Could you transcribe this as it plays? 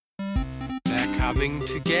Coming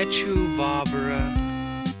to get you, Barbara.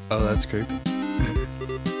 Oh, that's creepy.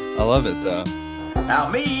 I love it, though. Now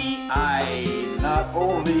me, I not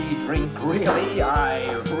only drink really,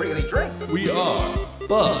 I really drink. We are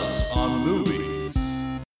Buzz on Movies.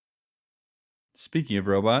 Speaking of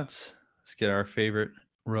robots, let's get our favorite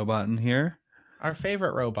robot in here. Our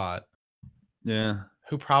favorite robot. Yeah.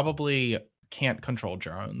 Who probably can't control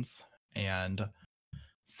drones and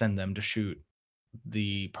send them to shoot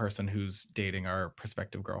the person who's dating our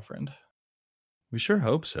prospective girlfriend. We sure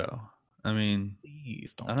hope so. I mean,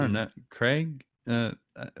 Please don't. I don't know. Craig,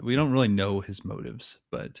 we don't really know his motives,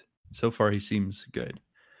 but so far he seems good.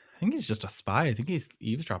 I think he's just a spy. I think he's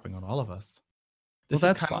eavesdropping on all of us. This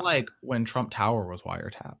Well, is that's kind of like when Trump Tower was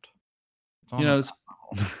wiretapped. It's You know,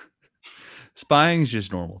 spying is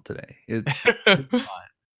just normal today. It's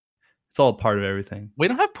all part of everything. We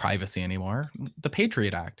don't have privacy anymore. The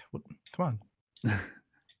Patriot Act. Come on.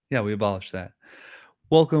 Yeah, we abolished that.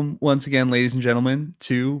 Welcome once again, ladies and gentlemen,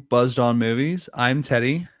 to Buzzed on Movies. I'm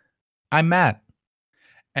Teddy. I'm Matt.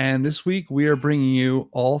 And this week we are bringing you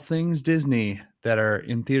all things Disney that are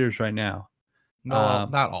in theaters right now. No,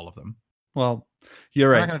 not all of them. Well, you're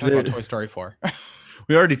right. We're not going to talk about Toy Story 4.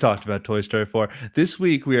 We already talked about Toy Story 4. This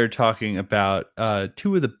week we are talking about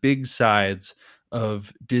two of the big sides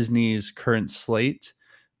of Disney's current slate.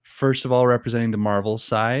 First of all, representing the Marvel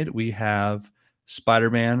side, we have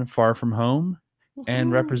Spider-Man Far From Home.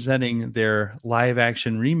 And representing their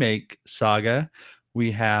live-action remake saga,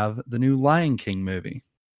 we have the new Lion King movie.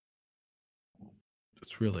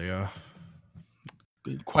 It's really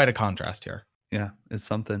quite a contrast here. Yeah, it's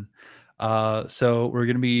something. So we're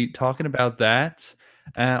going to be talking about that.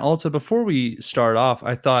 And also, before we start off,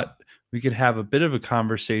 I thought we could have a bit of a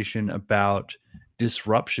conversation about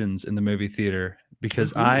disruptions in the movie theater,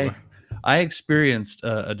 because I experienced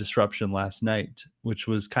a disruption last night, which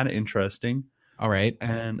was kind of interesting. All right.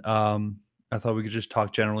 And I thought we could just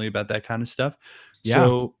talk generally about that kind of stuff. Yeah.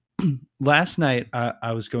 So last night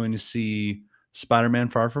I was going to see Spider-Man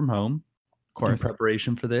Far From Home, Of course. in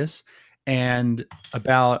preparation for this. And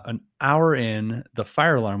about an hour in, the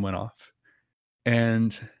fire alarm went off.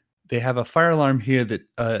 And they have a fire alarm here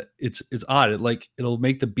that it's odd. It'll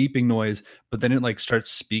make the beeping noise, but then it starts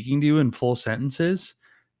speaking to you in full sentences.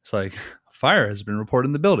 It's like, fire has been reported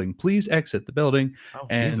in the building. Please exit the building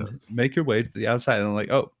and make your way to the outside. And I'm like,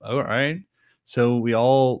 oh, all right. So we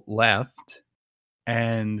all left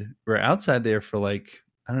and we're outside there for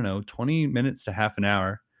 20 minutes to half an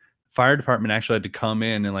hour. Fire department actually had to come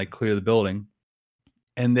in and clear the building.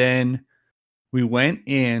 And then we went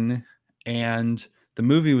in and the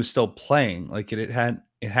movie was still playing. It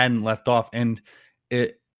hadn't left off. And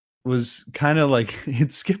it was kind of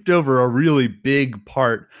it skipped over a really big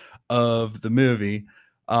part of the movie,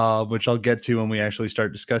 which I'll get to when we actually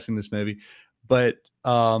start discussing this movie. But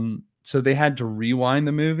so they had to rewind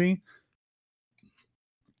the movie.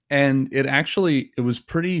 And it was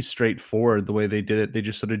pretty straightforward the way they did it. They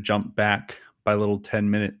just sort of jumped back by little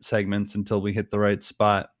 10-minute segments until we hit the right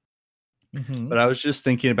spot. Mm-hmm. But I was just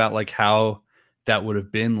thinking about how that would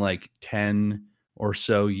have been 10 or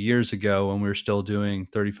so years ago when we were still doing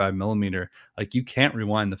 35 millimeter. You can't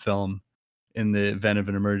rewind the film in the event of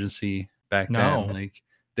an emergency back then.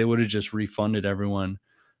 They would have just refunded everyone.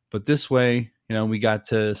 But this way, we got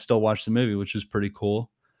to still watch the movie, which is pretty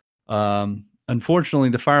cool. Unfortunately,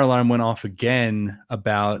 the fire alarm went off again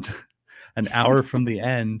about an hour from the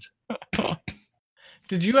end.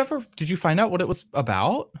 Did you find out what it was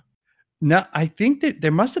about? No, I think that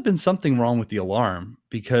there must have been something wrong with the alarm,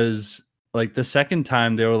 because the second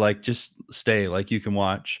time they were just stay, you can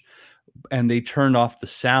watch. And they turned off the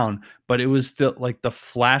sound, but it was the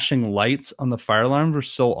flashing lights on the fire alarm were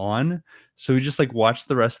still on. So we just watched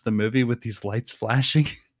the rest of the movie with these lights flashing.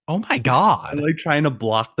 Oh my God. And trying to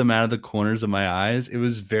block them out of the corners of my eyes. It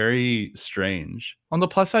was very strange. On the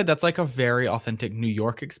plus side, that's a very authentic New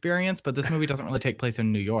York experience, but this movie doesn't really take place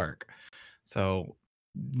in New York. So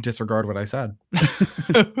disregard what I said.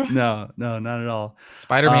 No, not at all.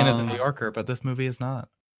 Spider-Man is a New Yorker, but this movie is not.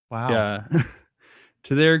 Wow. Yeah.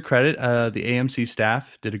 To their credit, the AMC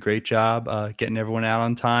staff did a great job getting everyone out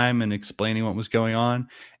on time and explaining what was going on.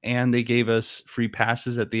 And they gave us free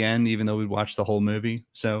passes at the end, even though we'd watched the whole movie.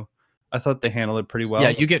 So I thought they handled it pretty well. Yeah,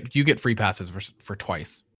 you get free passes for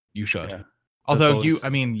twice. You should. Yeah. Although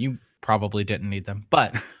you probably didn't need them.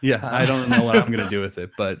 But yeah, I don't know what I'm going to do with it.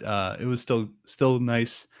 But it was still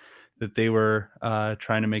nice that they were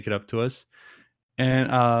trying to make it up to us.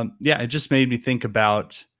 And it just made me think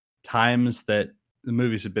about times that the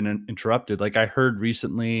movies have been interrupted. I heard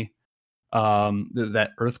recently that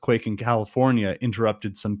earthquake in California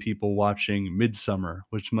interrupted some people watching Midsummer,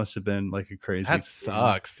 which must have been like a crazy That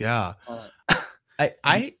experience. sucks. Yeah.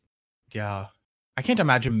 I can't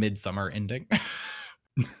imagine Midsummer ending.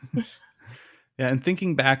 Yeah, and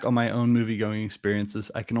thinking back on my own movie going experiences,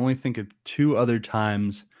 I can only think of 2 other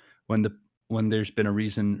times when there's been a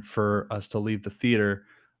reason for us to leave the theater.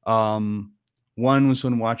 One was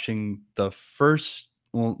when watching the first,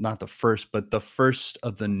 well, not the first, but the first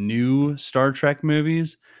of the new Star Trek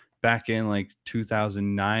movies back in like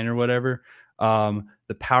 2009 or whatever.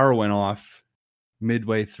 The power went off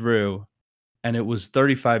midway through, and it was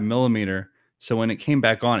 35 millimeter. So when it came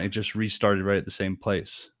back on, it just restarted right at the same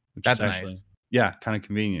place. Which That's is actually, nice. yeah, kind of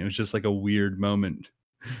convenient. It was just like a weird moment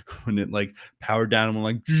when it like powered down and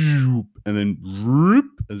went like, and then whoop,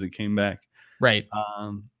 as it came back. Right.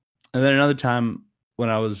 And then another time when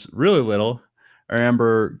I was really little, I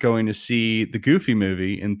remember going to see the Goofy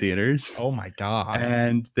movie in theaters. Oh my God.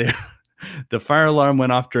 And the fire alarm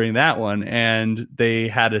went off during that one, and they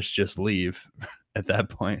had us just leave at that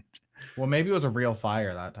point. Well, maybe it was a real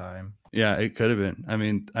fire that time. Yeah, it could have been. I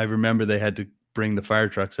mean, I remember they had to bring the fire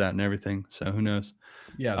trucks out and everything, so who knows?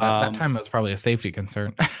 Yeah, that time was probably a safety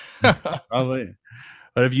concern. Probably.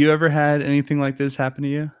 But have you ever had anything like this happen to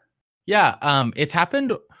you? Yeah, it's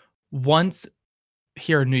happened once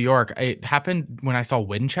here in New York. It happened when I saw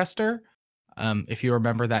Winchester. If you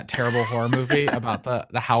remember that terrible horror movie about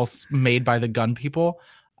the house made by the gun people.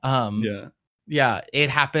 Yeah, it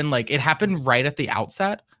happened right at the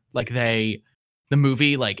outset. Like the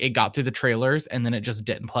movie, like it got through the trailers and then it just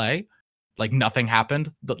didn't play. Like nothing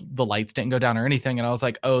happened. The lights didn't go down or anything. And I was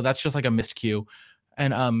like, oh, that's just like a missed cue.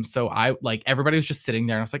 And so I like everybody was just sitting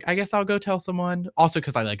there and I was like, I guess I'll go tell someone. Also,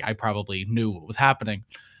 because I probably knew what was happening.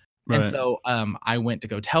 Right. And so I went to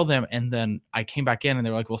go tell them, and then I came back in and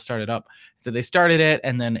they were like, we'll start it up. So they started it,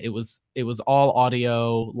 and then it was all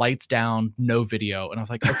audio, lights down, no video. And I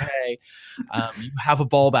was like, okay, you have a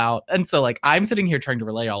bulb out. And so like I'm sitting here trying to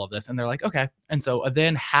relay all of this, and they're like, okay. And so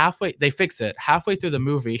then they fix it. Halfway through the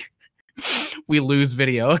movie, we lose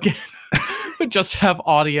video again. But just have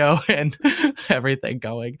audio and everything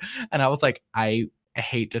going. And I was like, I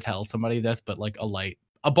hate to tell somebody this, but like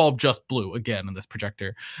a bulb just blew again in this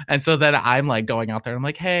projector. And so then I'm like going out there and I'm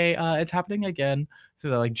like, hey, it's happening again. So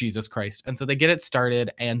they're like, Jesus Christ. And so they get it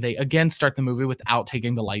started and they again start the movie without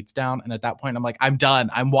taking the lights down. And at that point, I'm like, I'm done.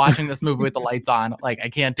 I'm watching this movie with the lights on. Like, I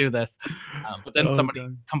can't do this. But then somebody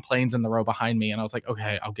complains in the row behind me. And I was like,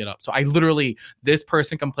 okay, I'll get up. So I literally, this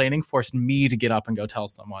person complaining forced me to get up and go tell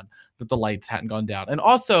someone that the lights hadn't gone down. And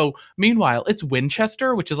also, meanwhile, it's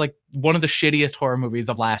Winchester, which is like one of the shittiest horror movies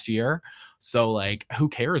of last year. So like, who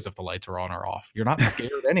cares if the lights are on or off? You're not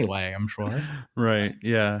scared anyway, I'm sure. Right.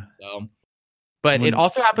 Yeah. So, but it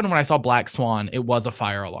also happened when I saw Black Swan. It was a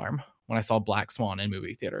fire alarm when I saw Black Swan in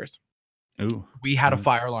movie theaters. Ooh. We had a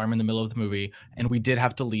fire alarm in the middle of the movie, and we did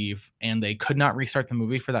have to leave, and they could not restart the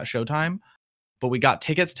movie for that showtime. But we got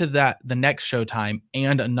tickets to the next showtime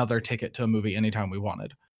and another ticket to a movie anytime we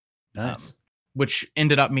wanted. Nice. Which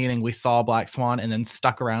ended up meaning we saw Black Swan and then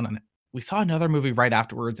stuck around, and we saw another movie right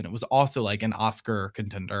afterwards, and it was also like an Oscar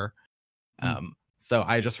contender. So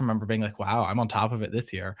I just remember being like, wow, I'm on top of it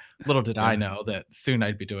this year. Little did I know that soon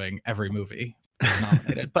I'd be doing every movie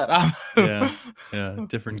nominated. But yeah,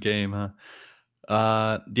 different game, huh?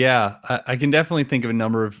 I can definitely think of a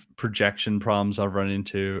number of projection problems I've run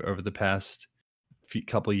into over the past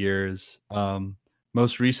couple years.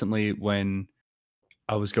 Most recently, when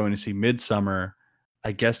I was going to see Midsummer,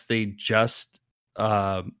 I guess they just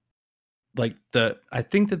I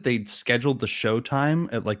think that they scheduled the showtime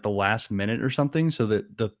at like the last minute or something so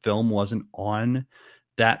that the film wasn't on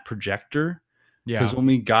that projector. Yeah. Because when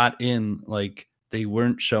we got in, like they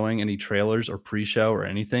weren't showing any trailers or pre-show or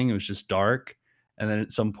anything. It was just dark. And then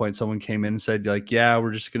at some point someone came in and said like, yeah,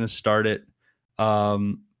 we're just going to start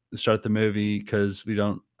the movie because we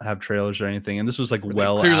don't have trailers or anything. And this was like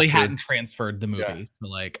clearly hadn't transferred the movie to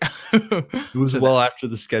like it was well after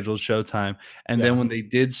the scheduled showtime. And then when they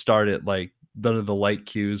did start it, like none of the light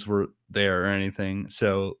cues were there or anything,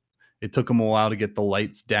 so it took them a while to get the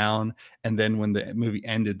lights down. And then when the movie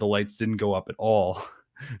ended, the lights didn't go up at all.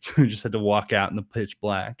 So we just had to walk out in the pitch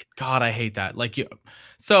black. God, I hate that. Like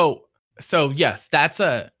so yes,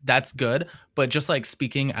 that's good. But just like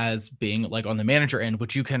speaking as being like on the manager end,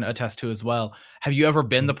 which you can attest to as well, have you ever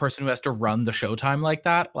been the person who has to run the showtime like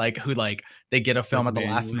that? Like who like they get a film at the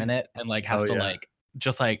last minute and like has to like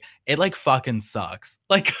just like it like fucking sucks.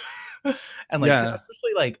 Like and like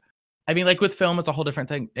especially like I mean, like with film, it's a whole different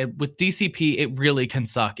thing. With DCP, it really can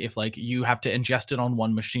suck if like you have to ingest it on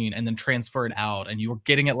one machine and then transfer it out, and you're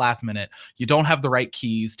getting it last minute. You don't have the right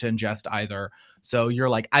keys to ingest either. So you're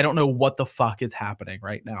like, I don't know what the fuck is happening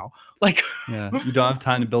right now. Like, Yeah, you don't have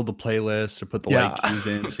time to build a playlist or put the right keys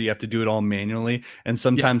in, so you have to do it all manually. And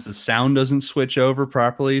sometimes the sound doesn't switch over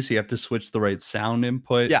properly, so you have to switch the right sound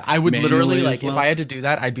input. Yeah, I would literally like well. if I had to do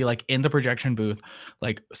that, I'd be like in the projection booth,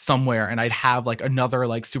 like somewhere, and I'd have like another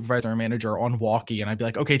like supervisor or manager on walkie, and I'd be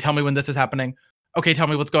like, okay, tell me when this is happening. Okay, tell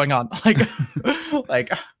me what's going on. Like,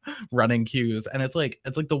 like running cues, and it's like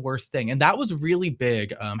the worst thing. And that was really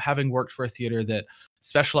big. Having worked for a theater that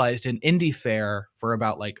specialized in indie fare for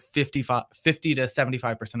about like 50 to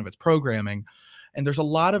 75% of its programming, and there's a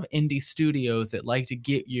lot of indie studios that like to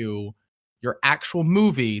get you your actual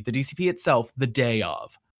movie, the DCP itself, the day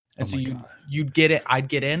of. And so you'd get it. I'd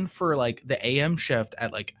get in for like the AM shift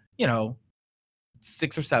at like,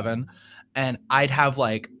 6 or 7, and I'd have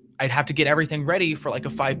to get everything ready for like a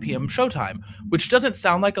 5 p.m. showtime, which doesn't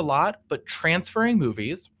sound like a lot, but transferring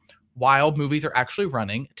movies while movies are actually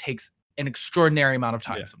running takes an extraordinary amount of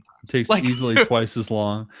time sometimes. It takes easily twice as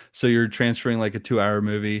long. So you're transferring like a 2-hour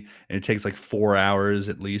movie, and it takes like 4 hours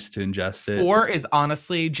at least to ingest it. 4 is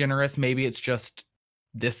honestly generous. Maybe it's just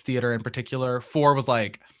this theater in particular. 4 was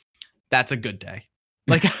like, that's a good day.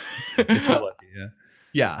 Like,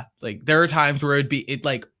 yeah. Like there are times where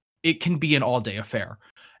it can be an all-day affair.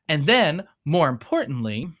 And then, more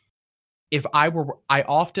importantly, if I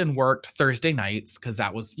often worked Thursday nights because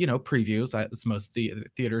that was, previews, as most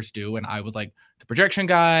theaters do. And I was like the projection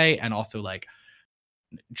guy and also like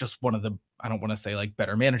just one of the, I don't want to say like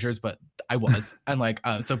better managers, but I was. And like,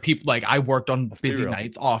 so people like I worked on busy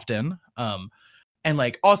nights often. And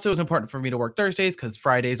like also it was important for me to work Thursdays because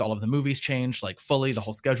Fridays, all of the movies changed like fully the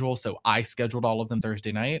whole schedule. So I scheduled all of them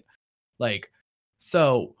Thursday night. Like,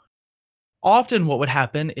 so often what would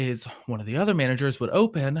happen is one of the other managers would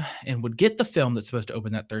open and would get the film that's supposed to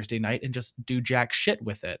open that Thursday night and just do jack shit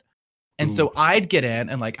with it. And so I'd get in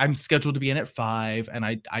and like I'm scheduled to be in at 5, and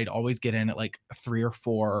I'd always get in at like 3 or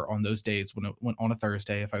 4 on those days when on a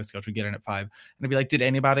Thursday if I was scheduled to get in at 5. And I'd be like, did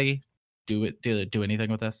anybody do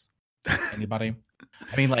anything with this? Anybody?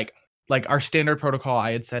 I mean, like our standard protocol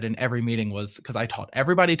I had said in every meeting was, because I taught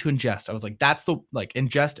everybody to ingest. I was like, that's the like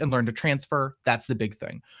ingest and learn to transfer. That's the big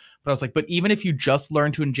thing. But I was like, but even if you just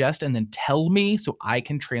learn to ingest and then tell me so I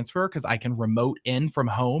can transfer because I can remote in from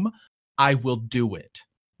home, I will do it.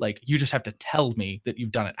 Like, you just have to tell me that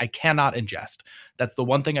you've done it. I cannot ingest. That's the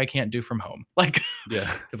one thing I can't do from home. Like,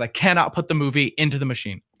 yeah, because I cannot put the movie into the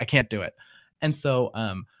machine. I can't do it. And so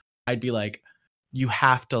I'd be like, you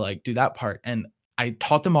have to like do that part. And I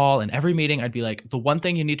taught them all. In every meeting, I'd be like, the one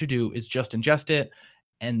thing you need to do is just ingest it.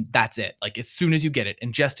 And that's it. Like, as soon as you get it,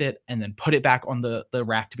 ingest it, and then put it back on the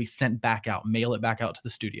rack to be sent back out, mail it back out to the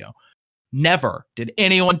studio. Never did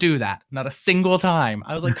anyone do that. Not a single time.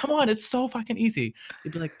 I was like, come on, it's so fucking easy.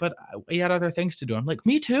 They'd be like, but we had other things to do. I'm like,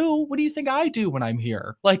 me too. What do you think I do when I'm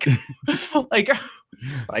here? Like, but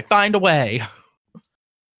I find a way.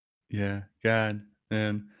 Yeah, God,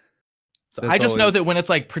 man. So I just know that when it's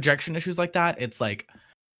like projection issues like that, it's like,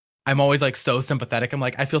 I'm always like so sympathetic. I'm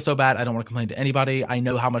like, I feel so bad. I don't want to complain to anybody. I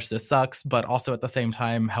know how much this sucks, but also at the same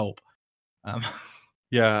time, help.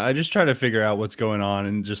 Yeah, I just try to figure out what's going on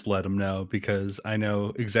and just let them know, because I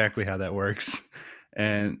know exactly how that works.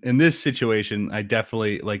 And in this situation, I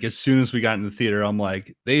definitely, like, as soon as we got in the theater, I'm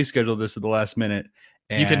like, they scheduled this at the last minute.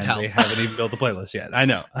 And you can tell they haven't even built the playlist yet. I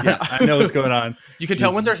know. Yeah. I know what's going on. You can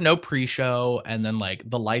tell when there's no pre-show, and then like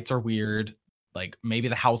the lights are weird. Like maybe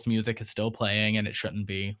the house music is still playing and it shouldn't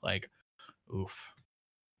be. Like, oof.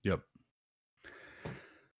 Yep.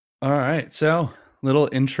 All right. So, little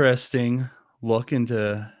interesting look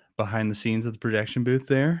into behind the scenes of the projection booth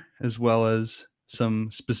there, as well as some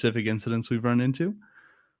specific incidents we've run into.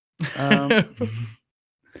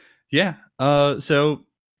 Yeah. So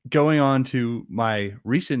going on to my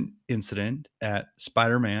recent incident at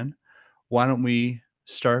Spider-Man, why don't we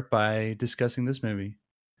start by discussing this movie?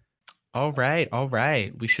 All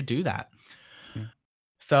right. We should do that. Yeah.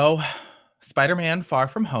 So Spider-Man Far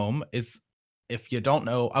From Home is, if you don't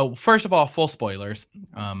know, first of all, full spoilers.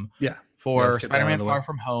 For Spider-Man Far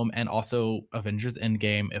From Home and also Avengers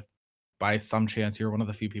Endgame. If by some chance you're one of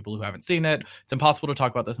the few people who haven't seen it, it's impossible to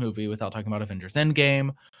talk about this movie without talking about Avengers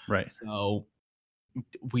Endgame. Right. So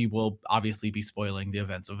we will obviously be spoiling the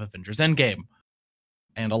events of Avengers Endgame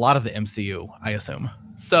and a lot of the MCU, I assume.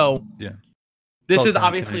 So yeah, this is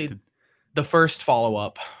obviously the first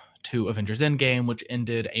follow-up to Avengers Endgame, which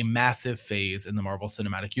ended a massive phase in the Marvel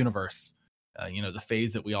Cinematic Universe. The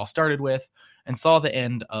phase that we all started with and saw the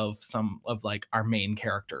end of some of like our main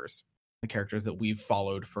characters. the characters that we've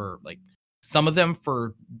followed for like some of them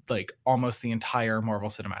for like almost the entire Marvel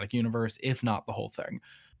Cinematic Universe, if not the whole thing.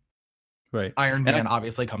 Right. Iron Man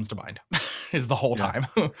obviously comes to mind is the whole time.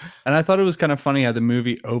 And I thought it was kind of funny how the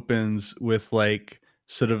movie opens with like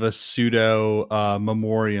sort of a pseudo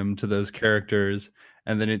memoriam to those characters,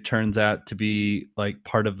 and then it turns out to be like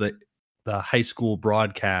part of the high school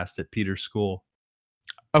broadcast at Peter's school.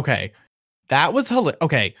 Okay. That was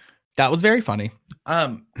okay. That was very funny.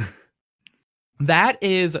 That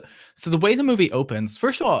is so the way the movie opens,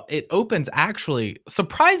 first of all, it opens actually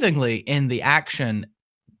surprisingly in the action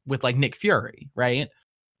with like Nick Fury, right?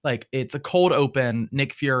 Like it's a cold open.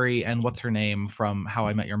 Nick Fury and what's her name from How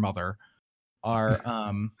I Met Your Mother are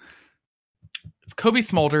it's Kobe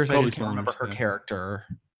Smulders. I just can't remember her character.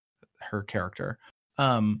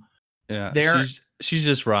 Yeah, she's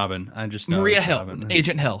just Robin. I just know Maria Hill, Robin.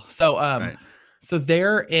 Agent Hill. So Right. so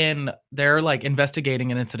they're like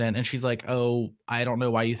investigating an incident, and she's like, "Oh, I don't know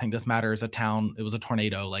why you think this matters. It was a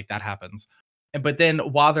tornado, like that happens." But then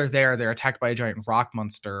while they're there, they're attacked by a giant rock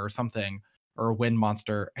monster or something, or a wind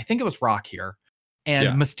monster. I think it was rock here. And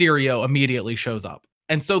Mysterio immediately shows up.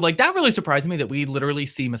 And so like that really surprised me that we literally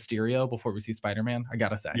see Mysterio before we see Spider-Man, I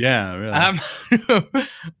gotta say. Yeah, really.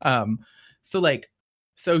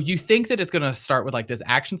 So you think that it's gonna start with like this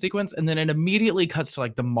action sequence, and then it immediately cuts to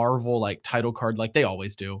like the Marvel like title card, like they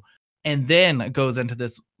always do. And then it goes into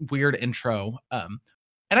this weird intro. And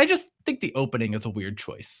I just think the opening is a weird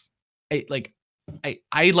choice.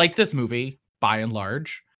 I like this movie by and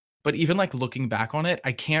large, but even like looking back on it,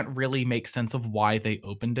 I can't really make sense of why they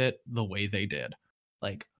opened it the way they did.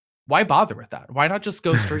 Like, why bother with that? Why not just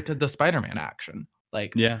go straight to the Spider-Man action?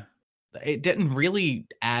 Like, yeah, it didn't really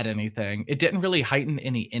add anything. It didn't really heighten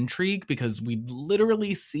any intrigue because we'd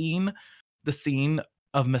literally seen the scene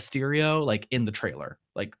of Mysterio like in the trailer.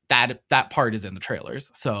 Like that part is in the trailers.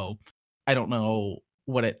 So I don't know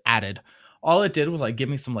what it added. All it did was like give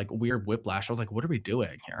me some like weird whiplash. I was like, what are we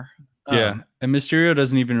doing here? Yeah. And Mysterio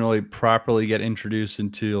doesn't even really properly get introduced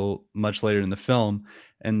until much later in the film.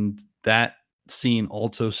 And that scene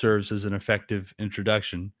also serves as an effective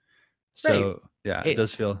introduction. So yeah, it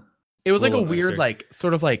does feel. It was like a weird, like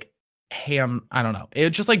sort of like ham. I don't know. It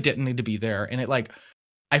just like didn't need to be there. And it like,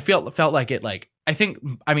 I felt like it like,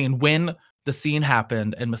 when the scene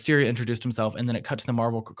happened and Mysterio introduced himself and then it cut to the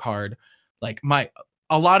Marvel card, like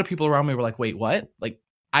a lot of people around me were like, wait, what? Like,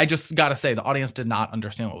 I just got to say the audience did not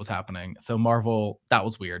understand what was happening. So Marvel, that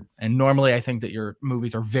was weird. And normally I think that your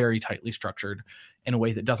movies are very tightly structured in a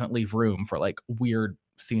way that doesn't leave room for like weird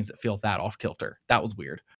scenes that feel that off kilter. That was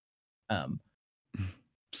weird.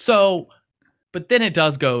 So, but then it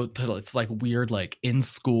does go to it's like weird, like in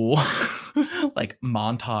school, like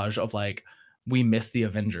montage of like, we miss the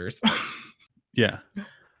Avengers. Yeah.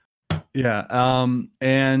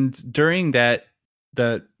 And during that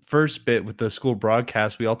first bit with the school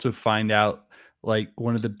broadcast, we also find out like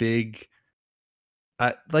one of the big,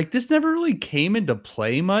 like this never really came into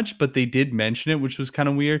play much, but they did mention it, which was kind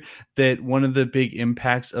of weird, that one of the big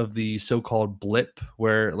impacts of the so-called blip,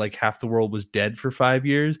 where like half the world was dead for 5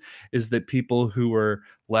 years, is that people who were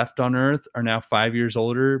left on Earth are now 5 years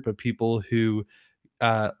older, but people who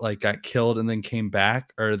like got killed and then came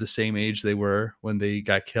back are the same age they were when they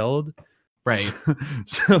got killed. Right.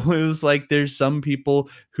 So it was like there's some people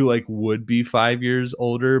who like would be 5 years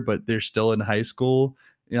older, but they're still in high school,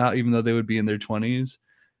 even though they would be in their 20s.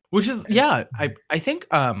 Which is, I think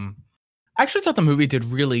I actually thought the movie did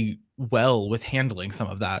really well with handling some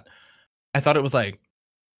of that. I thought it was like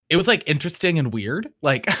interesting and weird.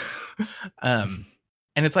 Like and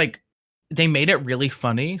it's like they made it really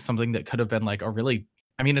funny, something that could have been like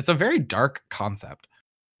it's a very dark concept.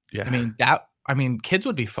 Yeah. I mean, kids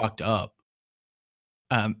would be fucked up.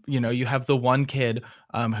 You have the one kid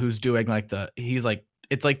who's doing like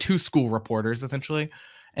it's like two school reporters essentially,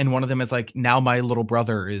 and one of them is like, now my little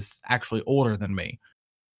brother is actually older than me,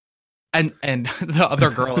 and the other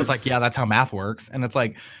girl is like, yeah, that's how math works. And it's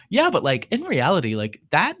like, yeah, but like in reality, like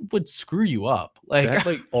that would screw you up. Like that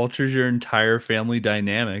like alters your entire family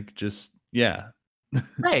dynamic. Just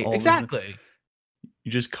right. Exactly.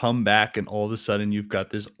 You just come back and all of a sudden you've got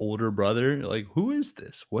this older brother. You're like, who is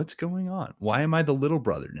this? What's going on? Why am I the little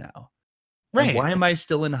brother now? Right. And why am I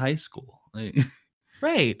still in high school? Like,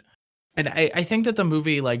 right. And I think that the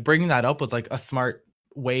movie, like bringing that up was like a smart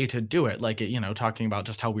way to do it. Like, talking about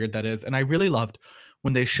just how weird that is. And I really loved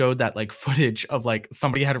when they showed that like footage of like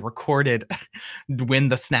somebody had recorded when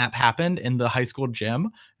the snap happened in the high school gym,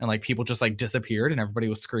 and like people just like disappeared and everybody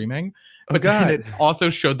was screaming. But then it also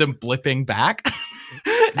showed them blipping back.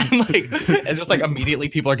 And like it's just like immediately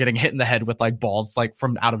people are getting hit in the head with like balls like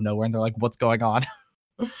from out of nowhere, and they're like, what's going on?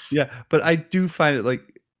 Yeah, but I do find it like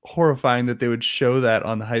horrifying that they would show that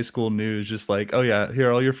on the high school news, just like, oh yeah, here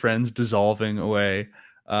are all your friends dissolving away.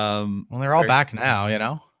 Well, they're all Very- back now, you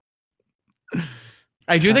know.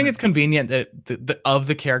 I do think it's convenient that of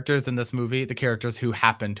the characters in this movie, the characters who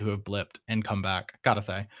happen to have blipped and come back, gotta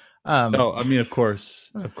say. Oh, I mean, of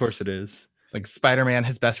course it is. Like Spider-Man,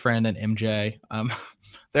 his best friend, and MJ.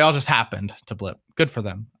 They all just happened to blip. Good for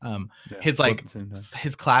them. Yeah, His blip like at the same time.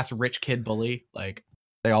 his class rich kid bully, like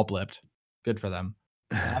they all blipped. Good for them.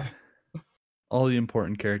 All the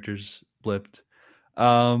important characters blipped.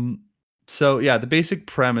 So yeah, the basic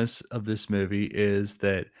premise of this movie is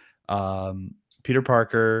that Peter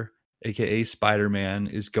Parker, aka Spider-Man,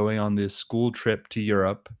 is going on this school trip to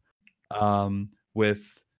Europe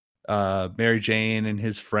with Mary Jane and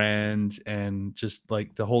his friend and just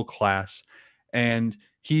like the whole class. And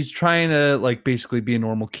he's trying to like basically be a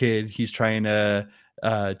normal kid. He's trying to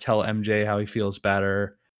tell MJ how he feels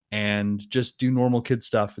better and just do normal kid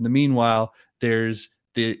stuff. In the meanwhile, there's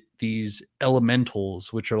these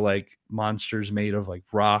elementals, which are like monsters made of like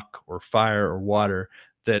rock or fire or water,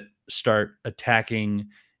 that start attacking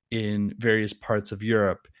in various parts of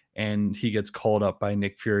Europe. And he gets called up by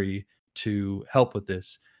Nick Fury to help with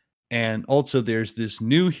this. And also there's this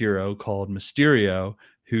new hero called Mysterio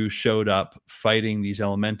who showed up fighting these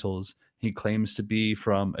elementals. He claims to be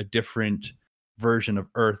from a different version of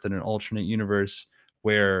Earth in an alternate universe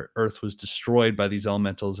where Earth was destroyed by these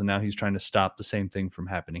elementals, and now he's trying to stop the same thing from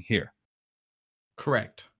happening here.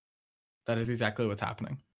 Correct. That is exactly what's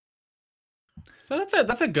happening. So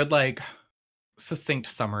that's a good like succinct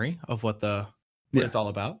summary of what it's all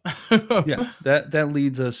about. Yeah, that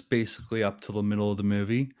leads us basically up to the middle of the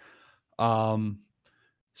movie.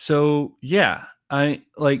 So yeah, I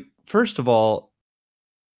like, first of all,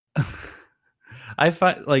 I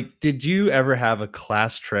find like, did you ever have a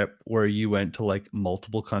class trip where you went to like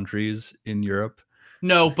multiple countries in Europe?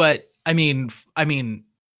 No, but I mean,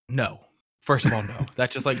 no. First of all, no.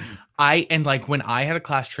 That's just like when I had a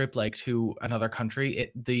class trip like to another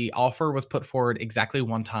country, the offer was put forward exactly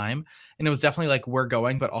one time, and it was definitely like, we're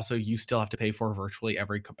going, but also you still have to pay for virtually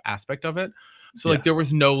every aspect of it. So like there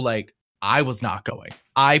was no like, I was not going.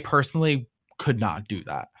 I personally could not do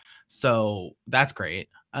that. So that's great.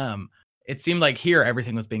 It seemed like here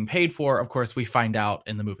everything was being paid for. Of course, we find out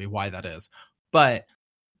in the movie why that is. But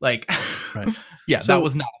like, Right. Yeah, So- that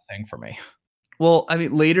was not a thing for me. Well, I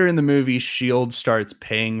mean, later in the movie, S.H.I.E.L.D. starts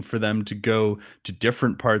paying for them to go to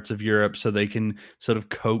different parts of Europe so they can sort of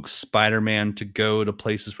coax Spider-Man to go to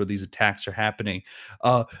places where these attacks are happening.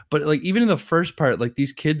 But like, even in the first part, like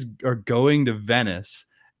these kids are going to Venice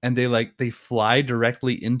and they fly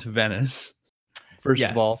directly into Venice. First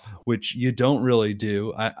of all, Yes. which you don't really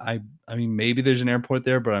do. I mean, maybe there's an airport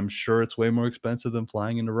there, but I'm sure it's way more expensive than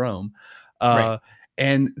flying into Rome. Right.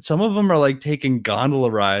 And some of them are like taking gondola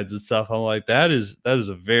rides and stuff. I'm like, that is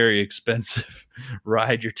a very expensive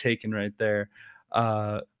ride you're taking right there.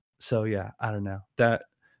 So yeah, I don't know that,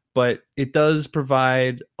 but it does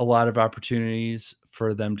provide a lot of opportunities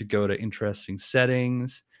for them to go to interesting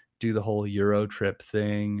settings, do the whole Euro trip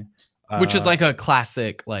thing, Which is like a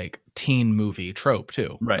classic like teen movie trope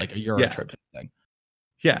too. Right. Like a Euro Yeah. trip thing.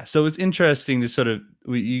 Yeah, so it's interesting to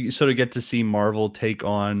you sort of get to see Marvel take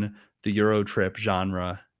on the Euro trip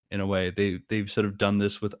genre in a way. They've sort of done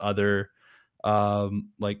this with other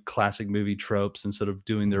like classic movie tropes and sort of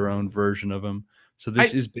doing their own version of them. So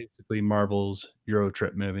this is basically Marvel's Euro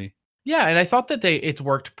trip movie. Yeah, and I thought that it's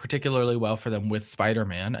worked particularly well for them with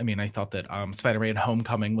Spider-Man. I mean, I thought that Spider-Man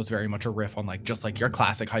Homecoming was very much a riff on like just like your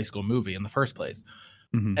classic high school movie in the first place.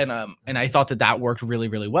 Mhm. And I thought that worked really,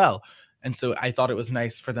 really well. And so I thought it was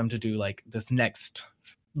nice for them to do like this next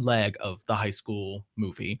leg of the high school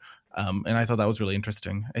movie. And I thought that was really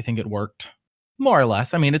interesting. I think it worked more or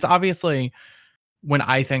less. I mean, it's obviously, when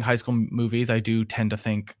I think high school movies, I do tend to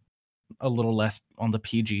think a little less on the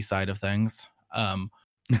PG side of things.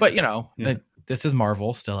 But you know, Yeah. this is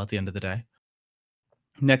Marvel still at the end of the day.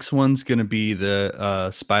 Next one's going to be the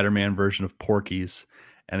Spider-Man version of Porky's,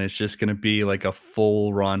 and it's just going to be like a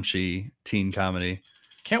full raunchy teen comedy.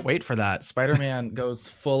 Can't wait for that. Spider-Man goes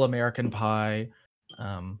full American Pie.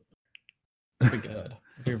 It'll be good.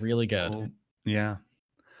 It'll be really good. Well, yeah.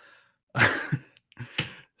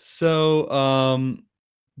 So, I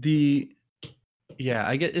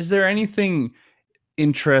guess, is there anything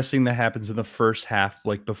interesting that happens in the first half,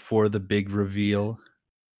 like before the big reveal,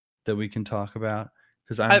 that we can talk about?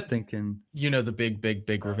 Because I'm thinking, the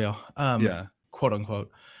big reveal. yeah, Quote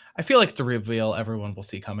unquote. I feel like it's a reveal everyone will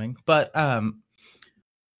see coming, but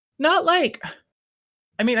not like.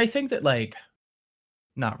 I mean, I think that like,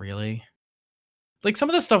 not really. Like some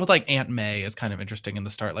of the stuff with like Aunt May is kind of interesting in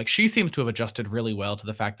the start. Like she seems to have adjusted really well to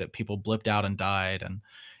the fact that people blipped out and died, and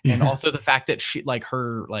Yeah. also the fact that she like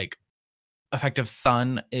her like effective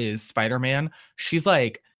son is Spider-Man. She's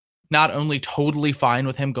like not only totally fine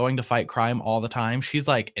with him going to fight crime all the time, she's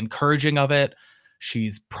like encouraging of it.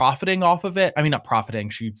 She's profiting off of it. I mean, not profiting.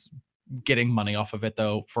 She's getting money off of it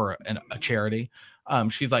though for a charity.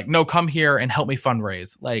 She's like, no, come here and help me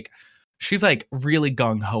fundraise. Like, she's like really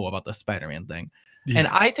gung ho about the Spider-Man thing. Yeah. And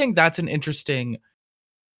I think that's an interesting,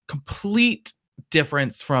 complete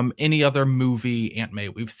difference from any other movie Aunt May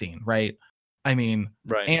we've seen, right? I mean,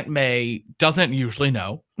 Right. Aunt May doesn't usually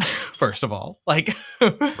know, first of all. Like,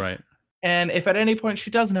 Right. and if at any point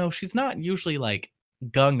she does know, she's not usually like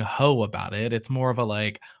gung ho about it. It's more of a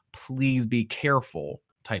like, please be careful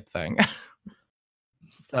type thing.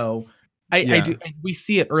 So Yeah. we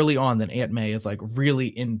see it early on that Aunt May is like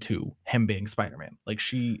really into him being Spider-Man. Like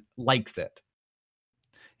she likes it.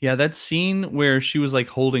 Yeah, that scene where she was like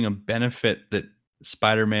holding a benefit that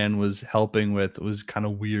Spider-Man was helping with was kind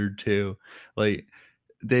of weird too. Like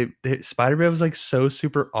they Spider-Man was like so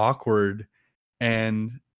super awkward,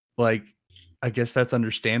 and like I guess that's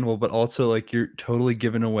understandable, but also like you're totally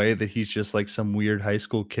giving away that he's just like some weird high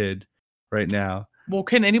school kid right now. Well,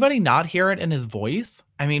 can anybody not hear it in his voice?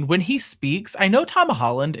 I mean, when he speaks, I know Tom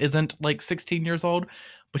Holland isn't like 16 years old,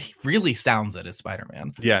 but he really sounds it as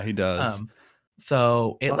Spider-Man. Yeah, he does.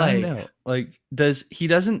 So it Well, I don't know. Like does he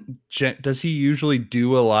usually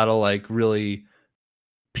do a lot of like really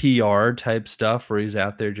PR type stuff where he's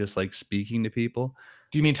out there just like speaking to people?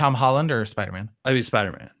 Do you mean Tom Holland or Spider-Man? I mean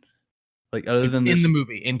Spider-Man. Like other than this, in the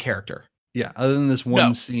movie, in character. Yeah, other than this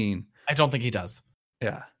one scene. I don't think he does.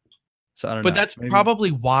 Yeah. So I don't know. But that's probably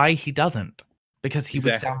why he doesn't, because he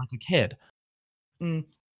would sound like a kid.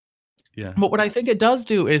 Yeah. But what I think it does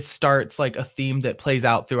do is starts like a theme that plays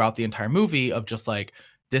out throughout the entire movie of just like,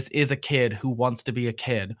 this is a kid who wants to be a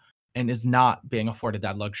kid and is not being afforded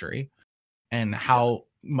that luxury, and how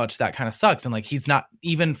much that kind of sucks. And like, he's not,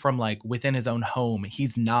 even from like within his own home,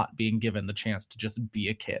 he's not being given the chance to just be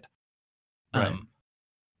a kid. Right.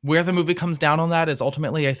 Where the movie comes down on that is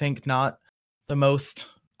ultimately, I think, not the most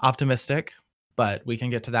optimistic, but we can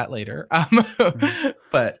get to that later.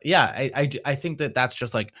 But yeah, I think that that's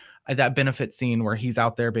just like that benefit scene where he's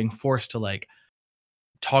out there being forced to like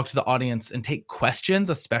talk to the audience and take questions,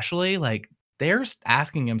 especially like they're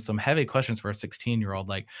asking him some heavy questions for a 16-year-old.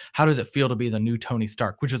 Like, how does it feel to be the new Tony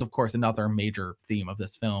Stark? Which is, of course, another major theme of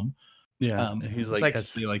this film. Yeah, and he's like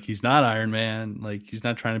he's not Iron Man. Like, he's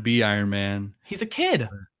not trying to be Iron Man. He's a kid.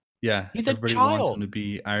 Yeah, he's a everybody child. wants him to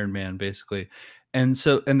be Iron Man, basically. And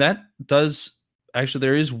that does actually,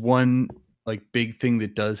 there is one like big thing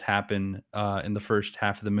that does happen in the first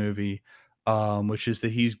half of the movie, which is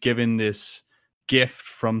that he's given this gift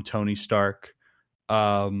from Tony Stark,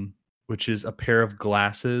 which is a pair of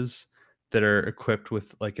glasses that are equipped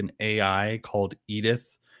with like an AI called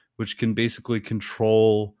Edith, which can basically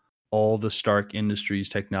control all the Stark Industries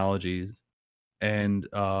technologies. And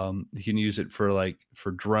he can use it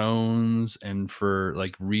for drones and for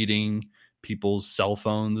like reading people's cell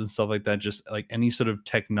phones and stuff like that. Just like any sort of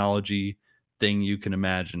technology thing you can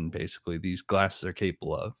imagine, basically, these glasses are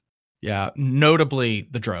capable of. Yeah, notably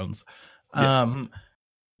the drones. Yeah.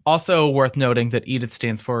 Also worth noting that Edith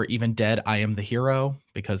stands for Even Dead, I Am the Hero,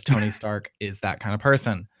 because Tony Stark is that kind of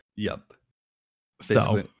person. Yep.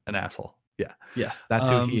 Basically, so an asshole. Yeah. Yes, that's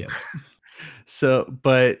who he is. So,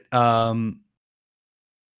 but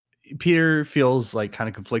Peter feels like kind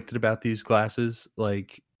of conflicted about these glasses.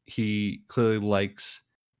 Like, he clearly likes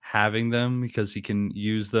having them because he can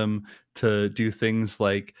use them to do things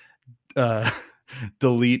like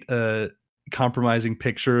delete a compromising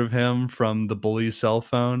picture of him from the bully's cell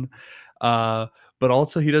phone. But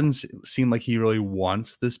also, he doesn't seem like he really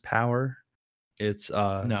wants this power. It's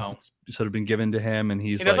it's sort of been given to him, and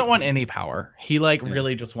he doesn't want any power. He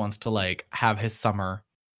really just wants to like have his summer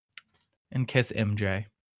and kiss MJ.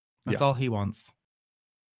 That's all he wants.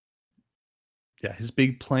 Yeah, his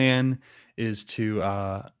big plan is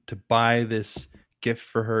to buy this gift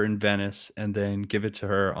for her in Venice and then give it to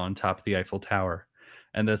her on top of the Eiffel Tower.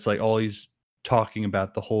 And that's like all he's talking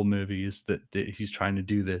about the whole movie, is that he's trying to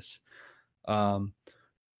do this. And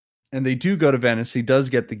they do go to Venice. He does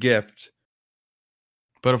get the gift.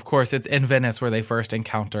 But of course, it's in Venice where they first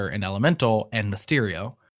encounter an elemental and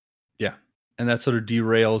Mysterio. Yeah. And that sort of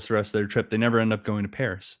derails the rest of their trip. They never end up going to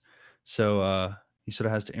Paris. So he sort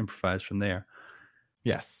of has to improvise from there.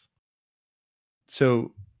 Yes.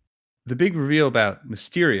 So the big reveal about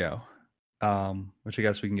Mysterio, which I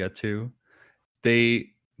guess we can get to,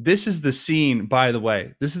 this is the scene, by the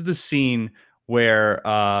way, this is the scene where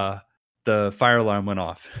the fire alarm went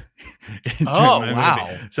off. during Oh, my movie.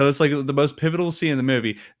 wow. So it's like the most pivotal scene in the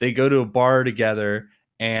movie. They go to a bar together,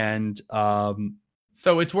 and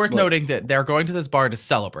So it's worth Look. noting that they're going to this bar to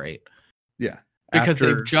celebrate yeah, because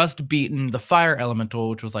after- they've just beaten the fire elemental,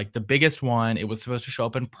 which was like the biggest one. It was supposed to show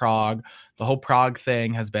up in Prague. The whole Prague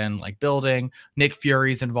thing has been like building. Nick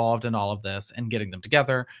Fury's involved in all of this and getting them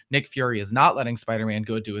together. Nick Fury is not letting Spider-Man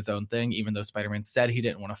go do his own thing, even though Spider-Man said he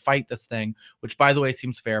didn't want to fight this thing, which, by the way,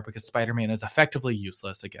 seems fair because Spider-Man is effectively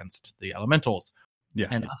useless against the elementals. yeah,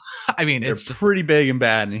 And I mean, they're it's just, pretty big and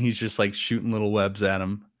bad, and he's just like shooting little webs at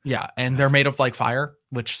him. yeah, and they're made of like fire,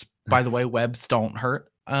 which, by the way, webs don't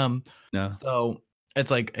hurt. No, So it's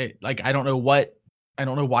like I don't know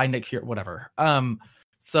why Nick Fury, whatever.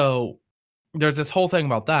 So there's this whole thing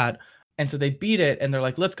about that, and so they beat it, and they're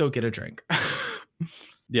like, let's go get a drink.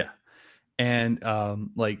 yeah, and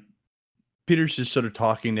like Peter's just sort of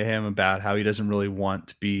talking to him about how he doesn't really want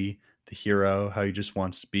to be the hero, how he just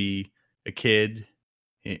wants to be a kid,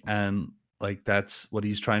 and like that's what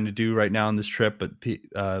he's trying to do right now on this trip, but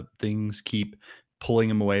things keep pulling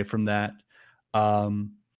him away from that.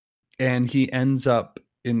 And he ends up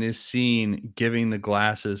in this scene giving the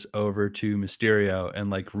glasses over to Mysterio and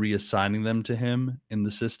like reassigning them to him in the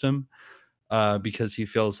system, because he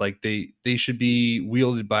feels like they should be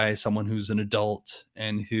wielded by someone who's an adult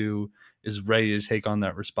and who is ready to take on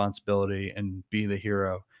that responsibility and be the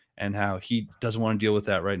hero, and how he doesn't want to deal with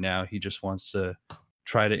that right now. He just wants to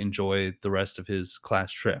try to enjoy the rest of his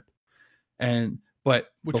class trip. But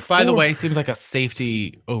Which, by the way, seems like a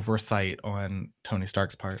safety oversight on Tony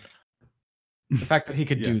Stark's part. The fact that he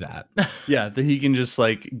could do that. yeah, that he can just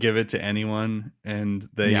like give it to anyone and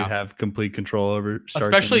they have complete control over Stark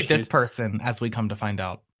Especially Industries. this person, as we come to find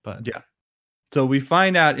out. But yeah. So we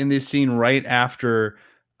find out in this scene right after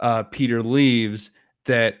Peter leaves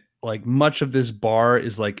that like much of this bar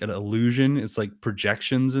is like an illusion. It's like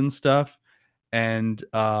projections and stuff. And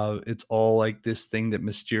it's all like this thing that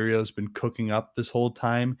Mysterio's been cooking up this whole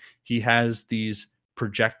time. He has these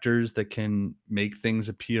projectors that can make things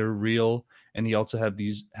appear real, and he also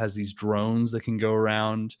has these drones that can go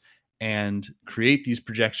around and create these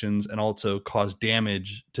projections and also cause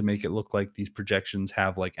damage to make it look like these projections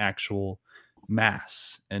have like actual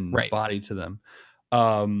mass and body to them.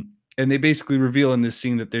 And they basically reveal in this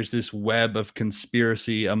scene that there's this web of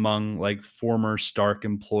conspiracy among like former Stark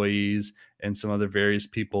employees and some other various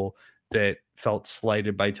people that felt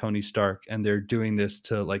slighted by Tony Stark. And they're doing this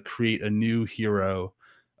to like create a new hero,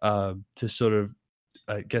 to sort of,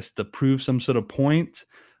 I guess, to prove some sort of point.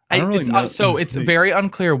 I don't really know. So it's very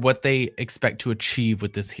unclear what they expect to achieve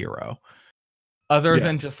with this hero. Other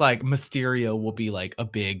than just like Mysterio will be like a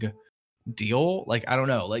big deal. Like, I don't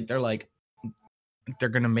know. Like they're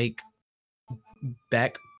going to make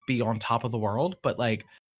Beck be on top of the world, but like,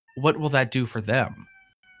 what will that do for them?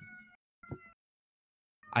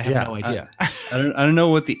 I have no idea. I don't know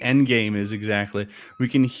what the end game is exactly. We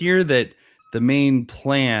can hear that the main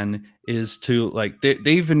plan is to like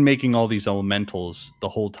they've been making all these elementals the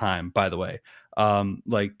whole time, by the way.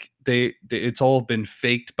 Like it's all been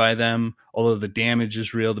faked by them, although the damage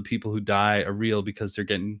is real. The people who die are real because they're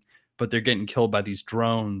getting killed by these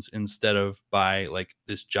drones instead of by like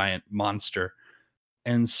this giant monster.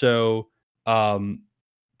 And so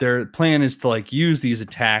their plan is to like use these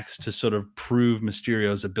attacks to sort of prove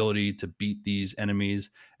Mysterio's ability to beat these enemies,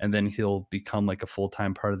 and then he'll become like a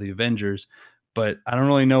full-time part of the Avengers. But I don't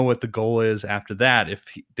really know what the goal is after that, if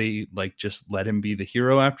they like just let him be the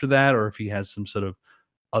hero after that, or if he has some sort of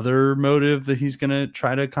other motive that he's going to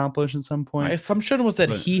try to accomplish at some point. My assumption was that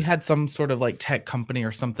he had some sort of like tech company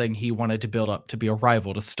or something he wanted to build up to be a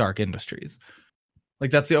rival to Stark Industries. Like,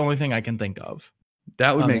 that's the only thing I can think of.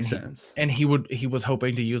 That would make sense. He was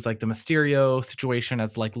hoping to use like the Mysterio situation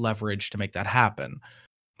as like leverage to make that happen.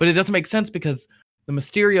 But it doesn't make sense because the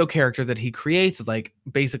Mysterio character that he creates is like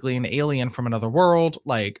basically an alien from another world.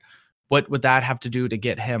 Like, what would that have to do to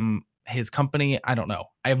get him his company? I don't know.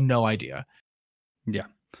 I have no idea. Yeah.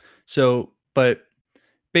 So, but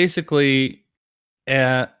basically,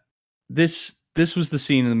 this was the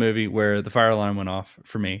scene in the movie where the fire alarm went off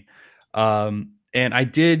for me. And I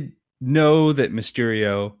did know that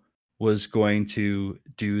Mysterio was going to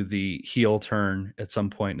do the heel turn at some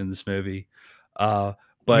point in this movie. But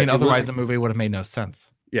I mean, otherwise the movie would have made no sense.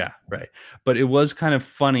 Yeah, right. But it was kind of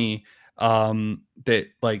funny that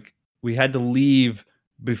like we had to leave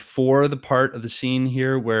before the part of the scene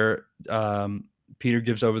here where Peter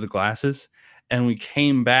gives over the glasses, and we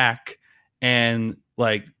came back and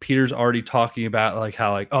like Peter's already talking about like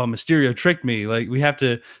how like, oh, Mysterio tricked me, like we have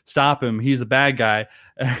to stop him, he's the bad guy.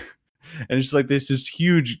 And it's just like this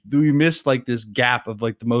huge, we missed like this gap of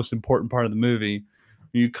like the most important part of the movie.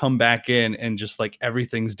 You come back in and just like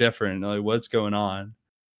everything's different. Like, what's going on?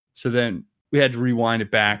 So then we had to rewind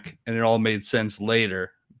it back and it all made sense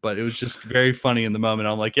later. But it was just very funny in the moment.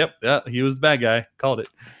 I'm like, yep, yeah, he was the bad guy. Called it.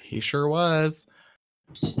 He sure was.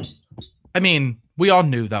 I mean, we all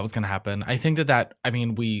knew that was going to happen. I think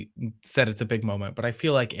we said it's a big moment, but I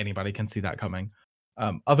feel like anybody can see that coming.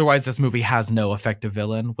 Otherwise, this movie has no effective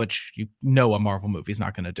villain, which a Marvel movie's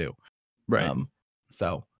not going to do. Right.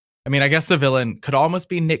 So, I mean, I guess the villain could almost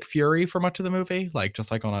be Nick Fury for much of the movie, like just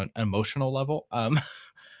like on an emotional level.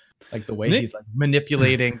 Like the way he's like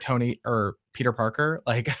manipulating Tony or Peter Parker.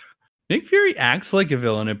 Like Nick Fury acts like a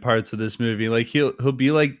villain in parts of this movie. Like he'll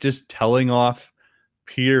be like just telling off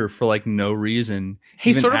Peter for like no reason.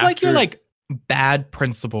 He's sort of like your like bad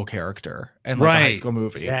principal character in like a high school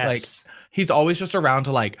movie. Yes. Like he's always just around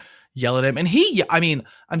to like yell at him. And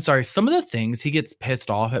I'm sorry, some of the things he gets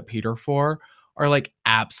pissed off at Peter for are like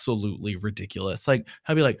absolutely ridiculous. Like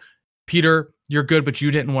he'll be like, Peter, you're good, but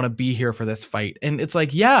you didn't want to be here for this fight. And it's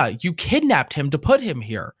like, yeah, you kidnapped him to put him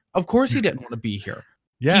here. Of course he didn't want to be here.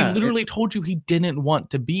 Yeah. He literally told you he didn't want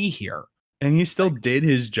to be here. And he still did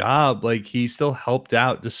his job. Like he still helped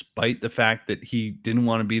out despite the fact that he didn't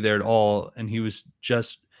want to be there at all. And he was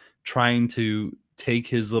just trying to take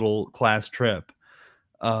his little class trip.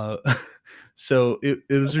 So it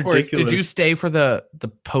was ridiculous. Did you stay for the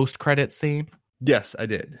post-credit scene? Yes, I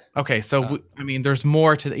did. Okay, so there's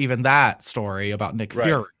more to even that story about Nick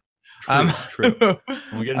Fury. True.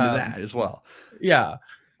 We'll get into that as well. Yeah.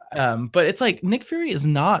 But it's like Nick Fury is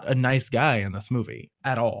not a nice guy in this movie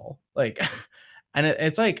at all. Like, and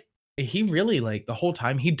it's like he really like the whole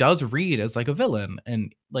time he does read as like a villain,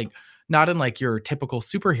 and like not in like your typical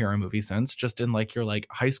superhero movie sense, just in like your like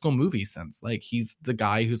high school movie sense. Like he's the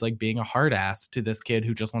guy who's like being a hard ass to this kid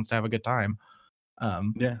who just wants to have a good time.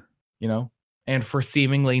 Yeah, you know, and for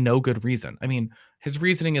seemingly no good reason. I mean, his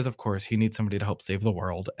reasoning is, of course, he needs somebody to help save the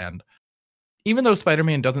world, and even though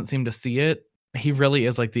Spider-Man doesn't seem to see it, he really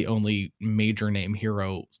is like the only major name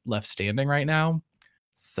hero left standing right now.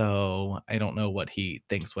 So I don't know what he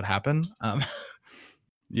thinks would happen.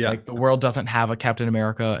 Yeah, like the world doesn't have a Captain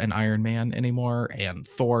America and Iron Man anymore, and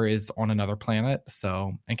Thor is on another planet.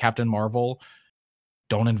 So, and Captain Marvel,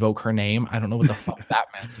 don't invoke her name. I don't know what the fuck that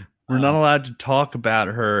meant. We're not allowed to talk about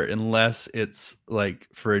her unless it's like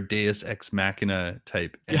for a Deus Ex Machina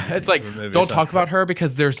type. Yeah, it's like, don't talk about her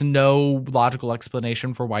because there's no logical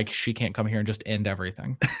explanation for why she can't come here and just end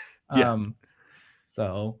everything. Yeah.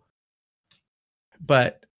 So,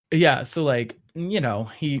 but yeah, so like, you know,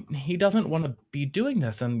 he doesn't want to be doing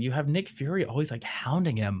this, and you have Nick Fury always like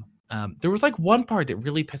hounding him. There was like one part that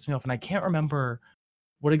really pissed me off, and I can't remember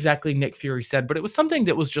what exactly Nick Fury said, but it was something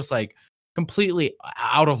that was just like completely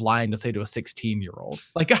out of line to say to a 16-year-old.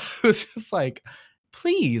 Like, I was just like,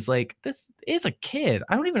 please, like, this is a kid.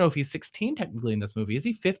 I don't even know if he's 16 technically in this movie. Is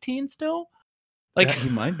he 15 still? Like, yeah, he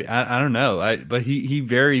might be. I don't know. But he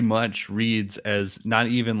very much reads as not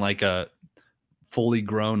even like a fully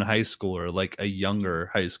grown high schooler, like a younger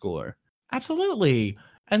high schooler. Absolutely.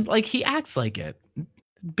 And like he acts like it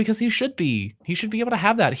because he should be able to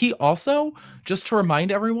have that. He also, just to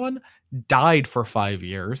remind everyone, died for 5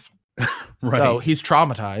 years. Right. So he's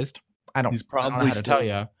traumatized. He's probably I don't know how to tell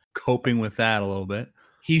you, coping with that a little bit.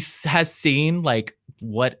 He has seen like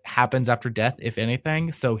what happens after death, if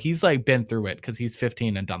anything. So he's like been through it because he's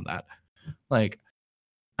 15 and done that. Like,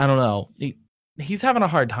 I don't know. He's having a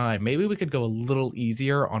hard time. Maybe we could go a little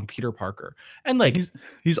easier on Peter Parker. And like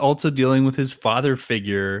he's also dealing with his father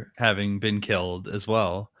figure having been killed as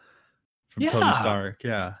well from Tony Stark.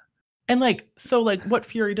 Yeah. And like, so like what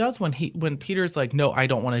Fury does when Peter's like, no, I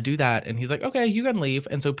don't want to do that. And he's like, okay, you can leave.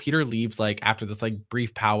 And so Peter leaves like after this like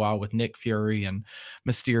brief powwow with Nick Fury and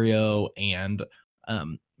Mysterio and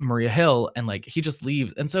Maria Hill. And like, he just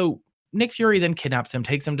leaves. And so Nick Fury then kidnaps him,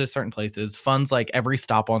 takes him to certain places, funds like every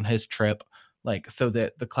stop on his trip, like so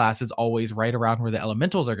that the class is always right around where the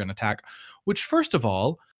elementals are going to attack, which first of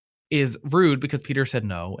all is rude because Peter said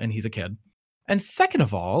no and he's a kid. And second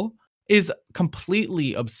of all, is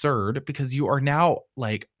completely absurd because you are now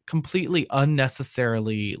like completely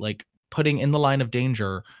unnecessarily like putting in the line of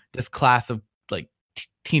danger this class of like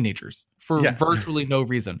teenagers for virtually no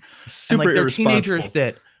reason. Super and like they're teenagers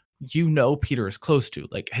that you know Peter is close to,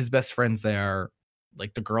 like his best friend's there,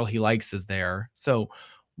 like the girl he likes is there. So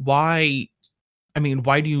why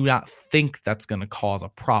do you not think that's going to cause a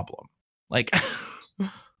problem? Like,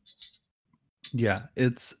 yeah,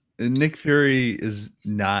 it's Nick Fury is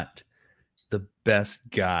not the best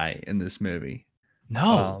guy in this movie.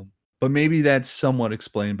 No. But maybe that's somewhat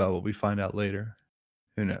explained by what we find out later.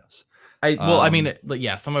 Who knows? I mean,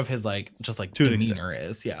 yeah, some of his like just like to an extent. demeanor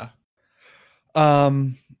is, yeah.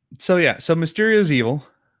 So Mysterio's evil.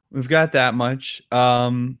 We've got that much.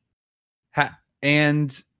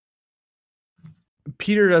 And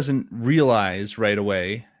Peter doesn't realize right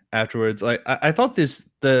away afterwards. Like I thought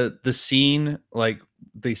the scene, like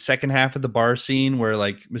the second half of the bar scene where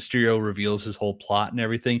like Mysterio reveals his whole plot and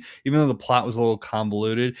everything, even though the plot was a little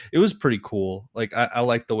convoluted, it was pretty cool. Like I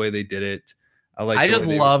like the way they did it. I just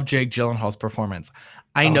love Jake Gyllenhaal's performance.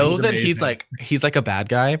 I know that he's like a bad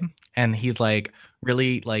guy, and he's like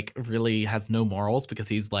really has no morals, because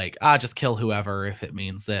he's like, just kill whoever if it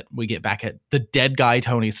means that we get back at the dead guy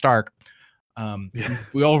Tony Stark.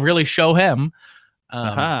 We all really show him.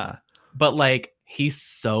 But like he's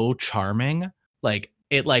so charming. Like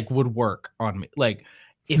it like would work on me. Like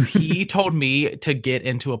if he told me to get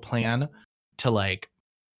into a plan to like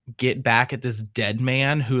get back at this dead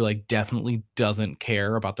man who like definitely doesn't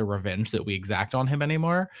care about the revenge that we exact on him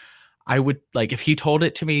anymore, I would like, if he told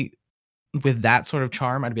it to me with that sort of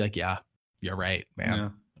charm, I'd be like, yeah, you're right, man. Yeah.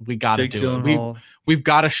 We got to do it. We've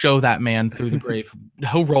got to show that man through the grave.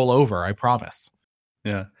 He'll roll over, I promise.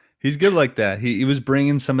 Yeah. He's good like that. He was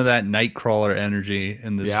bringing some of that Nightcrawler energy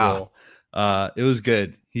in this role. It was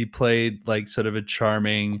good. He played like sort of a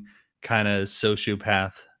charming kind of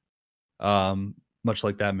sociopath, much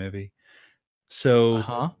like that movie.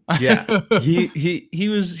 So yeah, he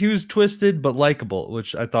was twisted but likable,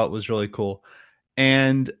 which I thought was really cool.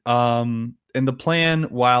 And the plan,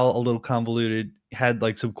 while a little convoluted, had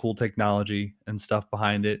like some cool technology and stuff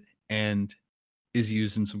behind it, and is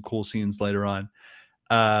used in some cool scenes later on.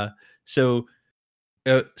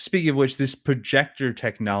 Speaking of which, this projector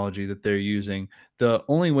technology that they're using, the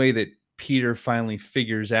only way that Peter finally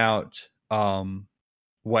figures out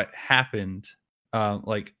what happened,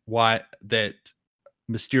 like why that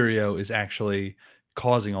Mysterio is actually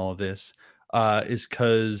causing all of this, is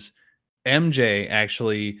because MJ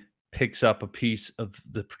actually picks up a piece of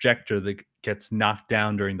the projector that gets knocked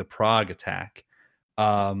down during the Prague attack.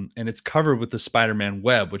 And it's covered with the Spider-Man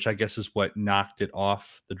web, which I guess is what knocked it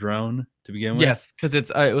off the drone to begin with. Yes, because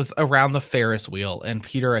it was around the Ferris wheel, and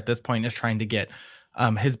Peter at this point is trying to get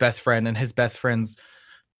his best friend and his best friend's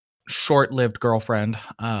short-lived girlfriend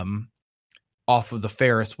off of the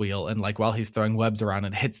Ferris wheel. And like while he's throwing webs around,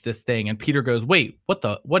 it hits this thing, and Peter goes, "Wait,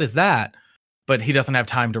 what is that?" But he doesn't have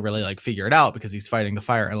time to really like figure it out because he's fighting the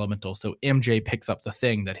fire elemental. So MJ picks up the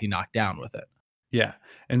thing that he knocked down with it. Yeah,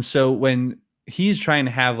 and so when he's trying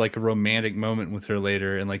to have like a romantic moment with her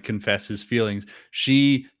later and like confess his feelings,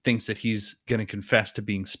 she thinks that he's going to confess to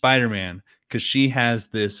being Spider-Man because she has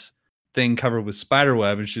this thing covered with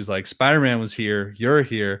spiderweb, and she's like, Spider-Man was here, you're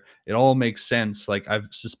here, it all makes sense, like I've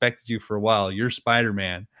suspected you for a while, you're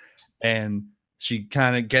Spider-Man. And she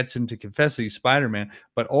kind of gets him to confess that he's Spider-Man.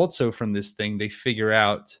 But also from this thing, they figure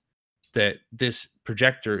out that this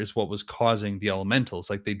projector is what was causing the elementals.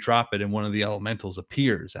 Like they drop it and one of the elementals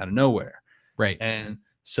appears out of nowhere. Right. And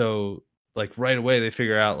so like right away they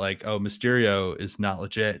figure out like, oh, Mysterio is not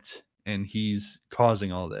legit and he's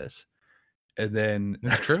causing all this. And then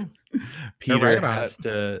that's true. Peter has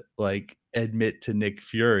to like admit to Nick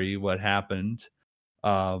Fury what happened.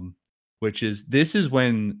 This is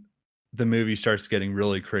when the movie starts getting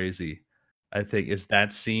really crazy. I think is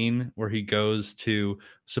that scene where he goes to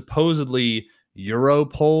supposedly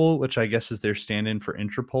Europol, which I guess is their stand-in for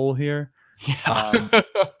Interpol here. Yeah.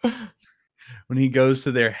 When he goes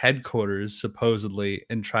to their headquarters, supposedly,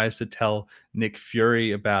 and tries to tell Nick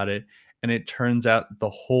Fury about it. And it turns out the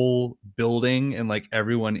whole building and like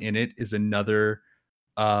everyone in it is another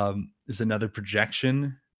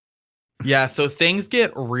projection. Yeah. So things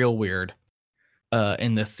get real weird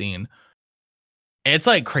in this scene. It's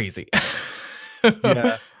like crazy.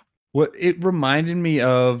 Yeah. What it reminded me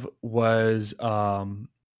of was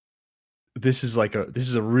this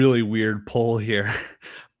is a really weird pull here,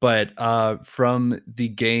 but from the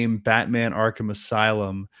game Batman Arkham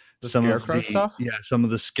Asylum, some of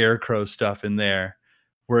the Scarecrow stuff in there,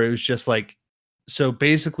 where it was just like, so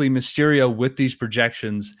basically Mysterio with these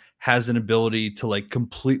projections has an ability to like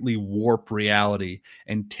completely warp reality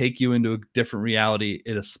and take you into a different reality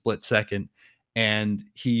in a split second. And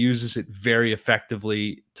he uses it very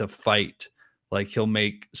effectively to fight. Like he'll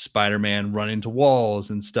make Spider-Man run into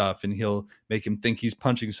walls and stuff, and he'll make him think he's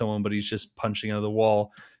punching someone, but he's just punching out of the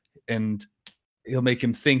wall. And he'll make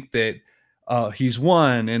him think that he's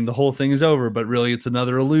won and the whole thing is over, but really it's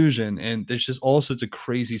another illusion. And there's just all sorts of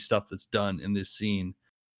crazy stuff that's done in this scene,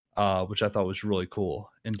 which I thought was really cool.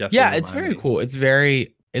 And definitely, yeah, it's very cool. It's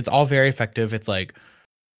all very effective. It's like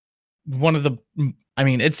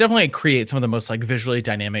it's definitely creates some of the most like visually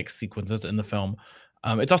dynamic sequences in the film.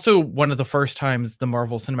 It's also one of the first times the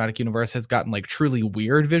Marvel Cinematic Universe has gotten like truly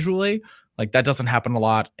weird visually. Like that doesn't happen a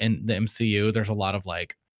lot in the MCU. There's a lot of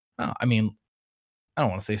like, I mean, I don't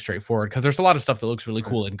want to say straightforward because there's a lot of stuff that looks really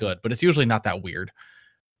cool and good, but it's usually not that weird.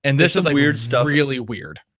 And this is like weird stuff. Really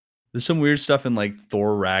weird. There's some weird stuff in like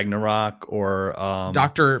Thor Ragnarok or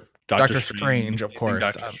Doctor Strange, of course.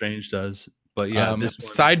 Doctor Strange does. But yeah,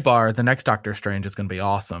 sidebar, the next Doctor Strange is going to be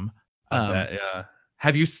awesome. Yeah.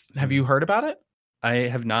 Have you heard about it? I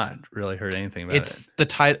have not really heard anything about it. The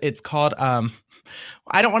title. It's called.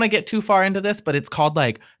 I don't want to get too far into this, but it's called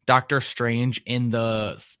like Doctor Strange in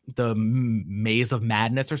the Maze of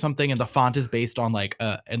Madness or something, and the font is based on like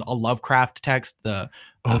a Lovecraft text. The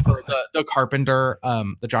Carpenter,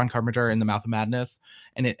 the John Carpenter in the Mouth of Madness,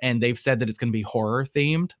 and they've said that it's going to be horror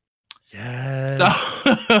themed. Yes.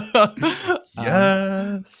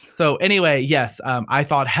 Yes. So anyway, yes, I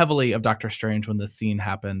thought heavily of Doctor Strange when this scene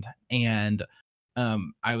happened, and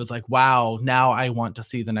I was like, wow, now I want to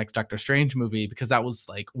see the next Doctor Strange movie, because that was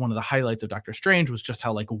like one of the highlights of Doctor Strange was just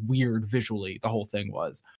how like weird visually the whole thing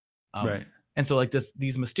was. Right. And so like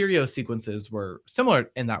these Mysterio sequences were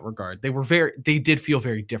similar in that regard. They did feel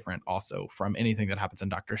very different also from anything that happens in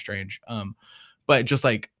Doctor Strange. But just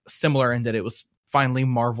like similar in that it was finally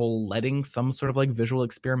Marvel letting some sort of like visual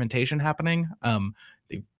experimentation happening.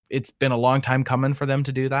 It's been a long time coming for them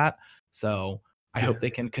to do that. So I hope they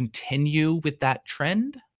can continue with that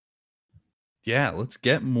trend. Yeah, let's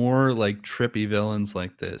get more like trippy villains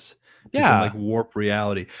like this. Yeah, like warp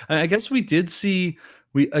reality. I guess we did see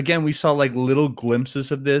we saw like little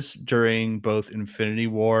glimpses of this during both Infinity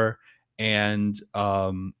War and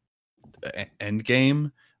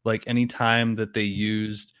Endgame. Like anytime that they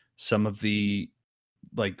used some of the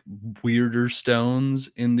like weirder stones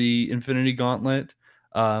in the Infinity Gauntlet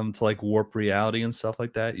to like warp reality and stuff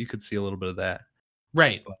like that, you could see a little bit of that.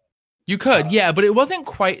 Right. You could, yeah, but it wasn't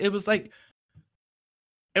quite. It was like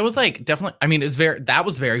definitely. I mean, that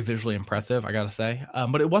was very visually impressive, I gotta say.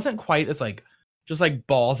 But it wasn't quite as like just like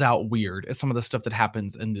balls out weird as some of the stuff that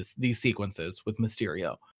happens in these sequences with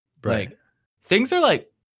Mysterio. Right. Like things are like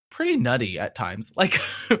pretty nutty at times. Like,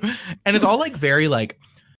 and it's all like very like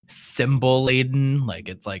symbol laden. Like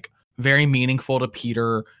it's like very meaningful to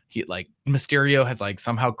Peter. Like Mysterio has like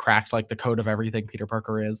somehow cracked like the code of everything Peter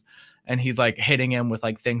Parker is. And he's like hitting him with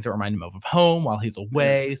like things that remind him of home while he's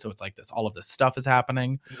away. So it's like all of this stuff is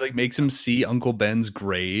happening. He's like makes him see Uncle Ben's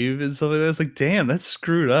grave and stuff like that. It's like, damn, that's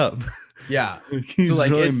screwed up. Yeah. He's so, like,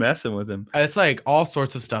 really messing with him. It's like all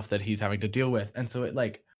sorts of stuff that he's having to deal with. And so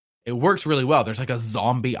it works really well. There's like a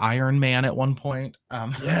zombie Iron Man at one point.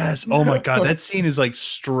 Yes. Oh my God. That scene is like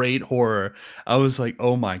straight horror. I was like,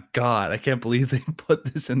 oh my God, I can't believe they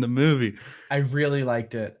put this in the movie. I really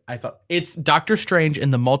liked it. I thought it's Doctor Strange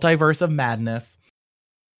in the Multiverse of Madness.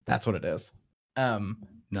 That's what it is.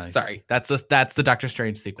 Nice. Sorry. That's the Doctor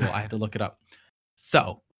Strange sequel. I had to look it up.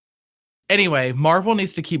 So anyway, Marvel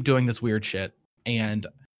needs to keep doing this weird shit. And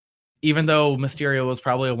even though Mysterio was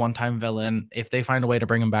probably a one-time villain, if they find a way to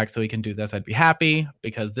bring him back so he can do this, I'd be happy,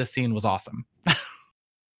 because this scene was awesome.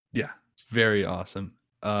 Yeah, very awesome.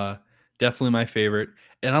 Definitely my favorite.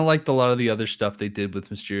 And I liked a lot of the other stuff they did with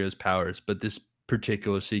Mysterio's powers, but this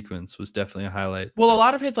particular sequence was definitely a highlight. Well, a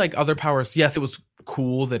lot of his like other powers, yes, it was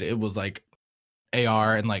cool that it was like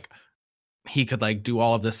AR and like he could like do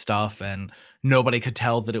all of this stuff and nobody could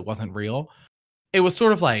tell that it wasn't real. It was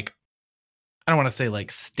sort of like, I don't want to say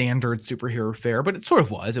like standard superhero fare, but it sort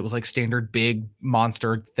of was. It was like standard big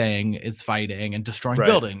monster thing is fighting and destroying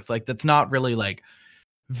buildings. Like that's not really like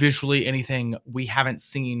visually anything we haven't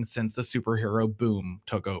seen since the superhero boom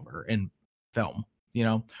took over in film, you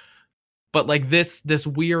know? But like this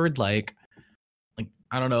weird like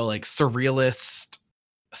I don't know, like surrealist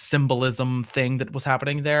symbolism thing that was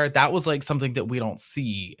happening there, that was like something that we don't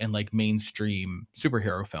see in like mainstream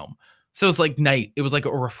superhero film. So it's like it was like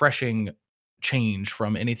a refreshing change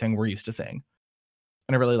from anything we're used to seeing,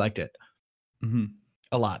 and I really liked it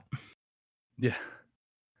a lot. Yeah.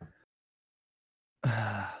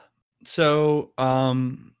 So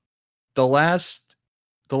the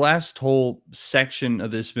last whole section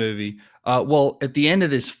of this movie, well, at the end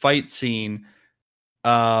of this fight scene,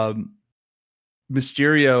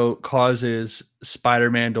 Mysterio causes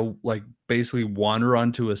Spider-Man to like basically wander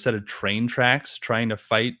onto a set of train tracks trying to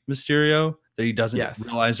fight Mysterio that he doesn't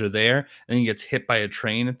realize are there, and he gets hit by a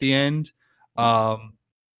train at the end. And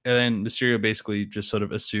then Mysterio basically just sort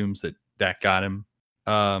of assumes that got him.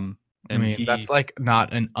 And I mean, that's like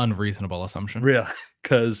not an unreasonable assumption. Really,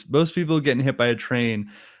 because most people getting hit by a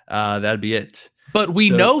train, that'd be it. But we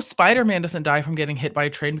know Spider-Man doesn't die from getting hit by a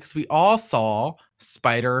train because we all saw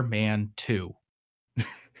Spider-Man 2.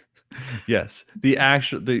 Yes,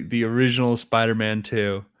 the original Spider-Man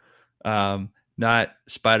 2, not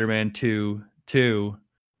Spider-Man 2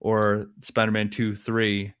 or Spider-Man 2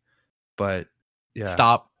 3, but yeah.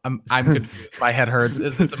 Stop. I'm confused. My head hurts.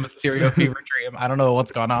 Is this a Mysterio fever dream? I don't know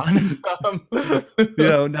what's going on.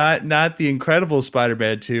 Not the Incredible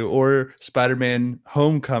Spider-Man 2 or Spider-Man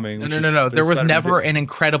Homecoming. No. There was never an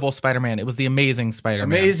Incredible Spider-Man. It was the Amazing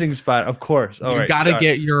Spider-Man. Amazing Spider, of course. All right, you got to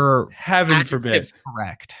get your heaven forbid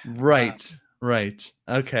correct. Right.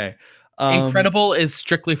 Okay. Incredible is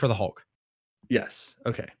strictly for the Hulk. Yes.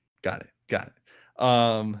 Okay. Got it.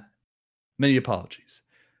 Many apologies.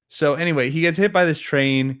 So anyway, he gets hit by this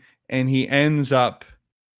train and he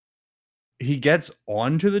gets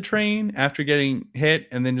onto the train after getting hit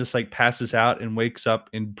and then just like passes out and wakes up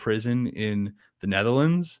in prison in the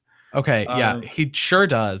Netherlands. Okay, yeah, he sure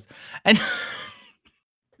does. And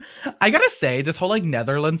I gotta say, this whole like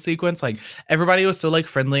Netherlands sequence, like everybody was so like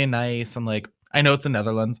friendly and nice, and like I know it's the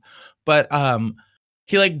Netherlands, but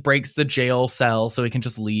he like breaks the jail cell so he can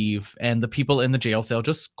just leave, and the people in the jail cell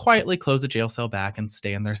just quietly close the jail cell back and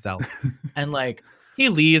stay in their cell. And like he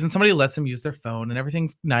leaves and somebody lets him use their phone and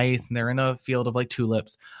everything's nice and they're in a field of like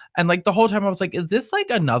tulips. And like the whole time I was like, is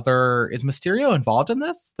Mysterio involved in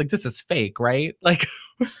this? Like this is fake, right? Like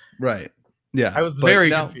right. Yeah. I was very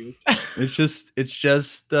confused. it's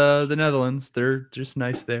just the Netherlands. They're just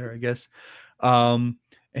nice there, I guess. And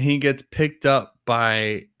he gets picked up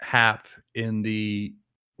by Hap in the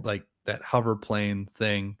like that hover plane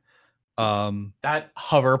thing. That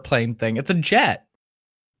hover plane thing. It's a jet.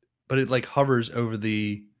 But it like hovers over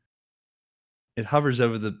the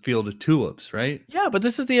field of tulips, right? Yeah, but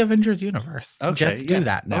this is the Avengers universe. Okay, jets do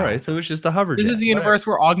that now. All right, so it's just a hover jet. This is the universe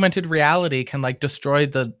where augmented reality can like destroy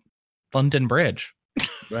the London Bridge.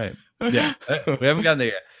 Right. Yeah. We haven't gotten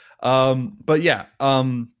there yet. But yeah,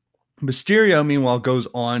 Mysterio meanwhile goes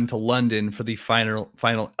on to London for the final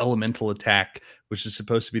elemental attack, which is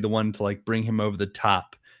supposed to be the one to like bring him over the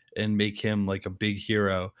top and make him like a big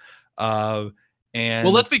hero. And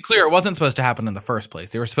well, let's be clear, it wasn't supposed to happen in the first place.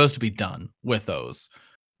 They were supposed to be done with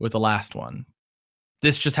the last one.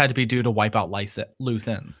 This just had to be due to wipe out loose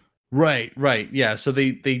ends. Right. Yeah. So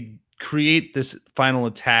they create this final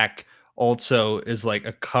attack also as like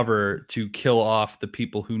a cover to kill off the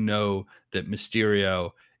people who know that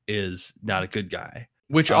Mysterio is not a good guy.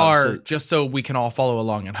 Which just so we can all follow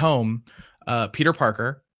along at home, Peter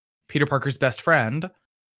Parker's best friend,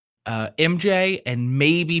 MJ, and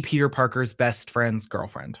maybe Peter Parker's best friend's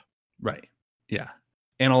girlfriend. Right. Yeah.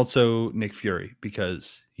 And also Nick Fury,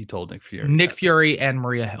 because he told Nick Fury. Nick Fury and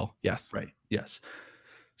Maria Hill. Yes. Right. Yes.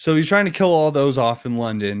 So he's trying to kill all those off in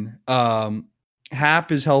London.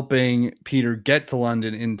 Hap is helping Peter get to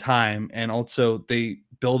London in time. And also they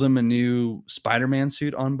build him a new Spider-Man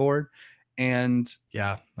suit on board. And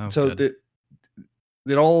yeah, so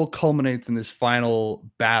it all culminates in this final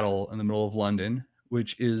battle in the middle of London,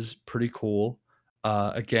 which is pretty cool.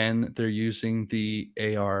 Again, they're using the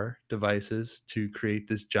AR devices to create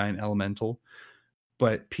this giant elemental,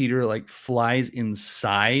 but Peter like flies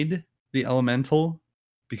inside the elemental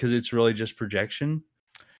because it's really just projection.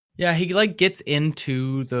 Yeah, he like gets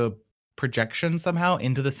into the projection somehow,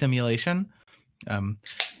 into the simulation.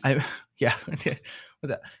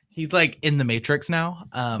 He's like in the Matrix now.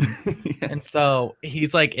 Yeah. And so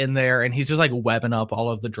he's like in there and he's just like webbing up all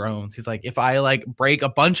of the drones. He's like, if I like break a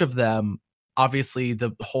bunch of them, obviously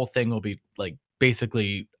the whole thing will be like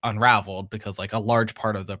basically unraveled because like a large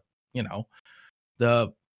part of the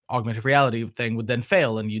augmented reality thing would then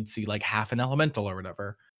fail and you'd see like half an elemental or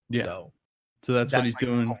whatever. Yeah. So that's what he's like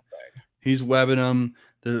doing. He's webbing them.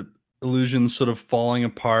 The illusion's sort of falling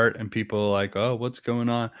apart and people are like, oh, what's going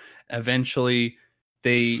on? Eventually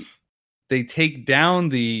they take down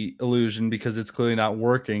the illusion because it's clearly not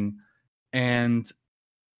working. And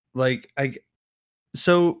like, I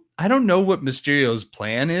don't know what Mysterio's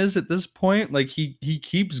plan is at this point. Like he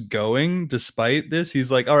keeps going despite this.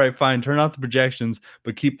 He's like, all right, fine, turn off the projections,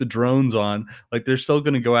 but keep the drones on. Like they're still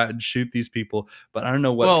going to go out and shoot these people. But I don't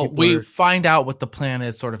know what. Well, we find out what the plan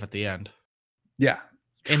is sort of at the end. Yeah.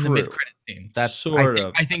 In the mid-credit scene. That's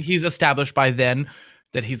I think he's established by then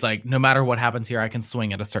that he's like, no matter what happens here, I can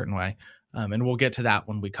swing it a certain way. And we'll get to that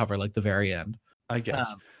when we cover like the very end, I guess.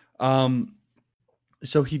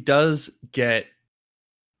 So he does get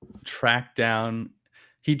tracked down.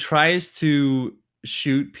 He tries to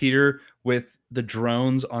shoot Peter with the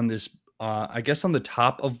drones on this, I guess on the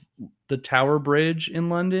top of the Tower Bridge in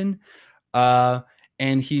London.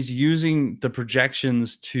 And he's using the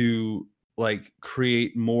projections to like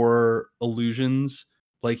create more illusions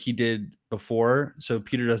like he did before, so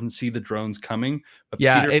Peter doesn't see the drones coming. But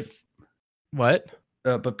yeah, Peter, what?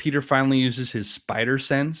 but Peter finally uses his spider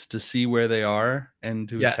sense to see where they are and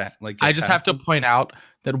to Yes. attack. Like, I get just have past to them. point out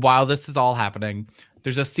that while this is all happening,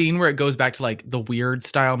 there's a scene where it goes back to like the weird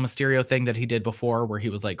style Mysterio thing that he did before, where he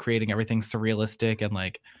was like creating everything surrealistic and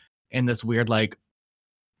like in this weird, like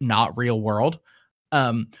not real world.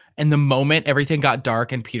 And the moment everything got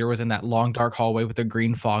dark and Peter was in that long dark hallway with the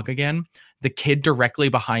green fog again, the kid directly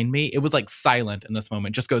behind me, it was like silent in this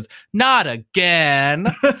moment, just goes, "Not again."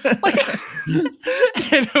 Like,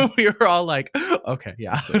 and we were all like, okay,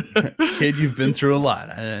 yeah. Kid, you've been through a lot.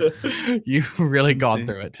 You've really gone See.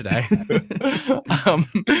 through it today.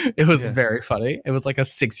 It was Yeah. very funny. It was like a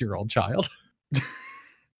 6-year-old child.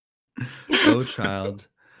 Oh, child.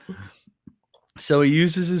 So he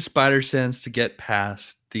uses his spider sense to get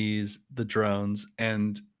past the drones,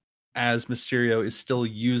 and as Mysterio is still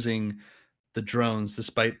using the drones,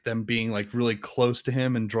 despite them being like really close to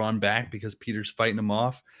him and drawn back because Peter's fighting him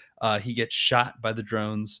off, he gets shot by the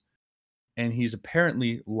drones, and he's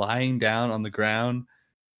apparently lying down on the ground,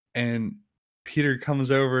 and Peter comes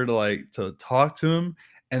over to talk to him,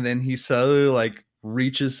 and then he suddenly like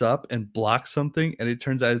reaches up and blocks something, and it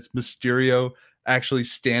turns out it's Mysterio actually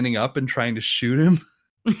standing up and trying to shoot him.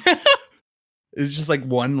 It's just like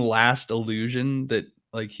one last illusion that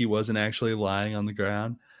like he wasn't actually lying on the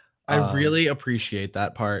ground. I really appreciate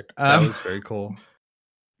that part. That was very cool.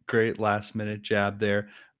 Great last minute jab there.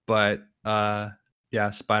 But yeah,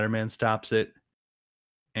 Spider-Man stops it.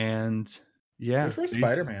 And yeah. Good for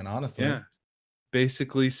Spider-Man, honestly. Yeah.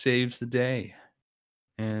 Basically saves the day.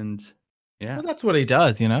 And yeah. Well, that's what he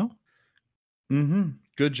does, you know? Mm-hmm.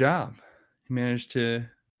 Good job. He managed to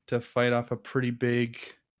fight off a pretty big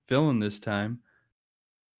villain this time.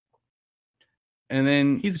 And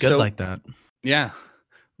then He's good like that. Yeah.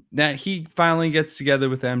 Now he finally gets together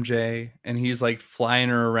with MJ, and he's like flying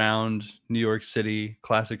her around New York City,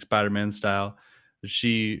 classic Spider-Man style.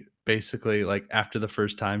 She basically, like, after the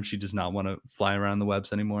first time, she does not want to fly around the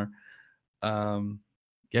webs anymore. Yeah,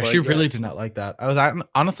 but she really did not like that. I was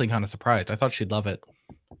honestly kind of surprised. I thought she'd love it.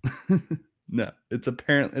 No, it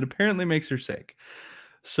apparently makes her sick.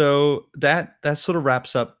 So that sort of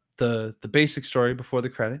wraps up the basic story before the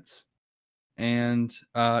credits. And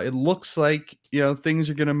it looks like, you know, things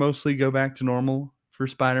are going to mostly go back to normal for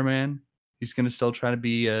Spider-Man. He's going to still try to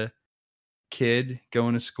be a kid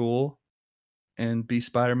going to school and be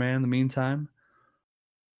Spider-Man in the meantime.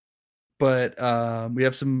 But we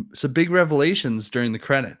have some big revelations during the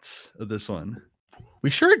credits of this one. We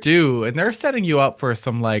sure do, and they're setting you up for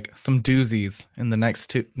some doozies in the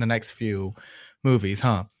next few movies,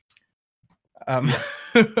 huh?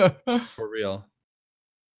 For real.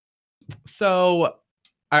 So,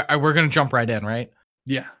 we're gonna jump right in, right?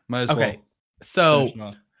 Yeah, might as well. Okay. So, Finish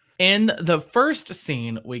off. in the first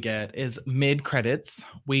scene we get is mid credits.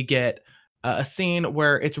 We get a scene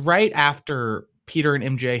where it's right after Peter and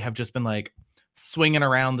MJ have just been like swinging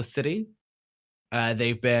around the city.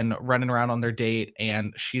 They've been running around on their date,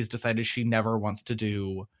 and she's decided she never wants to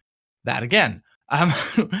do that again.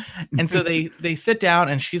 And so they sit down,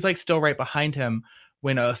 and she's like still right behind him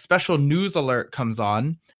when a special news alert comes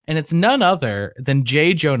on, and it's none other than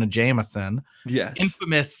J. Jonah Jameson, Yes.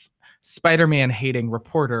 infamous Spider-Man hating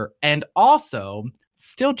reporter, and also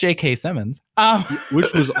still J.K. Simmons.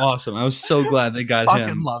 Which was awesome. I was so glad they got Fucking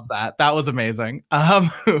him. love that. That was amazing.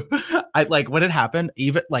 I like when it happened,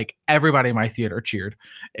 even like everybody in my theater cheered.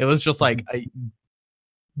 It was just like a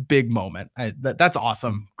big moment. That's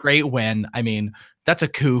awesome. Great win. I mean, that's a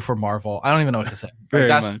coup for Marvel. I don't even know what to say. Very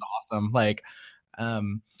That's much. just awesome. Like,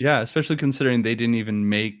 Yeah, especially considering they didn't even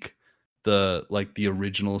make the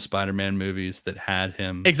original Spider-Man movies that had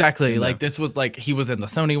him. exactly. in Like them. this was like he was in the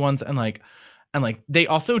Sony ones, and like they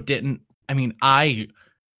also didn't. I mean, I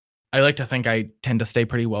like to think I tend to stay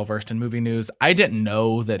pretty well versed in movie news. I didn't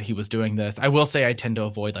know that he was doing this. I will say I tend to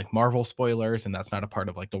avoid like Marvel spoilers, and that's not a part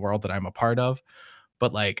of like the world that I'm a part of.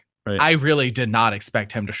 But like, Right. I really did not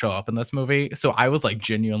expect him to show up in this movie. So I was like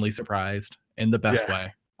genuinely surprised in the best Yeah.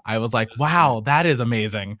 way. I was like, wow, that is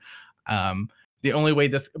amazing. The only way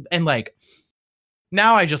this, and like,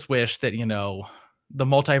 now I just wish that, you know, the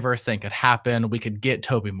multiverse thing could happen. We could get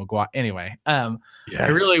Tobey Maguire. Anyway, I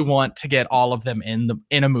really want to get all of them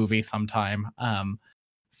in a movie sometime.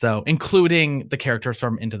 So including the characters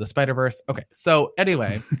from Into the Spider-Verse. Okay. So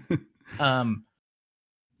anyway,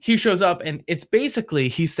 he shows up, and it's basically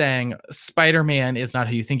he's saying Spider-Man is not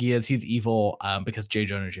who you think he is. He's evil, because J.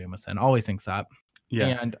 Jonah Jameson always thinks that.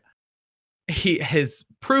 Yeah. And his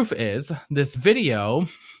proof is this video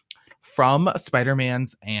from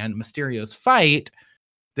Spider-Man's and Mysterio's fight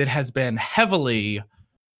that has been heavily,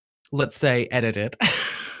 let's say, edited.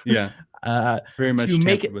 Yeah. Very much to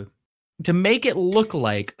make tampered with. to make it look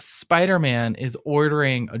like Spider-Man is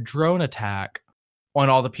ordering a drone attack on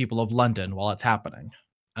all the people of London while it's happening.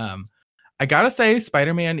 I gotta say,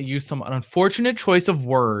 Spider-Man used some unfortunate choice of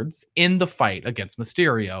words in the fight against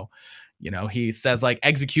Mysterio. You know, he says like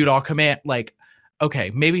execute all command, like,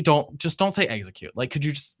 okay, maybe don't say execute. Like, could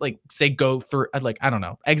you just like say go through? Like, I don't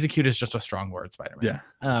know. Execute is just a strong word, Spider-Man.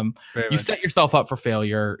 Yeah. You set yourself up for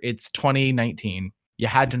failure. It's 2019. You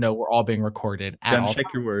had to know we're all being recorded at all.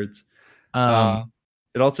 Check your words.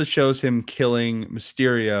 It also shows him killing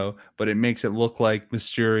Mysterio, but it makes it look like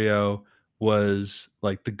Mysterio was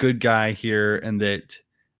like the good guy here, and that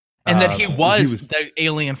he was the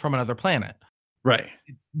alien from another planet. Right.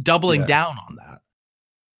 Doubling down on that.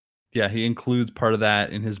 Yeah, he includes part of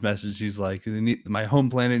that in his message. He's like, my home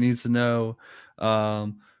planet needs to know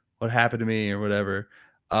what happened to me or whatever.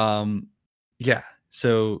 Yeah.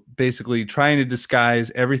 So basically trying to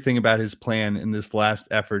disguise everything about his plan in this last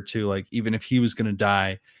effort to, like, even if he was going to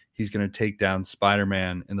die, he's going to take down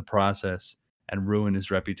Spider-Man in the process and ruin his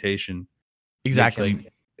reputation. Exactly. Make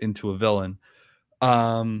him into a villain.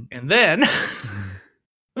 And then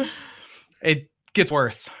it gets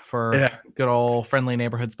worse for good old friendly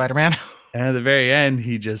neighborhood Spider-Man. And at the very end,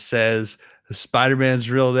 he just says Spider-Man's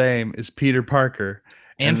real name is Peter Parker.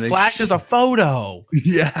 And flashes a photo.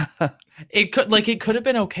 Yeah. It could have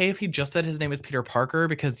been okay if he just said his name is Peter Parker,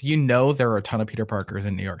 because you know there are a ton of Peter Parkers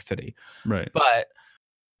in New York City. Right. But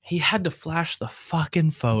he had to flash the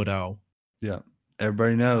fucking photo. Yeah.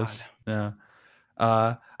 Everybody knows. God.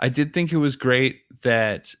 Yeah. I did think it was great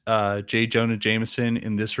that J. Jonah Jameson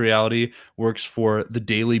in this reality works for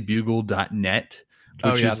thedailybugle.net.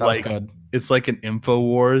 Which is like, good. It's like an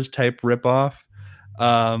InfoWars type ripoff.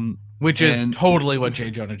 Which is totally what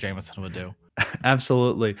J. Jonah Jameson would do.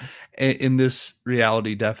 Absolutely. In this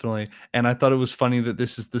reality, definitely. And I thought it was funny that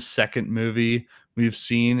this is the second movie we've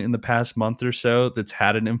seen in the past month or so that's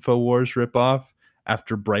had an InfoWars ripoff,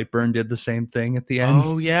 after Brightburn did the same thing at the end.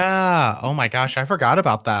 Oh, yeah. Oh, my gosh. I forgot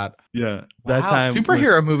about that. Yeah. That time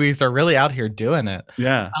superhero movies are really out here doing it.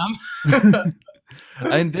 Yeah.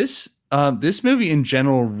 And this movie in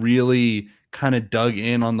general really kind of dug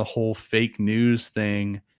in on the whole fake news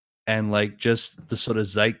thing and like just the sort of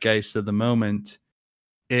zeitgeist of the moment.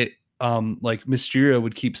 It like Mysterio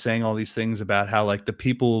would keep saying all these things about how like the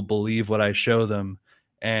people will believe what I show them,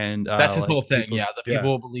 and that's his whole thing. The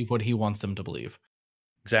people will believe what he wants them to believe.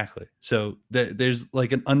 Exactly. So there's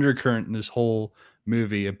like an undercurrent in this whole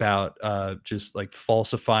movie about just like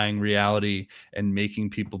falsifying reality and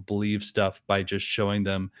making people believe stuff by just showing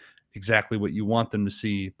them exactly what you want them to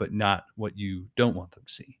see, but not what you don't want them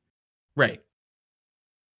to see. Right.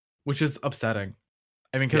 Which is upsetting.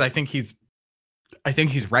 I mean, because I think he's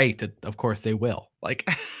right that of course they will. Like,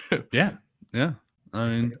 yeah. I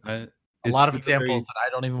mean, a lot of examples that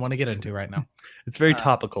I don't even want to get into right now. It's very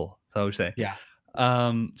topical, I would say. Yeah.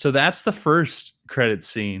 So that's the first credit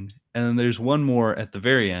scene, and then there's one more at the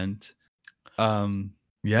very end.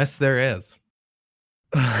 Yes, there is.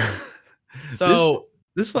 So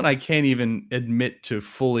this one I can't even admit to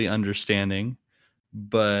fully understanding,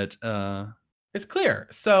 but it's clear.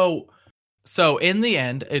 So in the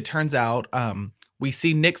end, it turns out we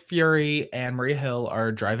see Nick Fury and Maria Hill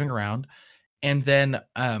are driving around, and then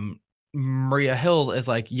Maria Hill is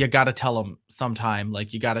like, you got to tell him sometime,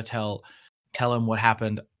 like you got to tell him what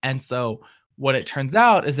happened. And so what it turns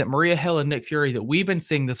out is that Maria Hill and Nick Fury that we've been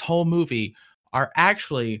seeing this whole movie are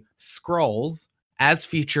actually Skrulls, as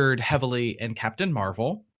featured heavily in Captain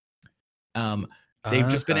Marvel. They've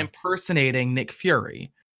just been impersonating Nick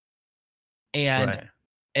Fury and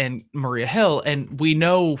Maria Hill. And we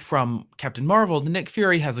know from Captain Marvel that Nick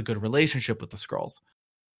Fury has a good relationship with the Skrulls.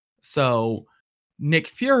 So Nick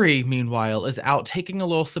Fury, meanwhile, is out taking a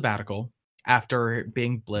little sabbatical after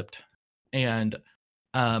being blipped. And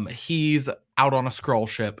he's out on a Skrull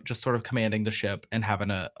ship, just sort of commanding the ship and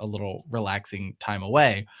having a little relaxing time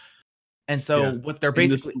away. And so what they're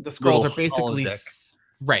basically, the Skrulls are basically,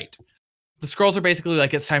 right. The Skrulls are basically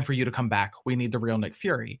like, it's time for you to come back. We need the real Nick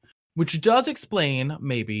Fury, which does explain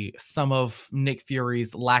maybe some of Nick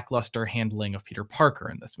Fury's lackluster handling of Peter Parker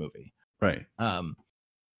in this movie. Right.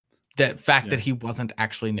 That fact that he wasn't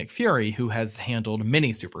actually Nick Fury, who has handled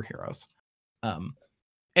many superheroes.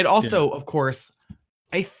 It also, of course,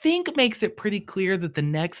 I think makes it pretty clear that the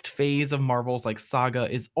next phase of Marvel's like saga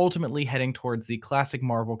is ultimately heading towards the classic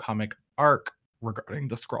Marvel comic arc regarding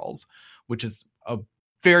the Skrulls, which is a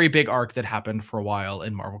very big arc that happened for a while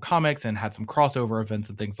in Marvel Comics and had some crossover events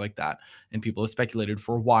and things like that. And people have speculated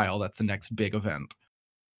for a while that's the next big event.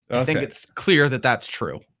 I think it's clear that that's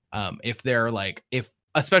true. If they're like,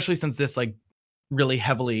 especially since this like really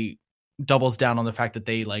heavily doubles down on the fact that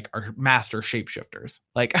they like are master shapeshifters.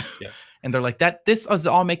 Like, Yeah. and they're like that. This is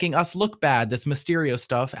all making us look bad. This Mysterio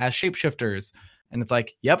stuff as shapeshifters, and it's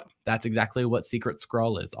like, yep, that's exactly what Secret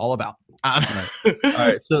Skrull is all about. All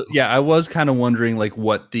right, so yeah, I was kind of wondering like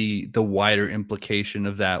what the wider implication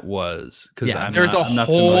of that was, because yeah, there's a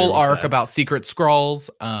whole arc about Secret Skrulls.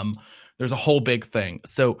 There's a whole big thing.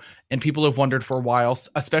 So, and people have wondered for a while,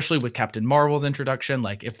 especially with Captain Marvel's introduction,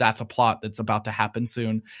 like if that's a plot that's about to happen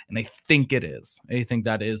soon. And I think it is. I think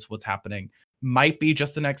that is what's happening. Might be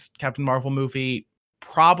just the next Captain Marvel movie.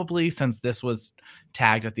 Probably, since this was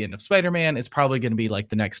tagged at the end of Spider-Man, it's probably going to be like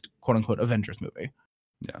the next quote unquote Avengers movie.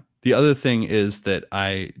 Yeah. The other thing is that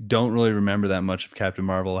I don't really remember that much of Captain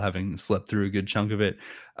Marvel, having slept through a good chunk of it.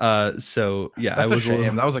 So yeah, that's a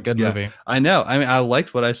shame. That was a good movie. I know. I mean, I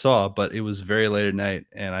liked what I saw, but it was very late at night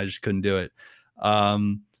and I just couldn't do it.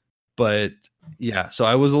 But yeah, so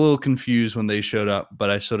I was a little confused when they showed up,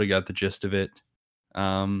 but I sort of got the gist of it.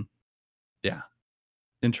 Yeah.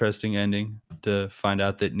 Interesting ending to find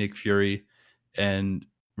out that Nick Fury and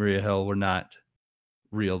Maria Hill were not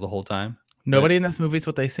real the whole time. Nobody in this movie is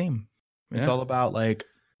what they seem. It's Yeah. all about like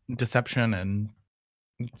deception and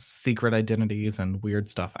secret identities and weird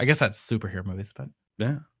stuff. I guess that's superhero movies, but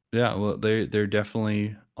Yeah. Well, they're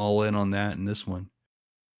definitely all in on that in this one.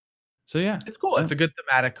 So yeah, it's cool. It's a good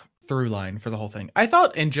thematic through line for the whole thing. I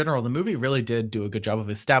thought in general the movie really did do a good job of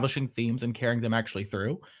establishing themes and carrying them actually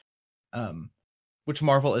through, which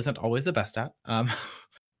Marvel isn't always the best at.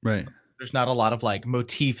 right. There's not a lot of like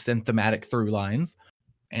motifs and thematic through lines,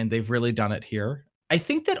 and they've really done it here. I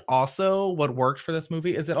think that also what worked for this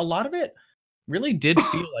movie is that a lot of it really did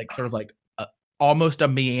feel like sort of like almost a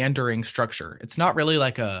meandering structure. It's not really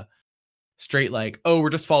like a straight like, oh, we're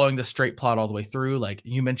just following the straight plot all the way through. Like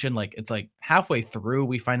you mentioned, like it's like halfway through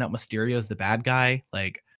we find out Mysterio is the bad guy.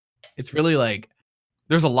 Like it's really like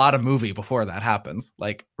there's a lot of movie before that happens.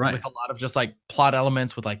 Like Right. with a lot of just like plot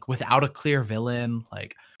elements with like without a clear villain,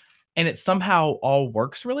 like, and it somehow all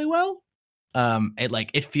works really well.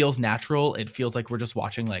 It feels natural. It feels like we're just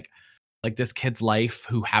watching like this kid's life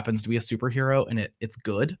who happens to be a superhero, and it's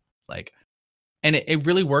good. Like, and it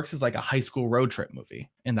really works as like a high school road trip movie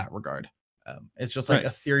in that regard. It's just like Right.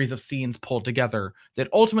 a series of scenes pulled together that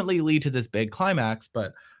ultimately lead to this big climax.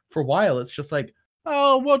 But for a while, it's just like,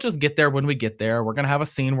 oh, we'll just get there when we get there. We're gonna have a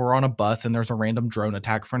scene where we're on a bus and there's a random drone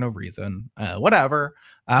attack for no reason. Whatever.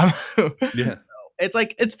 Yeah. So it's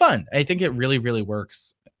like it's fun. I think it really, really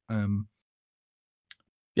works.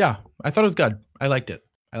 Yeah, I thought it was good. I liked it.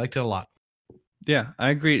 I liked it a lot. Yeah, I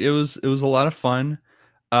agree. It was a lot of fun.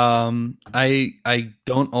 I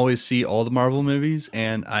don't always see all the Marvel movies,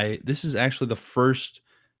 and this is actually the first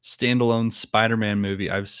standalone Spider-Man movie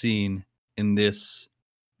I've seen in this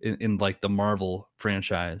in like the Marvel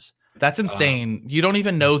franchise. That's insane. You don't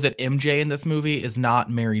even know that MJ in this movie is not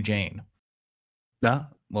Mary Jane. No,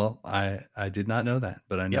 well, I did not know that,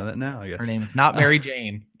 but I know that now, I guess. Her name is not Mary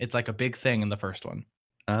Jane. It's like a big thing in the first one.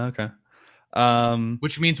 Okay.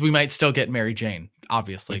 Which means we might still get Mary Jane,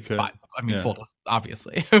 obviously. We could. But, I mean, Yeah.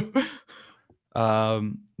 obviously.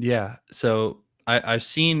 Yeah. So I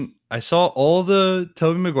saw all the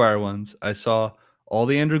Tobey Maguire ones. I saw all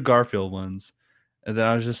the Andrew Garfield ones, and then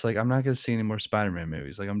I was just like, I'm not gonna see any more Spider-Man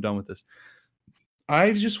movies. Like, I'm done with this.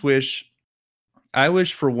 I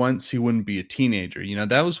wish for once he wouldn't be a teenager. You know,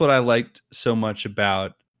 that was what I liked so much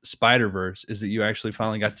about Spider-Verse, is that you actually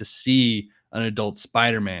finally got to see an adult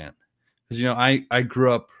Spider-Man. Because, you know, I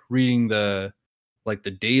grew up reading the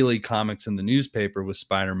daily comics in the newspaper with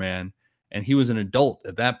Spider-Man, and he was an adult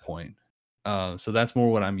at that point. So that's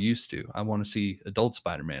more what I'm used to. I want to see adult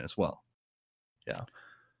Spider-Man as well. Yeah.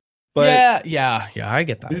 But yeah, I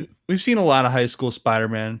get that. we've seen a lot of high school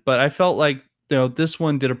Spider-Man, but I felt like, you know, this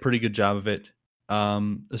one did a pretty good job of it.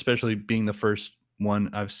 Especially being the first one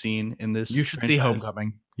I've seen in this. You should see franchise.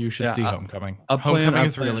 Homecoming. You should see Homecoming. I'll Homecoming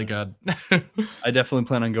is really good. I definitely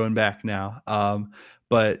plan on going back now.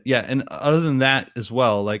 But yeah, and other than that as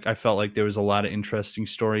well, like I felt like there was a lot of interesting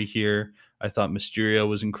story here. I thought Mysterio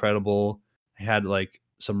was incredible. I had like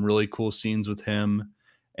some really cool scenes with him,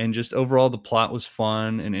 and just overall the plot was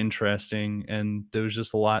fun and interesting, and there was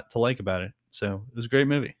just a lot to like about it. So it was a great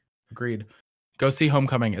movie. Agreed. Go see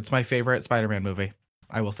Homecoming. It's my favorite Spider-Man movie.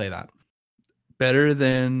 I will say that. Better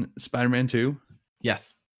than Spider-Man 2?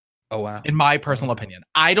 Yes. Oh, wow. In my personal opinion.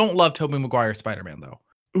 I don't love Tobey Maguire's Spider-Man, though.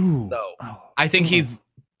 Ooh. So I think he's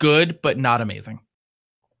good, but not amazing.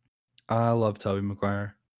 I love Tobey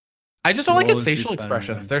Maguire. I just don't He'll like his always be facial Spider-Man.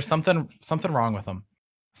 expressions. There's something wrong with him.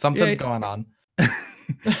 Something's going on.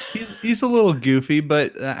 He's a little goofy,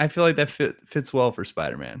 but I feel like that fits well for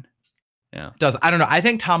Spider-Man. Yeah. Does. I don't know. I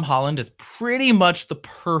think Tom Holland is pretty much the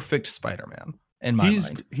perfect Spider-Man in my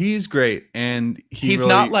mind. He's great, and He's really,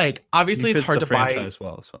 not like, he obviously it's fits hard the to buy franchise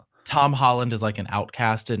well as well. Tom Holland as like an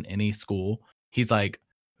outcast in any school. He's like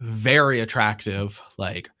very attractive,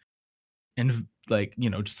 like, and like, you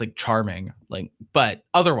know, just like charming, like, but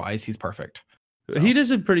otherwise he's perfect. So, He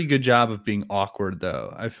does a pretty good job of being awkward,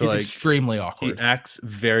 though. I feel he's like extremely he awkward. acts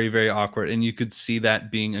very, very awkward, and you could see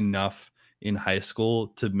that being enough in high school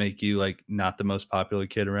to make you like not the most popular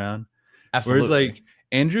kid around. Absolutely. Whereas like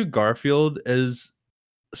Andrew Garfield as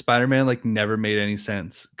Spider-Man like never made any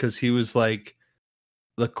sense because he was like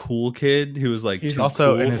the cool kid who was like He's too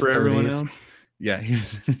also cool in his for everyone 30s. else. Yeah, he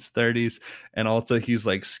was in his 30s, and also he's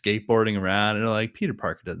like skateboarding around, and like Peter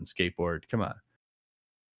Parker doesn't skateboard. Come on,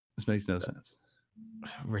 this makes no sense.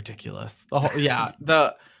 Ridiculous. The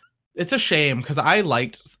whole, it's a shame because I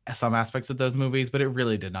liked some aspects of those movies, but it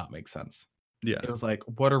really did not make sense. Yeah. It was like,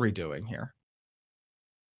 what are we doing here?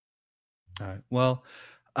 All right. Well,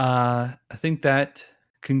 I think that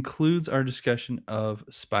concludes our discussion of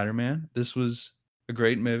Spider-Man. This was a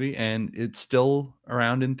great movie, and it's still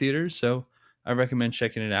around in theaters, so I recommend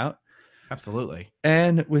checking it out. Absolutely.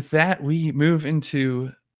 And with that, we move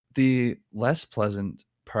into the less pleasant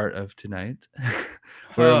part of tonight,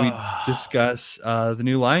 where we discuss the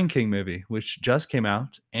new Lion King movie, which just came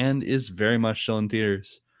out and is very much still in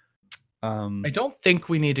theaters. I don't think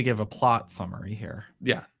we need to give a plot summary here.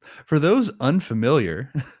 Yeah. For those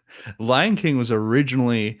unfamiliar, Lion King was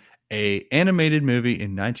originally an animated movie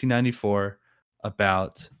in 1994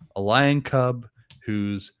 about a lion cub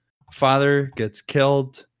whose father gets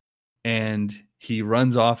killed and he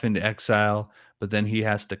runs off into exile, but then he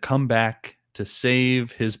has to come back to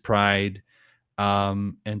save his pride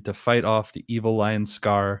and to fight off the evil lion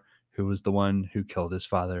Scar, who was the one who killed his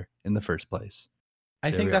father in the first place. I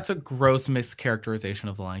There think we that's a gross mischaracterization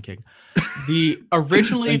of The Lion King.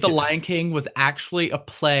 Originally, Thank The you. Lion King was actually a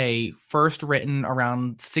play first written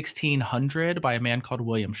around 1600 by a man called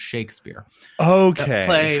William Shakespeare. Okay. That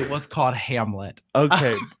play was called Hamlet.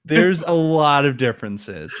 Okay. There's a lot of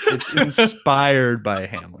differences. It's inspired by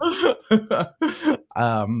Hamlet.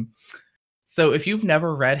 So if you've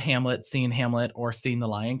never read Hamlet, seen Hamlet, or seen The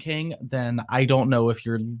Lion King, then I don't know if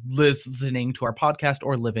you're listening to our podcast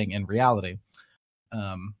or living in reality.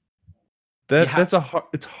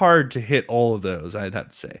 It's hard to hit all of those, I'd have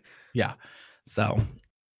to say. Yeah. So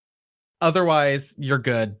otherwise you're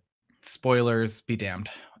good. Spoilers be damned.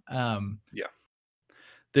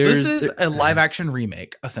 This is a live action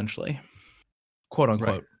remake, essentially. Quote unquote.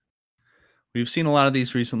 Right. We've seen a lot of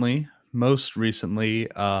these recently. Most recently,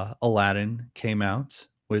 Aladdin came out,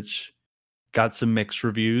 which got some mixed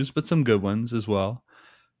reviews, but some good ones as well.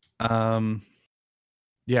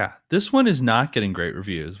 Yeah, this one is not getting great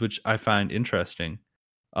reviews, which I find interesting.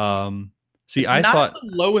 It's not the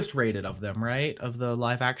lowest rated of them, right? Of the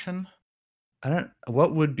live action.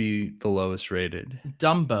 What would be the lowest rated?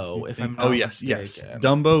 Dumbo, if I'm not yes. mistaken.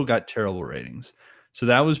 Dumbo got terrible ratings. So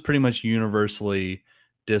that was pretty much universally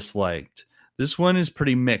disliked. This one is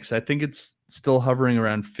pretty mixed. I think it's still hovering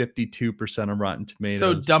around 52% on Rotten Tomatoes.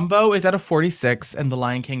 So Dumbo is at a 46 and The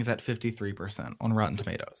Lion King is at 53% on Rotten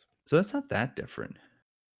Tomatoes. So that's not that different.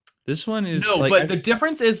 This one is but the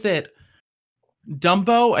difference is that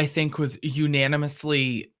Dumbo, I think, was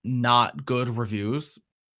unanimously not good reviews.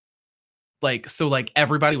 So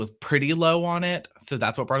everybody was pretty low on it. So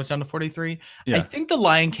that's what brought it down to 43. Yeah. I think The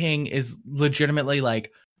Lion King is legitimately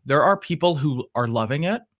like, there are people who are loving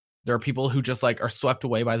it. There are people who just like are swept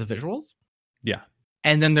away by the visuals. Yeah.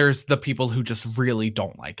 And then there's the people who just really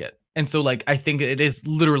don't like it. And so like, I think it is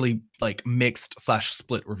literally like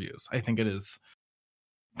mixed/split reviews. I think it is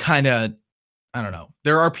kind of, I don't know.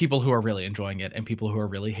 There are people who are really enjoying it and people who are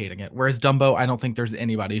really hating it. Whereas Dumbo, I don't think there's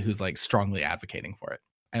anybody who's like strongly advocating for it.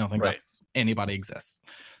 I don't think anybody exists.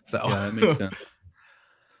 So yeah, that makes sense.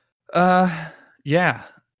 Yeah.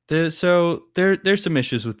 There's some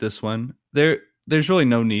issues with this one. There's really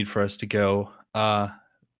no need for us to go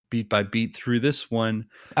beat by beat through this one.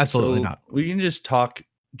 Absolutely not. We can just talk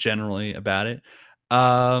generally about it.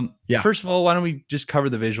 Yeah. First of all, why don't we just cover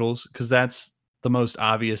the visuals? Because that's the most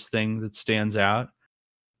obvious thing that stands out.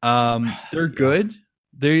 They're good.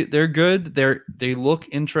 They're good. They look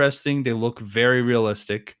interesting. They look very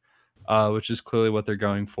realistic, which is clearly what they're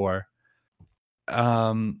going for.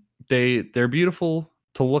 They're beautiful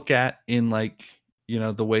to look at in like,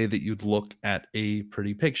 the way that you'd look at a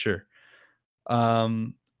pretty picture.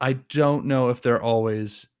 I don't know if they're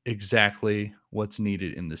always exactly what's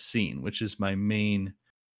needed in the scene, which is my main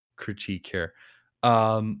critique here.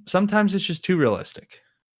 Sometimes it's just too realistic,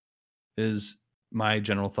 is my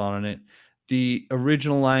general thought on it. the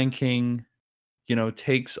original Lion King,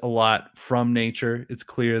 takes a lot from nature. It's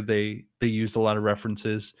clear they used a lot of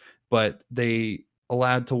references, but they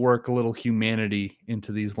allowed to work a little humanity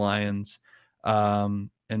into these lions, and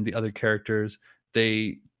the other characters.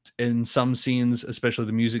 They, in some scenes, especially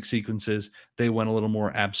the music sequences, they went a little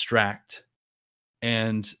more abstract,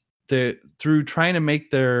 and through trying to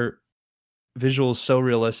make their visuals so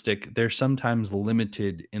realistic, they're sometimes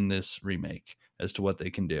limited in this remake as to what they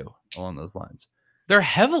can do along those lines. They're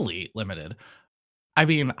heavily limited. I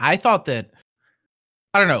mean, I thought that,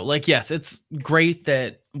 I don't know, like, yes, it's great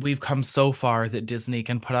that we've come so far that Disney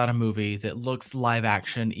can put out a movie that looks live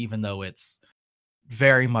action, even though it's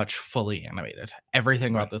very much fully animated.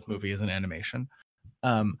 Everything about this movie is an animation.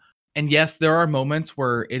 And yes, there are moments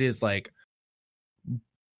where it is like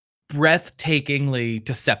breathtakingly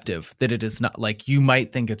deceptive that it is not, like, you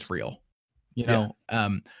might think it's real,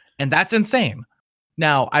 and that's insane.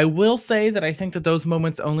 Now, I will say that I think that those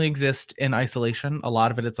moments only exist in isolation. A lot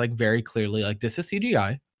of it, it's like very clearly like this is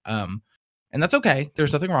CGI, and that's okay.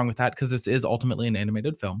 There's nothing wrong with that because this is ultimately an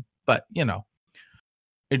animated film. But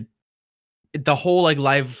the whole like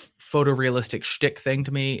live photorealistic shtick thing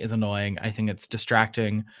to me is annoying. I think it's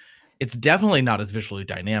distracting. It's definitely not as visually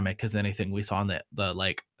dynamic as anything we saw in the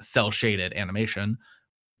like cell shaded animation,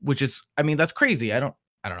 which is, I mean, that's crazy. I don't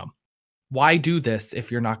know. Why do this if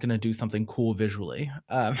you're not going to do something cool visually?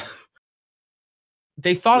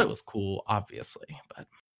 They thought it was cool, obviously, but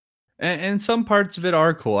and some parts of it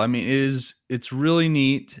are cool. I mean, it's really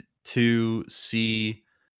neat to see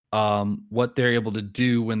what they're able to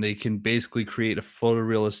do when they can basically create a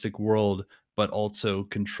photorealistic world, but also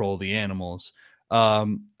control the animals.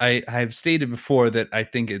 I've stated before that I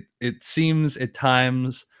think it seems at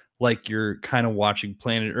times like you're kind of watching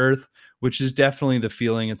Planet Earth, which is definitely the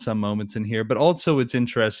feeling at some moments in here. But also it's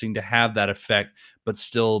interesting to have that effect, but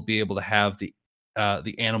still be able to have the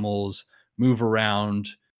animals move around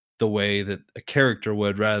the way that a character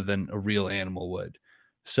would rather than a real animal would.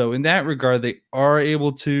 So in that regard, they are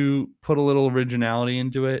able to put a little originality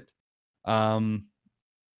into it.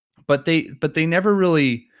 But they never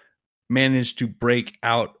really managed to break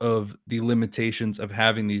out of the limitations of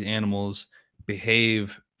having these animals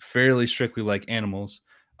behave fairly strictly like animals.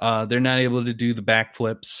 They're not able to do the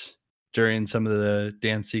backflips during some of the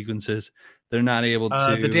dance sequences. They're not able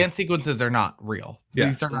to. The dance sequences are not real. Yeah.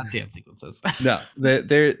 These are not dance sequences. No,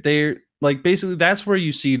 they're like, basically that's where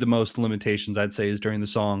you see the most limitations, I'd say, is during the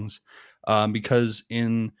songs, because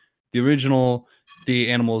in the original,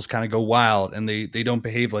 the animals kind of go wild and they don't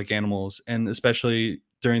behave like animals, and especially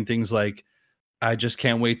during things like I Just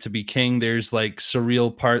Can't Wait to Be King, there's like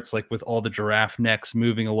surreal parts, like with all the giraffe necks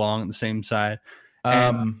moving along at the same side.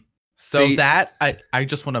 So that I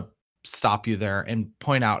just want to stop you there and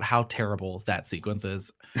point out how terrible that sequence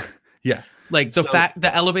is. Yeah. Like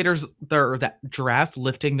the elevators, that giraffes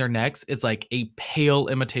lifting their necks is like a pale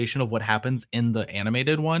imitation of what happens in the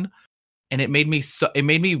animated one. And it made me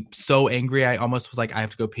so angry. I almost was like, I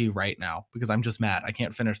have to go pee right now because I'm just mad. I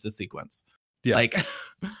can't finish this sequence. Yeah. Like,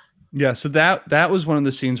 yeah. So that was one of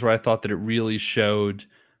the scenes where I thought that it really showed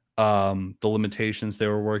the limitations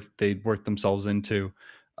they'd worked themselves into.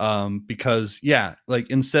 Because like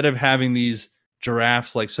instead of having these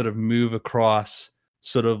giraffes like sort of move across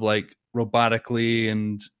sort of like robotically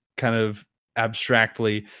and kind of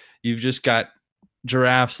abstractly, you've just got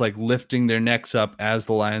giraffes like lifting their necks up as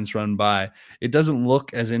the lions run by. It doesn't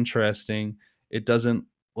look as interesting. It doesn't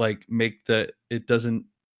like it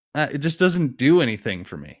just doesn't do anything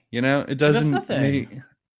for me. It doesn't make.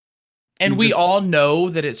 And we all know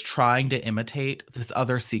that it's trying to imitate this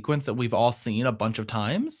other sequence that we've all seen a bunch of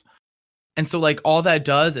times. And so like all that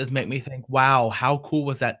does is make me think, wow, how cool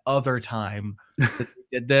was that other time that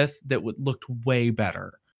they did this that looked way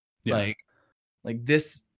better. Yeah. Like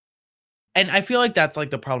this. And I feel like that's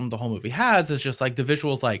like the problem the whole movie has, is just like the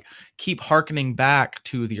visuals like keep hearkening back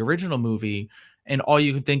to the original movie. And all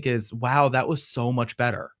you can think is, wow, that was so much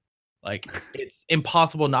better. Like, it's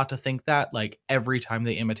impossible not to think that, like, every time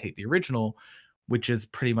they imitate the original, which is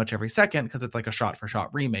pretty much every second, because it's like a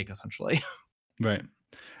shot-for-shot remake, essentially. Right.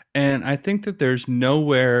 And I think that there's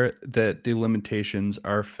nowhere that the limitations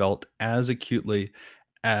are felt as acutely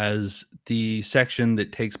as the section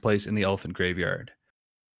that takes place in the elephant graveyard.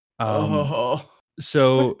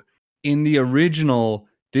 So, in the original,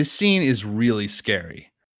 this scene is really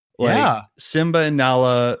scary. Like, Simba and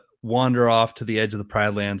Nala wander off to the edge of the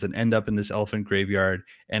Pride Lands and end up in this elephant graveyard,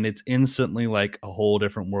 and it's instantly like a whole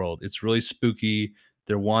different world. It's really spooky.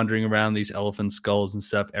 They're wandering around these elephant skulls and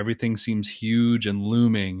stuff. Everything seems huge and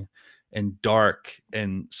looming and dark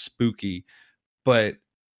and spooky. But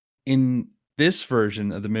in this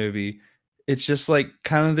version of the movie, it's just like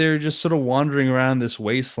kind of they're just sort of wandering around this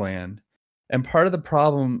wasteland. And part of the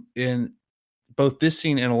problem in both this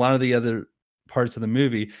scene and a lot of the other parts of the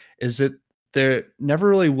movie is that they're never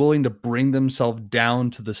really willing to bring themselves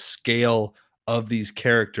down to the scale of these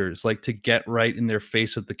characters, like to get right in their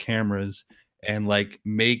face with the cameras and like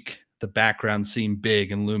make the background seem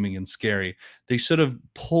big and looming and scary. They sort of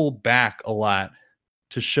pull back a lot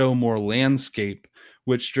to show more landscape,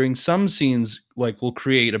 which during some scenes like will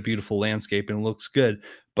create a beautiful landscape and it looks good.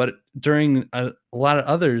 But during a lot of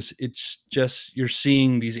others, it's just you're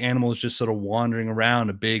seeing these animals just sort of wandering around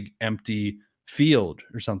a big empty field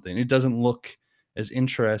or something. It doesn't look as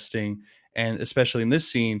interesting. And especially in this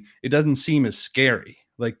scene, it doesn't seem as scary.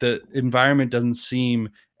 Like the environment doesn't seem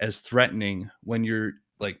as threatening when you're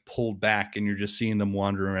like pulled back and you're just seeing them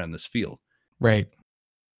wander around this field. Right.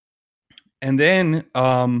 And then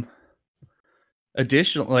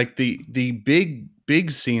additional, like the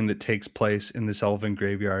big scene that takes place in this elephant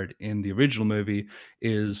graveyard in the original movie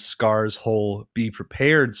is Scar's whole "Be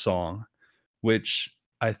Prepared" song, which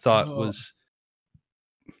I thought was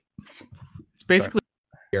it's basically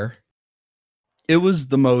here. It was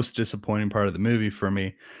the most disappointing part of the movie for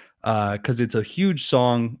me, because it's a huge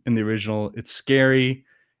song in the original. It's scary.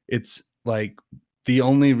 It's like the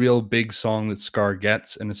only real big song that Scar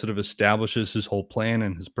gets, and it sort of establishes his whole plan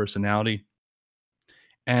and his personality.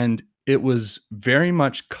 And it was very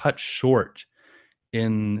much cut short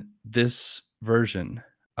in this version.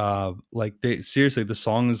 Like seriously, the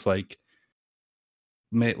song is like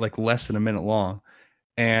less than a minute long,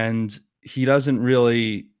 and he doesn't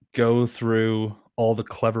really go through all the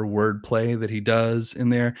clever wordplay that he does in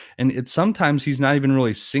there. And it's sometimes he's not even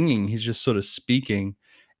really singing. He's just sort of speaking,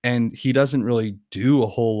 and he doesn't really do a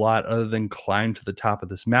whole lot other than climb to the top of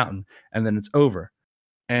this mountain. And then it's over.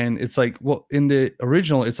 And it's like, well, in the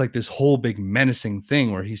original, it's like this whole big menacing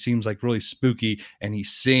thing where he seems like really spooky and he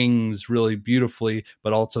sings really beautifully,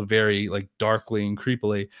 but also very like darkly and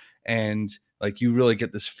creepily. And like, you really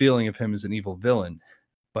get this feeling of him as an evil villain.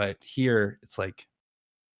 But here it's like,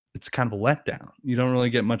 it's kind of a letdown. You don't really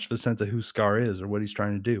get much of a sense of who Scar is or what he's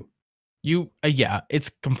trying to do. Yeah, it's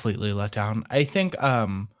completely let down. I think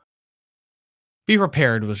Be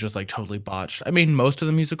Prepared was just like totally botched. I mean, most of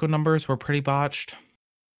the musical numbers were pretty botched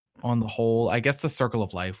on the whole. I guess the Circle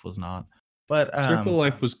of Life was not. But Circle of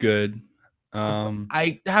Life was good.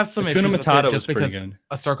 I have some Hakuna issues with Matata it was just pretty because good.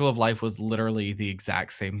 A Circle of Life was literally the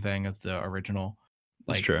exact same thing as the original.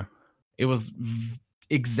 That's true. It was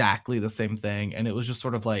exactly the same thing, and it was just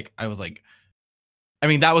sort of like, I was like, I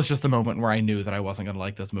mean, that was just the moment where I knew that I wasn't gonna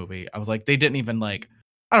like this movie. I was like, they didn't even like,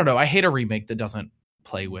 I don't know, I hate a remake that doesn't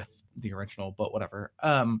play with the original, but whatever.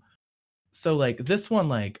 So like this one,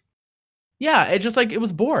 like, yeah, it just like, it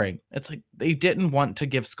was boring. It's like they didn't want to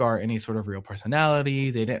give Scar any sort of real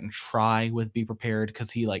personality. They didn't try with Be Prepared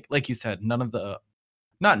because he like you said, but a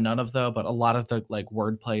lot of the like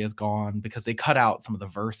wordplay is gone because they cut out some of the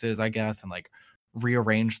verses, I guess, and like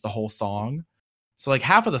rearranged the whole song. So like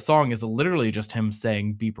half of the song is literally just him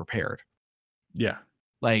saying "Be prepared." Yeah.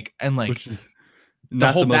 Like, and like Which is the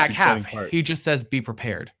not whole most back exciting half, part. he just says "Be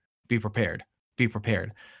prepared, be prepared, be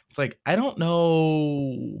prepared." It's like, I don't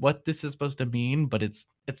know what this is supposed to mean, but it's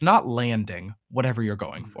not landing whatever you're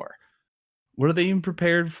going for. What are they even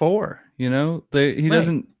prepared for? You know, he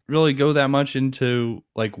doesn't really go that much into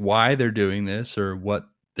like why they're doing this or what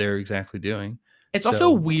they're exactly doing. It's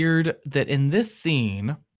also weird that in this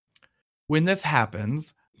scene, when this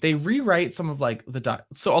happens, they rewrite some of like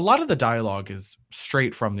so a lot of the dialogue is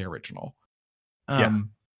straight from the original.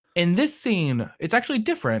 In this scene, it's actually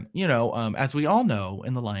different, you know, as we all know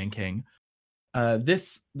in The Lion King.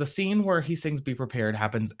 The scene where he sings "Be Prepared"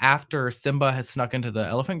 happens after Simba has snuck into the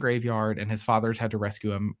elephant graveyard and his father's had to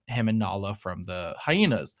rescue him and Nala from the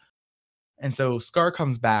hyenas. And so Scar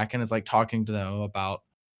comes back and is like talking to them about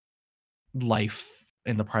life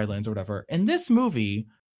in the Pride Lands or whatever. In this movie,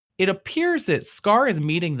 it appears that Scar is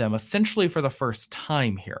meeting them essentially for the first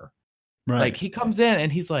time here. Right. Like he comes in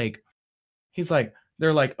and he's like,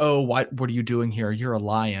 they're like, "Oh, what are you doing here? You're a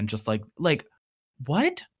lion." Just like,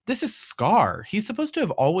 what? This is Scar. He's supposed to have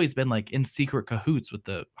always been like in secret cahoots with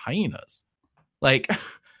the hyenas. Like,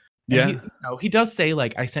 yeah, he does say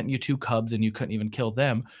like, "I sent you 2 cubs and you couldn't even kill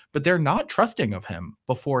them," but they're not trusting of him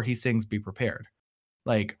before he sings "Be Prepared."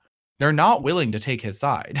 Like, they're not willing to take his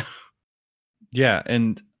side. Yeah,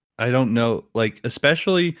 and I don't know, like,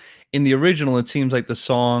 especially in the original, it seems like the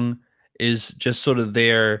song is just sort of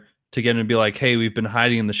there to get him to be like, "Hey, we've been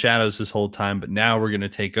hiding in the shadows this whole time, but now we're going to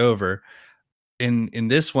take over." In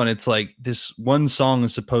this one, it's like this one song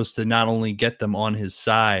is supposed to not only get them on his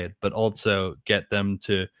side, but also get them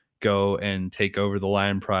to go and take over the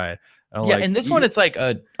Lion Pride. And Yeah, in this one, it's like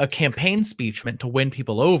a campaign speech meant to win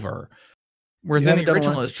people over, whereas in the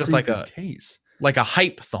original, it's just like a case, like a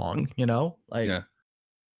hype song, you know? Like,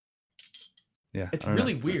 yeah, it's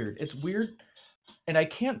really weird. It's weird, and I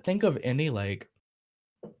can't think of any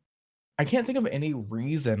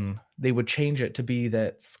reason they would change it to be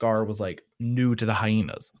that Scar was like new to the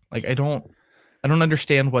hyenas. Like, I don't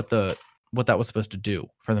understand what that was supposed to do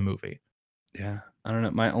for the movie. Yeah, I don't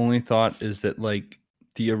know. My only thought is that like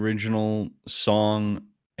the original song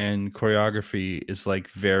and choreography is like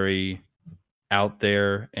very out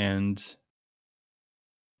there and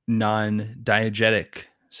non-diegetic,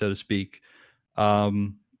 so to speak,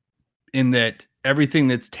 in that everything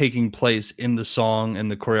that's taking place in the song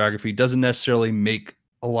and the choreography doesn't necessarily make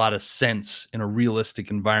a lot of sense in a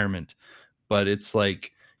realistic environment, but it's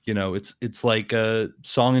like, you know, it's like a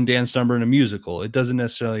song and dance number in a musical. It doesn't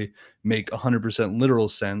necessarily make 100% literal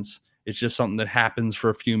sense. It's just something that happens for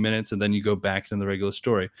a few minutes and then you go back to the regular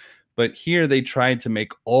story. But here they tried to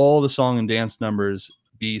make all the song and dance numbers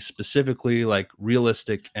be specifically like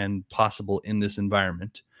realistic and possible in this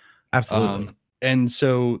environment. Absolutely. And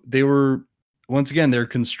so they were, once again, they're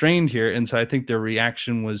constrained here. And so I think their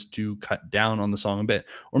reaction was to cut down on the song a bit,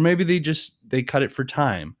 or maybe they cut it for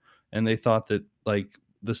time and they thought that like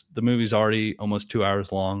the movie's already almost 2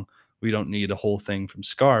 hours long. We don't need a whole thing from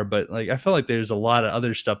Scar, but like, I feel like there's a lot of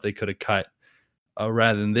other stuff they could have cut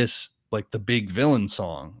rather than this, like the big villain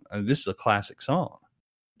song. This is a classic song.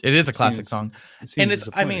 It is a classic song. And it's,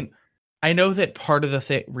 I mean, I know that part of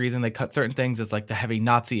the reason they cut certain things is like the heavy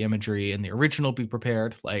Nazi imagery in the original Be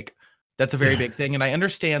Prepared. Like that's a very big thing. And I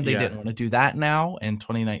understand they didn't want to do that now in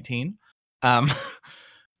 2019.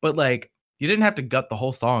 But like, you didn't have to gut the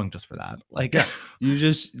whole song just for that. Like, you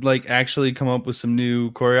just like actually come up with some new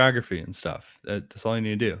choreography and stuff. That's all you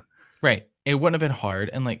need to do. Right. It wouldn't have been hard.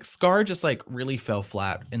 And like Scar just like really fell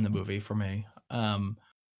flat in the movie for me. And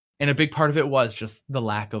a big part of it was just the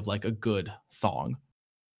lack of like a good song.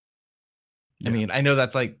 I mean, I know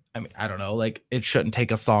that's like, I mean, I don't know, like it shouldn't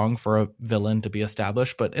take a song for a villain to be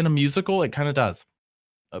established, but in a musical, it kind of does.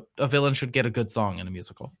 A villain should get a good song in a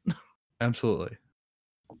musical. Absolutely.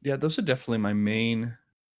 Yeah, those are definitely my main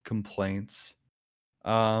complaints.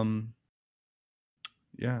 I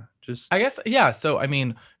guess, yeah. So, I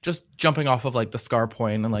mean, just jumping off of like the Scar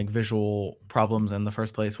point and like visual problems in the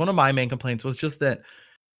first place, one of my main complaints was just that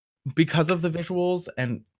because of the visuals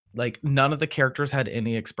and like none of the characters had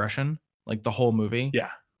any expression, like the whole movie.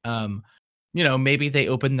 Yeah. You know, maybe they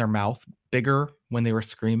opened their mouth bigger when they were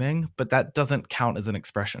screaming, but that doesn't count as an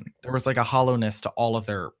expression. There was like a hollowness to all of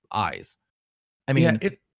their eyes. I mean,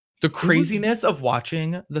 the craziness of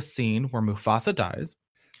watching the scene where Mufasa dies.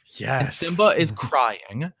 Yes. And Simba is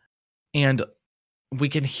crying. And we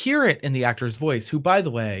can hear it in the actor's voice, who, by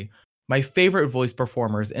the way, my favorite voice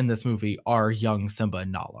performers in this movie are young Simba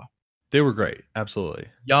and Nala. They were great. Absolutely.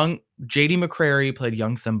 Young J.D. McCrary played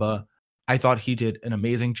young Simba. I thought he did an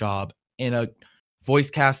amazing job in a voice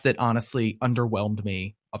cast that honestly underwhelmed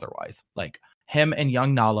me otherwise. Like him and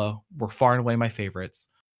young Nala were far and away my favorites.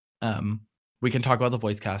 We can talk about the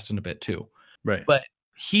voice cast in a bit too. Right. But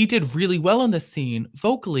he did really well in this scene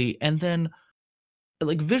vocally, and then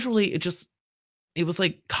like visually it was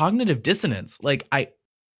like cognitive dissonance. Like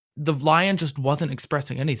the lion just wasn't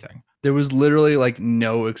expressing anything. There was literally like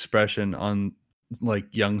no expression on like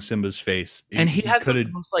young Simba's face. And he has the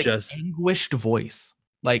most like anguished voice.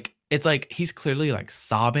 Like it's like he's clearly like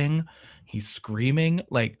sobbing, he's screaming,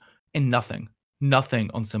 like, and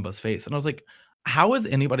nothing on Simba's face. And I was like, how is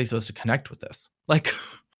anybody supposed to connect with this? Like,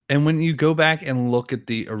 and when you go back and look at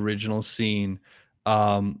the original scene,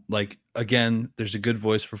 like again, there's a good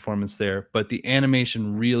voice performance there, but the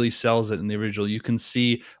animation really sells it in the original. You can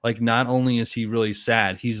see like not only is he really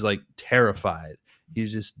sad, he's like terrified.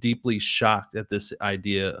 He's just deeply shocked at this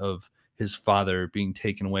idea of his father being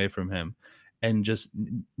taken away from him. And just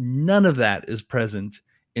none of that is present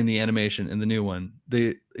in the animation in the new one.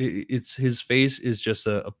 It's his face is just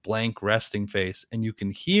a blank resting face, and you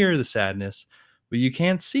can hear the sadness, but you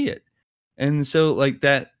can't see it. And so like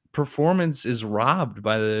that performance is robbed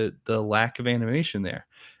by the lack of animation there.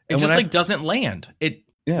 It just like doesn't land.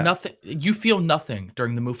 Nothing. You feel nothing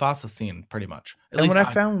during the Mufasa scene, pretty much. And what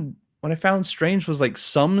I found strange was like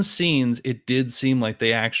some scenes, it did seem like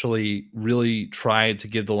they actually really tried to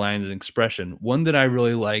give the lion an expression. One that I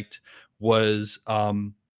really liked was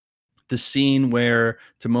the scene where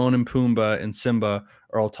Timon and Pumbaa and Simba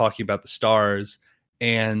are all talking about the stars,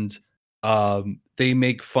 and they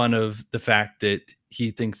make fun of the fact that he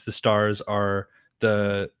thinks the stars are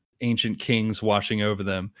the ancient kings washing over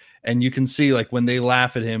them, and you can see like when they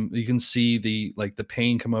laugh at him, you can see the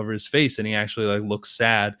pain come over his face, and he actually like looks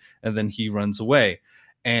sad, and then he runs away.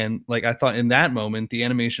 And like I thought in that moment the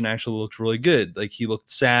animation actually looked really good. Like he looked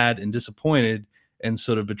sad and disappointed and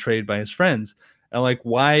sort of betrayed by his friends. And like,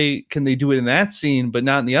 why can they do it in that scene but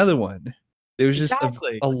not in the other one? There was just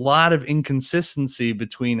a lot of inconsistency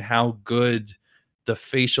between how good the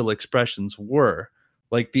facial expressions were.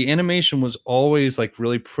 Like the animation was always like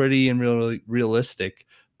really pretty and really realistic,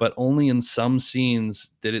 but only in some scenes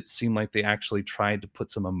did it seem like they actually tried to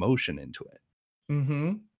put some emotion into it.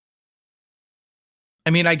 Mm-hmm. I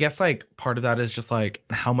mean, I guess like part of that is just like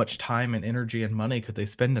how much time and energy and money could they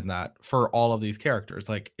spend in that for all of these characters?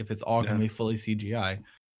 Like if it's all going to be fully CGI.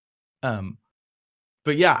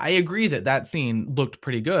 But yeah, I agree that scene looked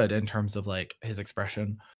pretty good in terms of like his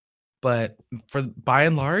expression, but by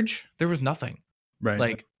and large, there was nothing.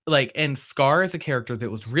 Right. And Scar is a character that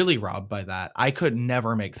was really robbed by that. I could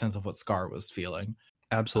never make sense of what Scar was feeling.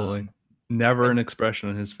 Absolutely. Never an expression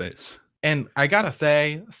on his face. And I gotta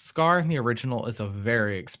say, Scar in the original is a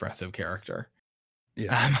very expressive character.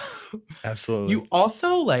 Yeah, absolutely. You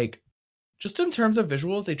also like, just in terms of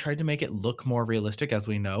visuals, they tried to make it look more realistic, as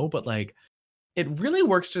we know, but like, it really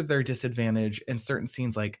works to their disadvantage in certain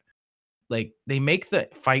scenes. Like they make the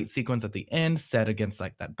fight sequence at the end set against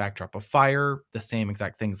like that backdrop of fire, the same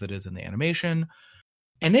exact things it is in the animation,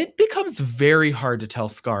 and it becomes very hard to tell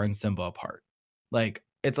Scar and Simba apart. Like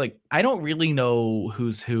it's like I don't really know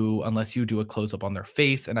who's who unless you do a close up on their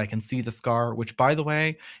face and I can see the scar, which by the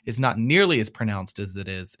way is not nearly as pronounced as it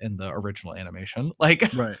is in the original animation. Like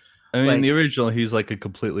right. I mean, in the original, he's like a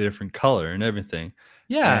completely different color and everything.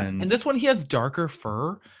 Yeah, and this one he has darker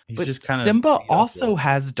fur, but just kind of Simba also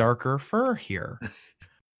has darker fur here.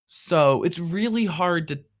 So it's really hard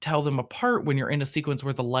to tell them apart when you're in a sequence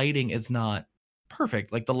where the lighting is not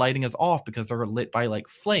perfect. Like the lighting is off because they're lit by like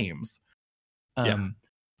flames. And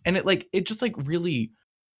it just like really,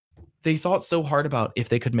 they thought so hard about if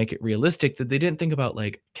they could make it realistic that they didn't think about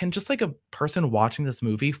like, can just like a person watching this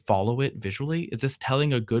movie follow it visually? Is this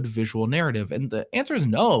telling a good visual narrative? And the answer is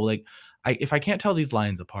no. Like if I can't tell these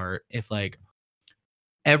lions apart, if like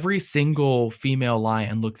every single female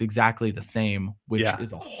lion looks exactly the same, which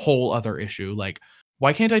is a whole other issue. Like,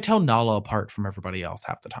 why can't I tell Nala apart from everybody else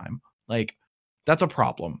half the time? Like, that's a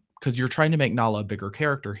problem because you're trying to make Nala a bigger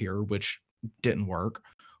character here, which didn't work.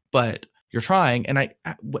 But you're trying, and I,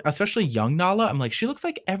 especially young Nala, I'm like, she looks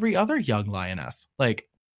like every other young lioness. Like,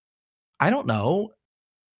 I don't know,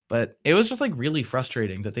 but it was just like really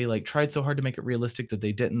frustrating that they like tried so hard to make it realistic that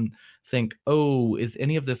they didn't think, oh, is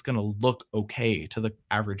any of this going to look okay to the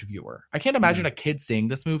average viewer? I can't imagine a kid seeing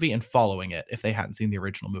this movie and following it if they hadn't seen the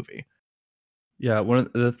original movie. Yeah, one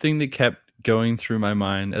of the thing that kept going through my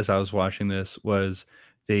mind as I was watching this was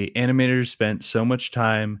the animators spent so much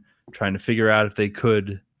time trying to figure out if they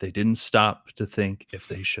could. They didn't stop to think if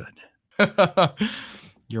they should.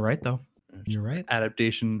 You're right, though. You're right.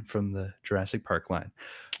 Adaptation from the Jurassic Park line.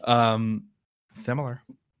 Similar.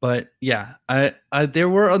 But yeah, I there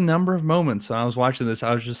were a number of moments when I was watching this.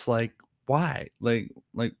 I was just like, why? Like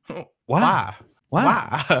why?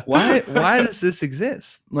 Why does this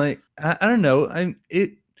exist? Like, I don't know.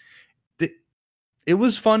 It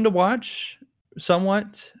was fun to watch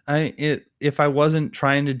somewhat. If I wasn't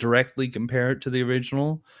trying to directly compare it to the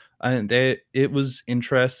original, it was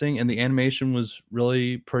interesting and the animation was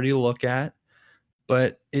really pretty to look at,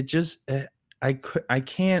 but it just I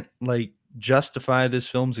can't like justify this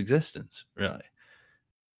film's existence, really.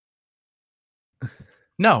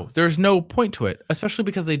 No, there's no point to it, especially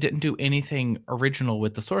because they didn't do anything original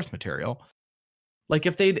with the source material. Like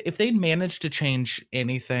if they'd managed to change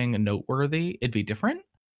anything noteworthy, it'd be different,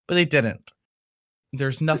 but they didn't.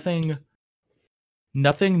 There's nothing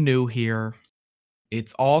new here.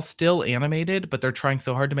 It's all still animated, but they're trying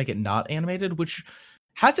so hard to make it not animated, which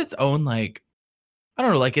has its own like, I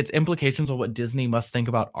don't know, like its implications on what Disney must think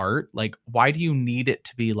about art. Like, why do you need it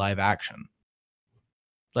to be live action?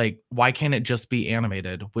 Like, why can't it just be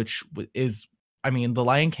animated? Which is, I mean, The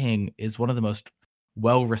Lion King is one of the most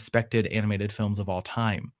well-respected animated films of all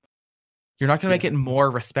time. You're not going to make it more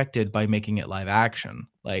respected by making it live action.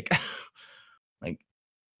 Like, like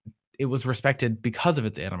it was respected because of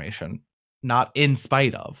its animation, not in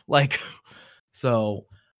spite of. Like, so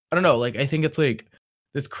I don't know. Like, I think it's like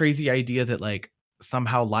this crazy idea that like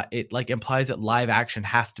somehow it like implies that live action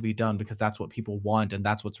has to be done because that's what people want and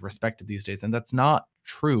that's what's respected these days, and that's not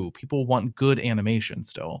true. People want good animation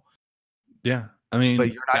still. Yeah, I mean,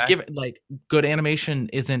 but you're not giving like good animation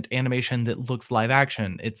isn't animation that looks live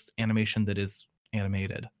action. It's animation that is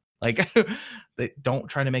animated. Like, they don't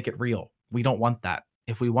try to make it real. We don't want that.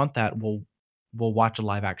 if we want that, we'll watch a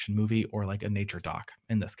live action movie or like a nature doc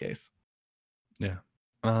in this case. Yeah.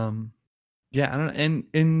 Yeah, I don't know.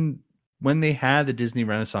 And when they had the Disney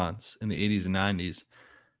Renaissance in the 80s and 90s,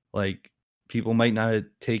 like people might not have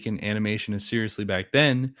taken animation as seriously back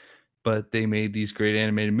then, but they made these great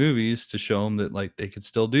animated movies to show them that like they could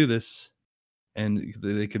still do this and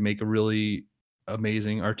they could make a really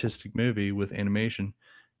amazing artistic movie with animation.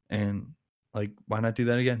 And like, why not do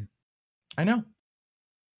that again? I know.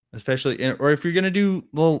 Especially, or if you're going to do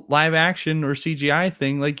the live action or CGI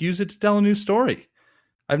thing, like use it to tell a new story.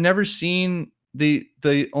 I've never seen the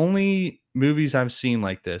only movies I've seen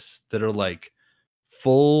like this that are like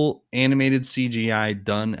full animated CGI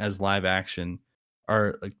done as live action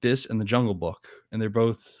are like this and The Jungle Book, and they're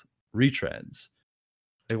both retreads.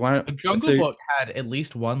 They want The Jungle Book had at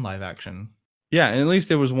least one live action. Yeah, and at least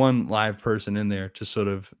there was one live person in there to sort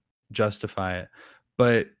of justify it.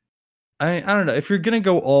 But I don't know, if you're gonna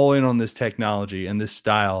go all in on this technology and this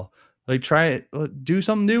style, like try it, do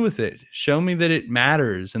something new with it. Show me that it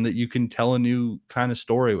matters and that you can tell a new kind of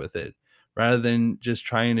story with it, rather than just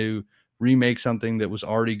trying to remake something that was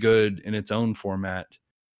already good in its own format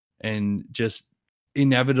and just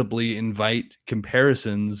inevitably invite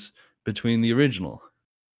comparisons between the original.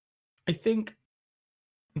 I think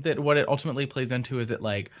that what it ultimately plays into is it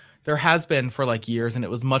like there has been for like years, and it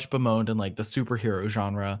was much bemoaned in like the superhero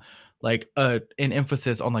genre, like an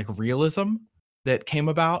emphasis on like realism that came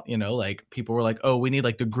about, you know, like people were like, oh, we need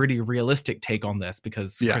like the gritty realistic take on this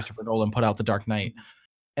because Christopher Nolan put out The Dark Knight.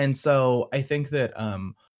 And so I think that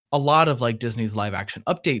a lot of like Disney's live action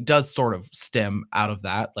update does sort of stem out of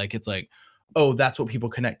that. Like it's like, oh, that's what people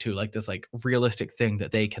connect to, like this like realistic thing that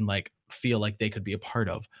they can like feel like they could be a part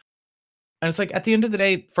of. And it's like, at the end of the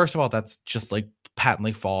day, first of all, that's just like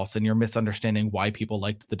patently false, and you're misunderstanding why people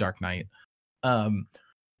liked The Dark Knight.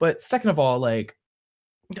 But second of all, like,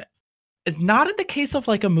 not in the case of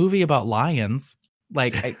like a movie about lions.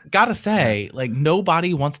 Like, I gotta say, like,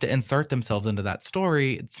 nobody wants to insert themselves into that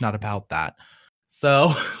story. It's not about that.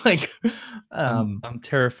 So, like, I'm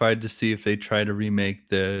terrified to see if they try to remake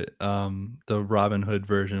the Robin Hood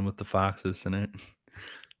version with the foxes in it.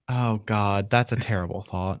 Oh God, that's a terrible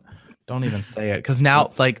thought. Don't even say it, because now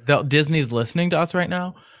like Disney's listening to us right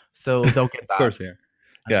now, so they'll get that. Of course they are.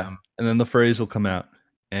 Yeah, and then the phrase will come out,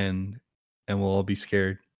 and we'll all be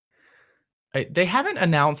scared. They haven't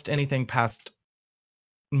announced anything past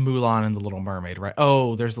Mulan and The Little Mermaid, right?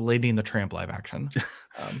 Oh, there's the Lady and the Tramp live action.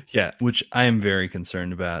 Yeah, which I am very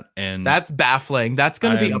concerned about, and that's baffling. That's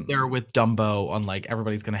going to be up there with Dumbo on like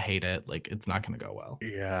everybody's going to hate it. Like it's not going to go well.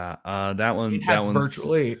 Yeah, that one it has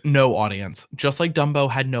virtually no audience. Just like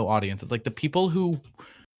Dumbo had no audience. It's like the people who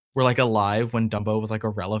were like alive when Dumbo was like a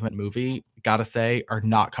relevant movie, gotta say, are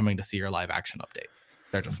not coming to see your live action update.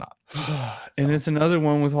 They're just not. And it's another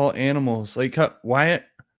one with all animals. Like, why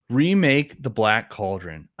remake The Black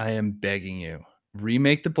Cauldron? I am begging you,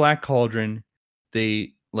 remake The Black Cauldron.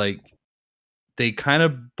 They kind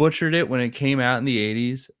of butchered it when it came out in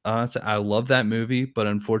the 80s. I love that movie, but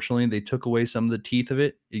unfortunately they took away some of the teeth of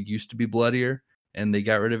it. It used to be bloodier and they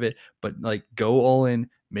got rid of it. But like, go all in,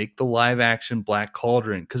 make the live action Black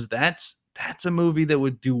Cauldron, because that's a movie that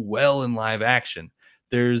would do well in live action.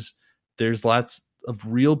 There's lots of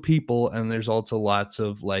real people, and there's also lots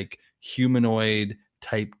of like humanoid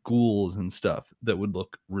type ghouls and stuff that would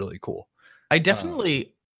look really cool. I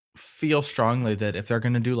definitely feel strongly that if they're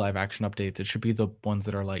going to do live action updates, it should be the ones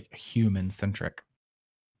that are like human centric.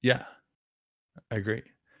 Yeah, I agree.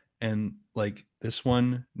 And like this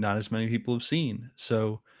one, not as many people have seen,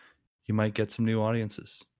 so you might get some new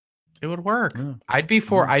audiences. It would work. Yeah. I'd be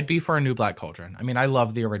for a new Black Cauldron. I mean, I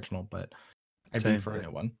love the original, but I'd be for a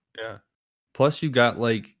new one. Yeah. Plus, you got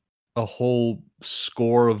like a whole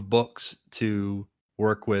score of books to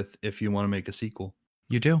work with if you want to make a sequel.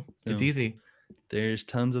 You do. It's easy. There's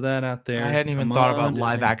tons of that out there. I hadn't even thought about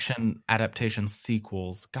live action adaptation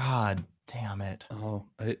sequels. God damn it. Oh,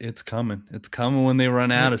 it's coming. It's coming when they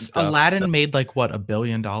run out of stuff. Aladdin made like what, $1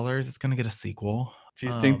 billion? It's gonna get a sequel. Do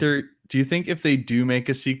you think if they do make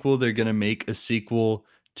a sequel, they're gonna make a sequel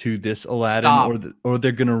to this Aladdin, or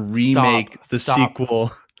they're gonna remake the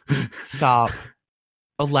sequel? Stop.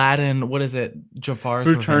 Aladdin, what is it? Jafar's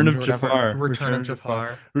Return of Revenge Jafar. Return of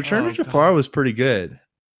Jafar. Return of Jafar was pretty good.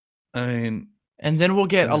 I mean, and then we'll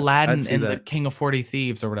get Aladdin and the King of 40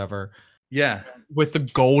 Thieves or whatever. Yeah. With the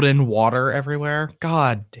golden water everywhere.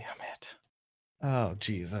 God damn it. Oh,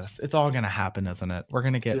 Jesus. It's all going to happen, isn't it? We're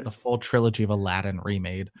going to get the full trilogy of Aladdin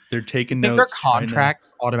remade. They're taking notes. Their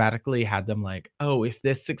contracts automatically had them like, oh, if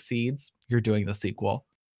this succeeds, you're doing the sequel.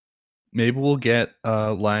 Maybe we'll get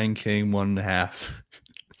Lion King 1.5.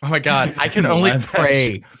 Oh my god, I can in the only live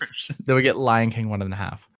pray action version. that we get Lion King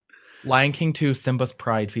 1.5. Lion King 2, Simba's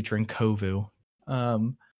Pride featuring Kovu.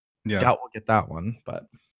 Yeah. Doubt we'll get that one, but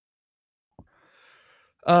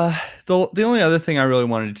The only other thing I really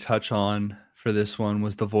wanted to touch on for this one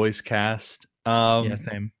was the voice cast. yeah,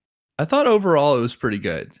 same. I thought overall it was pretty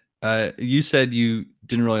good. You said you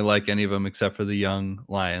didn't really like any of them except for the young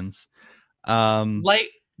lions.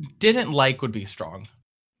 Didn't like would be strong.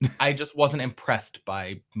 I just wasn't impressed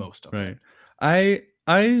by most of it. Right.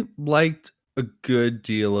 I liked a good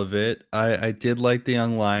deal of it. I did like the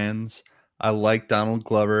young lions. I liked Donald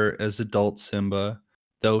Glover as adult Simba,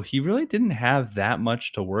 though he really didn't have that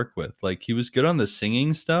much to work with. Like he was good on the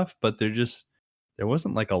singing stuff, but there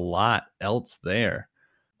wasn't like a lot else there.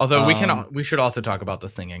 Although we should also talk about the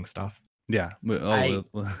singing stuff. Yeah.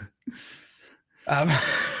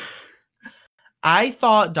 I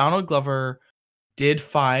thought Donald Glover did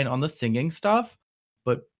fine on the singing stuff,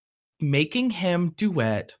 but making him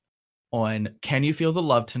duet on Can You Feel the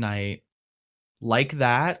Love Tonight like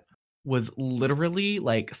that was literally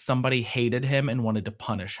like somebody hated him and wanted to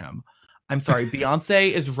punish him. I'm sorry,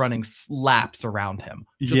 Beyonce is running laps around him.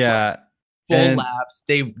 Yeah. Full laps.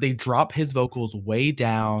 They drop his vocals way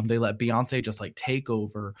down. They let Beyonce just like take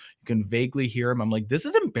over. You can vaguely hear him. I'm like, this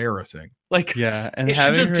is embarrassing. Like, yeah, and it should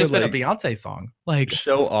having have just her, been a Beyonce song. Like,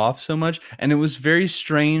 show off so much, and it was very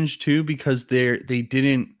strange too because they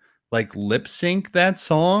didn't like lip sync that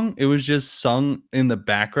song. It was just sung in the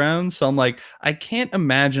background. So I'm like, I can't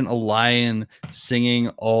imagine a lion singing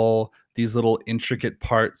all these little intricate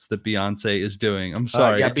parts that Beyonce is doing. I'm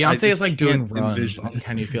sorry. Yeah, Beyonce is like doing runs envision on it.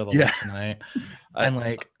 Can You Feel the Love Tonight? And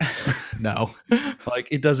like, no. Like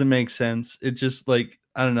it doesn't make sense. It just like,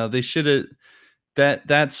 I don't know. They should have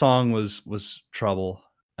that song was trouble.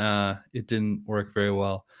 It didn't work very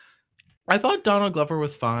well. I thought Donald Glover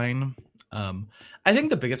was fine. I think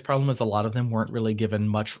the biggest problem is a lot of them weren't really given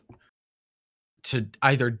much to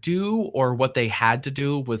either do, or what they had to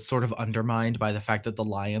do was sort of undermined by the fact that the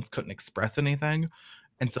lions couldn't express anything.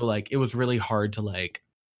 And so like it was really hard to like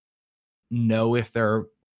know if their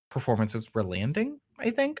performances were landing, I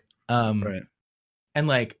think. Right. And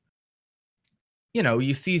like, you know,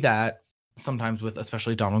 you see that sometimes with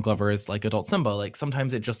especially Donald Glover as like adult Simba, like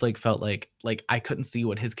sometimes it just like felt like I couldn't see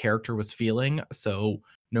what his character was feeling. So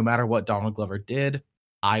no matter what Donald Glover did,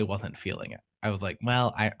 I wasn't feeling it. I was like,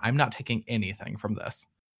 well, I'm not taking anything from this.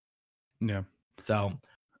 Yeah. So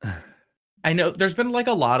I know there's been like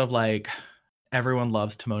a lot of like everyone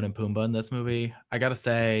loves Timon and Pumbaa in this movie. I gotta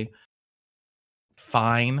say,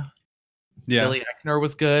 fine. Yeah. Billy Eichner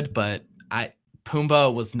was good, but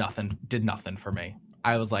Pumbaa was did nothing for me.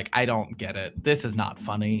 I was like, I don't get it. This is not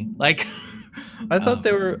funny. Like I thought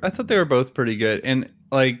they were both pretty good. And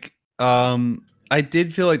like I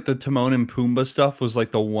did feel like the Timon and Pumbaa stuff was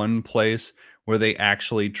like the one place where they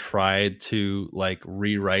actually tried to like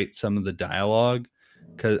rewrite some of the dialogue,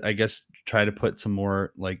 because I guess try to put some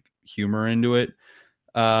more like humor into it.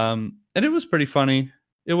 And it was pretty funny.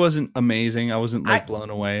 It wasn't amazing. I wasn't like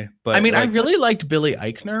blown away, but I mean, like, I really liked Billy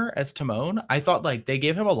Eichner as Timon. I thought like they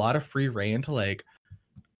gave him a lot of free reign to like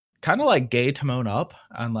kind of like gay Timon up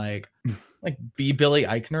and like be Billy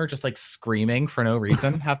Eichner, just like screaming for no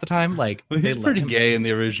reason half the time. Like he's pretty gay in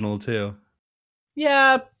the original too.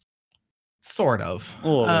 Yeah, sort of.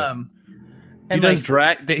 He does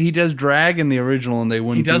drag. He does drag in the original, and they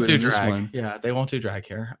wouldn't. He does do drag. drag. Yeah, they won't do drag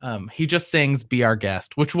here. He just sings "Be Our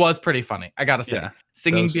Guest," which was pretty funny. I gotta say, yeah,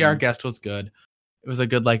 singing "Be Our Guest" was good. It was a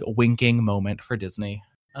good like winking moment for Disney.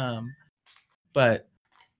 But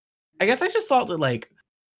I guess I just thought that like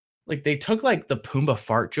they took like the Pumbaa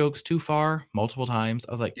fart jokes too far multiple times.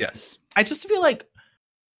 I was like, yes. I just feel like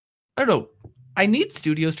I don't know. I need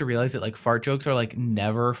studios to realize that like fart jokes are like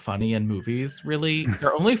never funny in movies, really.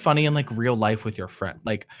 They're only funny in like real life with your friend.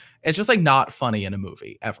 Like it's just like not funny in a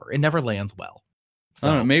movie ever. It never lands well. So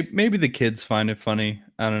I don't know, maybe the kids find it funny.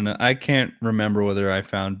 I don't know. I can't remember whether I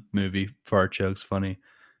found movie fart jokes funny.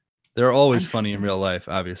 They're always funny in real life,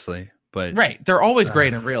 obviously. But right. They're always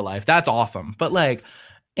great in real life. That's awesome. But like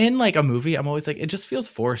in like a movie, I'm always like, it just feels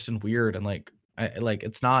forced and weird and like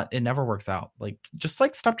it's not, it never works out. Like just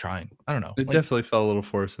like stop trying. I don't know. It like, definitely felt a little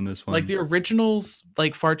forced in this one. Like the originals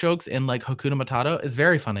like fart jokes in like Hakuna Matata is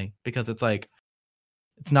very funny because it's like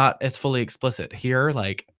it's not as fully explicit. Here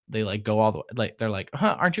like they like go all the like they're like,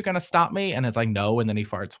 aren't you gonna stop me? And it's like no, and then he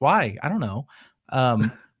farts. Why? I don't know. I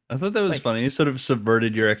thought that was funny. It sort of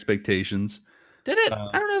subverted your expectations. Did it?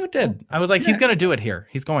 I don't know if it did. I was like, he's gonna do it here.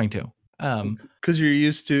 He's going to. Because they're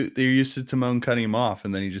used to Timon cutting him off,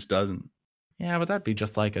 and then he just doesn't. Yeah, but that'd be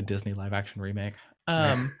just like a Disney live action remake.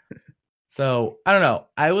 So I don't know.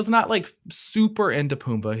 I was not like super into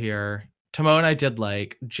Pumbaa here. Timon I did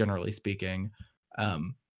like, generally speaking.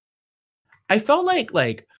 I felt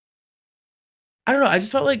like I don't know. I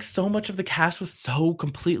just felt like so much of the cast was so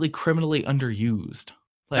completely criminally underused.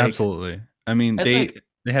 Like, Absolutely. I mean, it's they like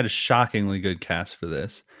they had a shockingly good cast for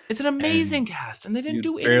this. it's an amazing cast, and they didn't you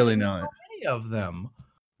do barely anything to know so it. many of them.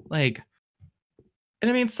 Like, and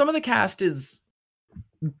I mean, some of the cast is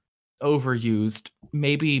overused.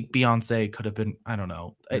 Maybe Beyonce could have been. I don't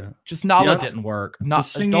know. Yeah. Just Nala Beyonce- didn't work. The Not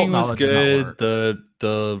singing adult was Nala did not good. work.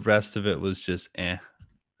 The rest of it was just eh.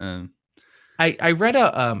 I read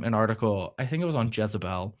an article, I think it was on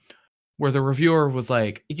Jezebel, where the reviewer was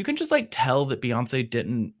like, you can just like tell that Beyonce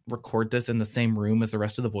didn't record this in the same room as the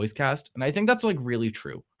rest of the voice cast. And I think that's like really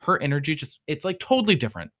true. Her energy it's like totally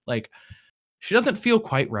different. Like, she doesn't feel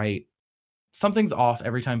quite right. Something's off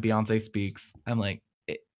every time Beyonce speaks. And like,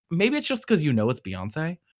 maybe it's just because it's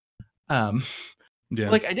Beyonce. Yeah.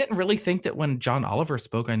 Like, I didn't really think that when John Oliver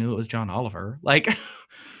spoke, I knew it was John Oliver. Like,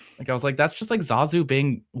 like I was like, that's just like Zazu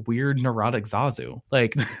being weird, neurotic Zazu.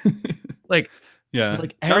 Like, yeah. it was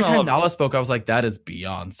like every John time Oliver- Nala spoke, I was like, that is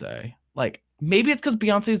Beyonce. Like, maybe it's because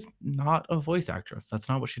Beyonce's not a voice actress. That's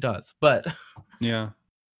not what she does. But Yeah.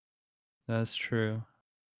 That's true.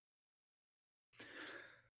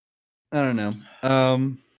 I don't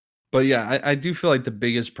know. But yeah, I do feel like the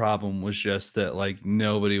biggest problem was just that like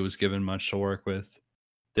nobody was given much to work with.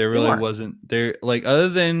 There really weren't. wasn't there, like, other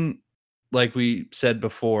than like we said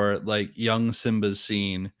before, like young Simba's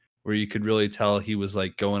scene where you could really tell he was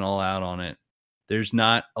like going all out on it. There's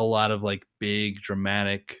not a lot of like big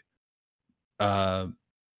dramatic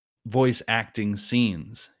voice acting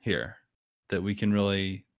scenes here that we can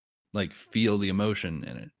really like feel the emotion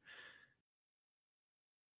in it.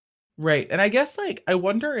 right. And I guess like I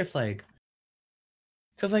wonder if like,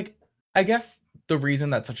 because like I guess the reason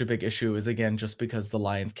that's such a big issue is again just because the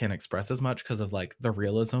lions can't express as much because of like the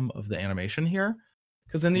realism of the animation here.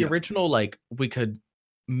 Because in the Yeah. original, like we could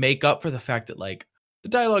make up for the fact that like the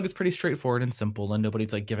dialogue is pretty straightforward and simple, and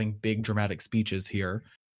nobody's like giving big dramatic speeches here,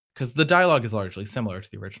 because the dialogue is largely similar to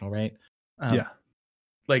the original, right? Yeah.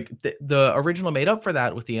 Like the original made up for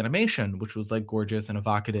that with the animation, which was like gorgeous and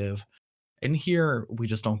evocative, and here we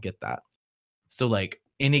just don't get that. So like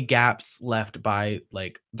any gaps left by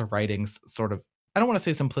like the writings sort of, I don't want to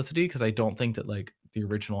say simplicity, because I don't think that like the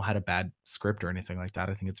original had a bad script or anything like that.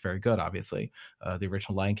 I think it's very good, obviously. The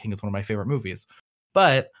original Lion King is one of my favorite movies.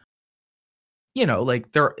 But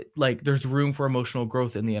like there's room for emotional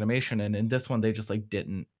growth in the animation, and in this one they just like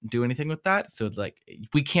didn't do anything with that. So it's like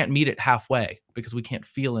we can't meet it halfway because we can't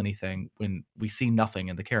feel anything when we see nothing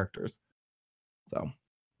in the characters. So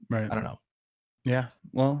Right. I don't know. Yeah.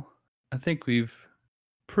 Well, I think we've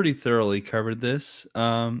pretty thoroughly covered this.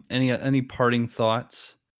 Any parting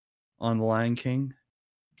thoughts on The Lion King?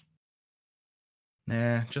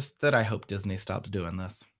 Nah, just that I hope Disney stops doing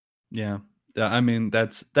this. Yeah. I mean,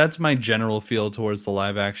 that's my general feel towards the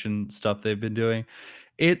live action stuff they've been doing.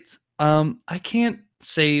 It's I can't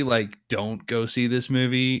say like don't go see this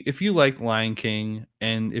movie. If you like Lion King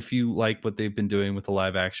and if you like what they've been doing with the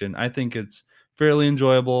live action, I think it's fairly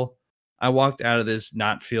enjoyable. I walked out of this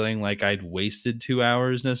not feeling like I'd wasted 2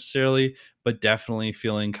 hours necessarily, but definitely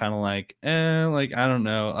feeling kind of like, like, I don't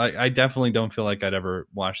know. I definitely don't feel like I'd ever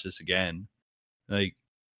watch this again. Like,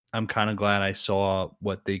 I'm kind of glad I saw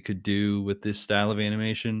what they could do with this style of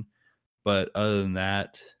animation. But other than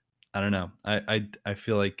that, I don't know. I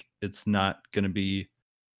feel like it's not going to be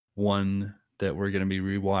one that we're going to be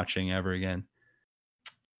rewatching ever again.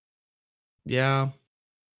 Yeah,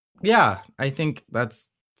 I think that's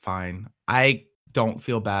fine. I don't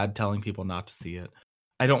feel bad telling people not to see it.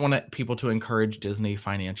 I don't want people to encourage Disney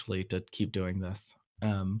financially to keep doing this.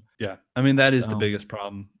 Yeah, I mean that is the so, biggest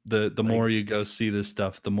problem. The more you go see this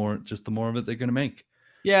stuff, the more of it they're going to make.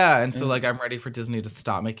 Yeah, and so like I'm ready for Disney to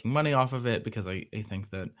stop making money off of it, because I think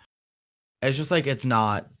that it's just like it's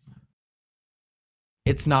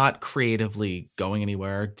not creatively going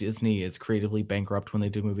anywhere. Disney is creatively bankrupt when they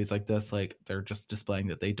do movies like this. Like they're just displaying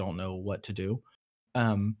that they don't know what to do.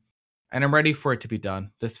 And I'm ready for it to be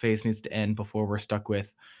done. This phase needs to end before we're stuck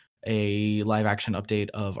with a live action update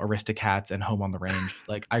of Aristocats and Home on the Range.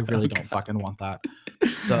 Like I really don't fucking want that.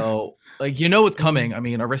 So like it's coming. I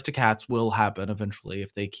mean, Aristocats will happen eventually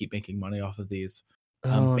if they keep making money off of these.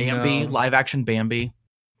 Bambi, live action Bambi.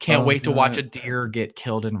 Can't wait to watch a deer get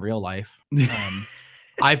killed in real life.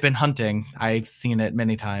 I've been hunting. I've seen it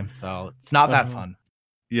many times, so it's not that fun.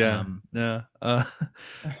 Yeah. Yeah,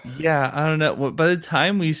 I don't know. By the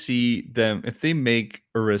time we see them, if they make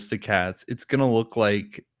Aristocats, it's gonna look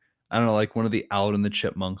like I don't know, like one of the Alvin and the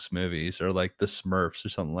Chipmunks movies or like the Smurfs or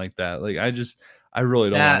something like that. Like I really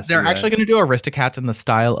don't want to see They're actually that. going to do Aristocats in the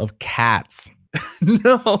style of Cats.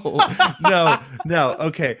 No.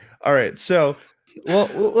 Okay. All right. So, well,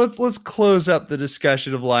 let's close up the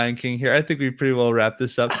discussion of Lion King here. I think we pretty well wrapped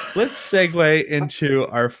this up. Let's segue into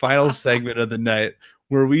our final segment of the night,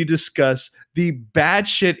 where we discuss the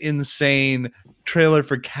batshit insane trailer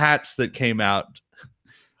for Cats that came out.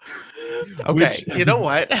 Okay, you know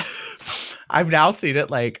what? I've now seen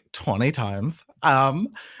it like 20 times. And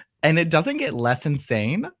it doesn't get less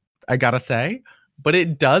insane, I gotta say, but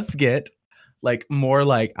it does get like more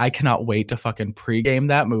like I cannot wait to fucking pregame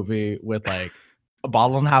that movie with like a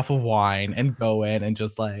bottle and a half of wine and go in and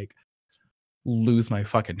just like lose my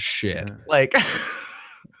fucking shit. Yeah. Like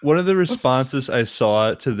One of the responses I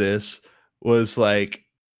saw to this was like,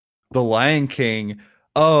 the Lion King.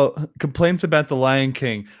 Oh, complaints about the Lion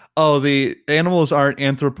King. Oh, the animals aren't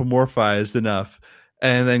anthropomorphized enough.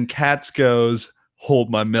 And then Cats goes, hold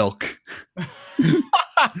my milk.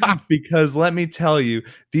 Because let me tell you,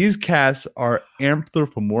 these cats are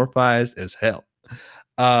anthropomorphized as hell.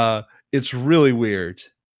 It's really weird.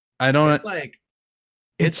 I don't. it's like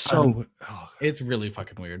It's so. it's really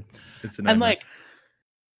fucking weird. It's an And like,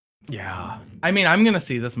 yeah, I mean, I'm gonna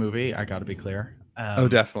see this movie. I gotta be clear. oh,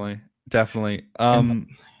 definitely. It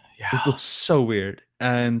Yeah. looks so weird.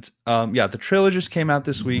 And yeah, the trailer just came out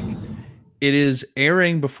this week. It is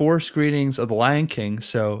airing before screenings of The Lion King,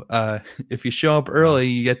 so if you show up early,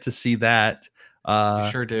 you get to see that. You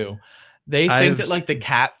sure do. They think that like the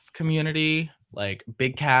cats community, like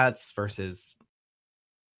big cats versus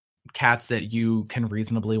cats that you can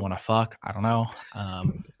reasonably want to fuck. I don't know.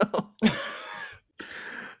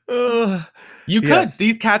 You could. Yes.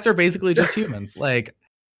 These cats are basically just humans. Like,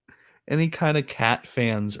 any kind of cat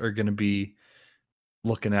fans are going to be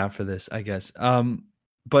looking out for this, I guess.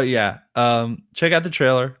 But yeah, check out the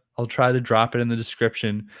trailer. I'll try to drop it in the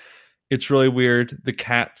description. It's really weird. The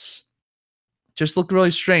cats just look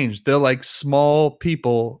really strange. They're like small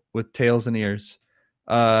people with tails and ears.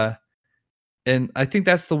 And I think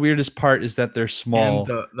that's the weirdest part, is that they're small.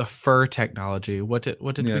 and the fur technology. What did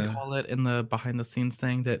we Yeah. call it in the behind the scenes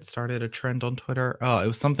thing that started a trend on Twitter? Oh, it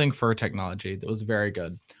was something fur technology that was very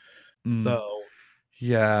good. Mm. So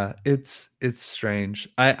Yeah, it's strange.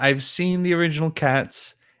 I've seen the original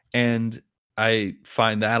Cats, and I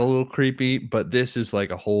find that a little creepy, but this is like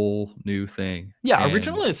a whole new thing. yeah, And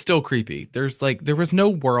originally it's still creepy. There was no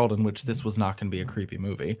world in which this was not going to be a creepy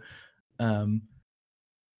movie.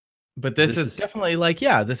 But this is definitely like,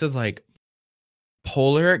 yeah, this is like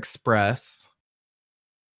Polar Express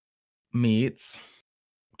meets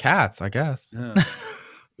Cats, I guess. yeah.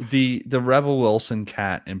 The Rebel Wilson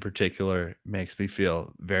cat in particular makes me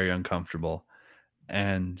feel very uncomfortable,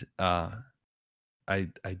 and I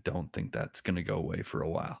don't think that's gonna go away for a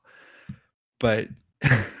while. But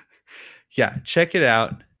yeah, check it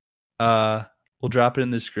out. We'll drop it in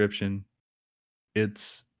the description.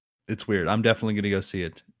 It's weird. I'm definitely gonna go see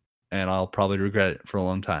it, and I'll probably regret it for a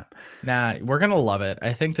long time. Nah, we're gonna love it.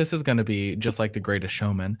 I think this is gonna be just like The Greatest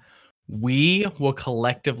Showman. We will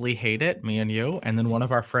collectively hate it, me and you, and then one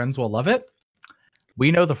of our friends will love it.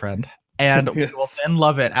 We know the friend, and we will Yes. then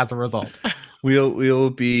love it as a result. We'll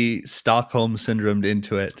be Stockholm syndromed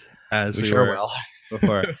into it, as We we sure were will.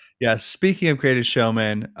 before. Yeah, speaking of Greatest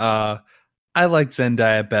Showman, I liked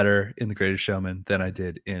Zendaya better in The Greatest Showman than I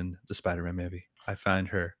did in the Spider-Man movie. I find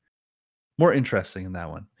her more interesting in that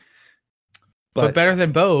one. But better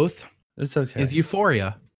than both it's okay. is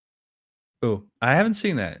Euphoria. Oh, I haven't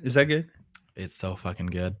seen that. Is that good? It's so fucking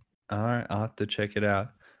good. All right, I'll have to check it out.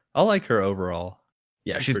 I like her overall.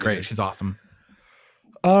 Yeah, She's she's pretty great. good. She's awesome.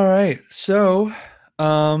 All right. So,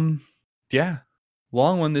 yeah,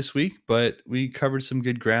 long one this week, but we covered some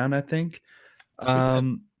good ground, I think.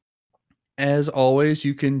 As always,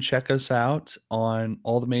 you can check us out on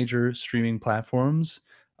all the major streaming platforms,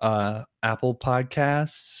 Apple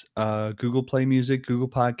Podcasts, Google Play Music, Google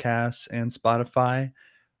Podcasts, and Spotify.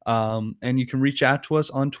 And you can reach out to us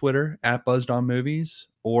on Twitter at BuzzedOnMovies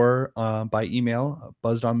or by email,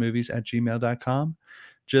 buzzedonmovies@gmail.com.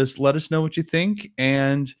 Just let us know what you think,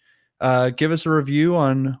 and give us a review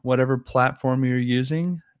on whatever platform you're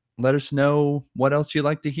using. Let us know what else you'd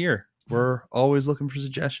like to hear. We're always looking for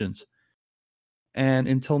suggestions. And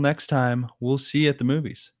until next time, we'll see you at the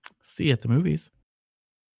movies. See you at the movies.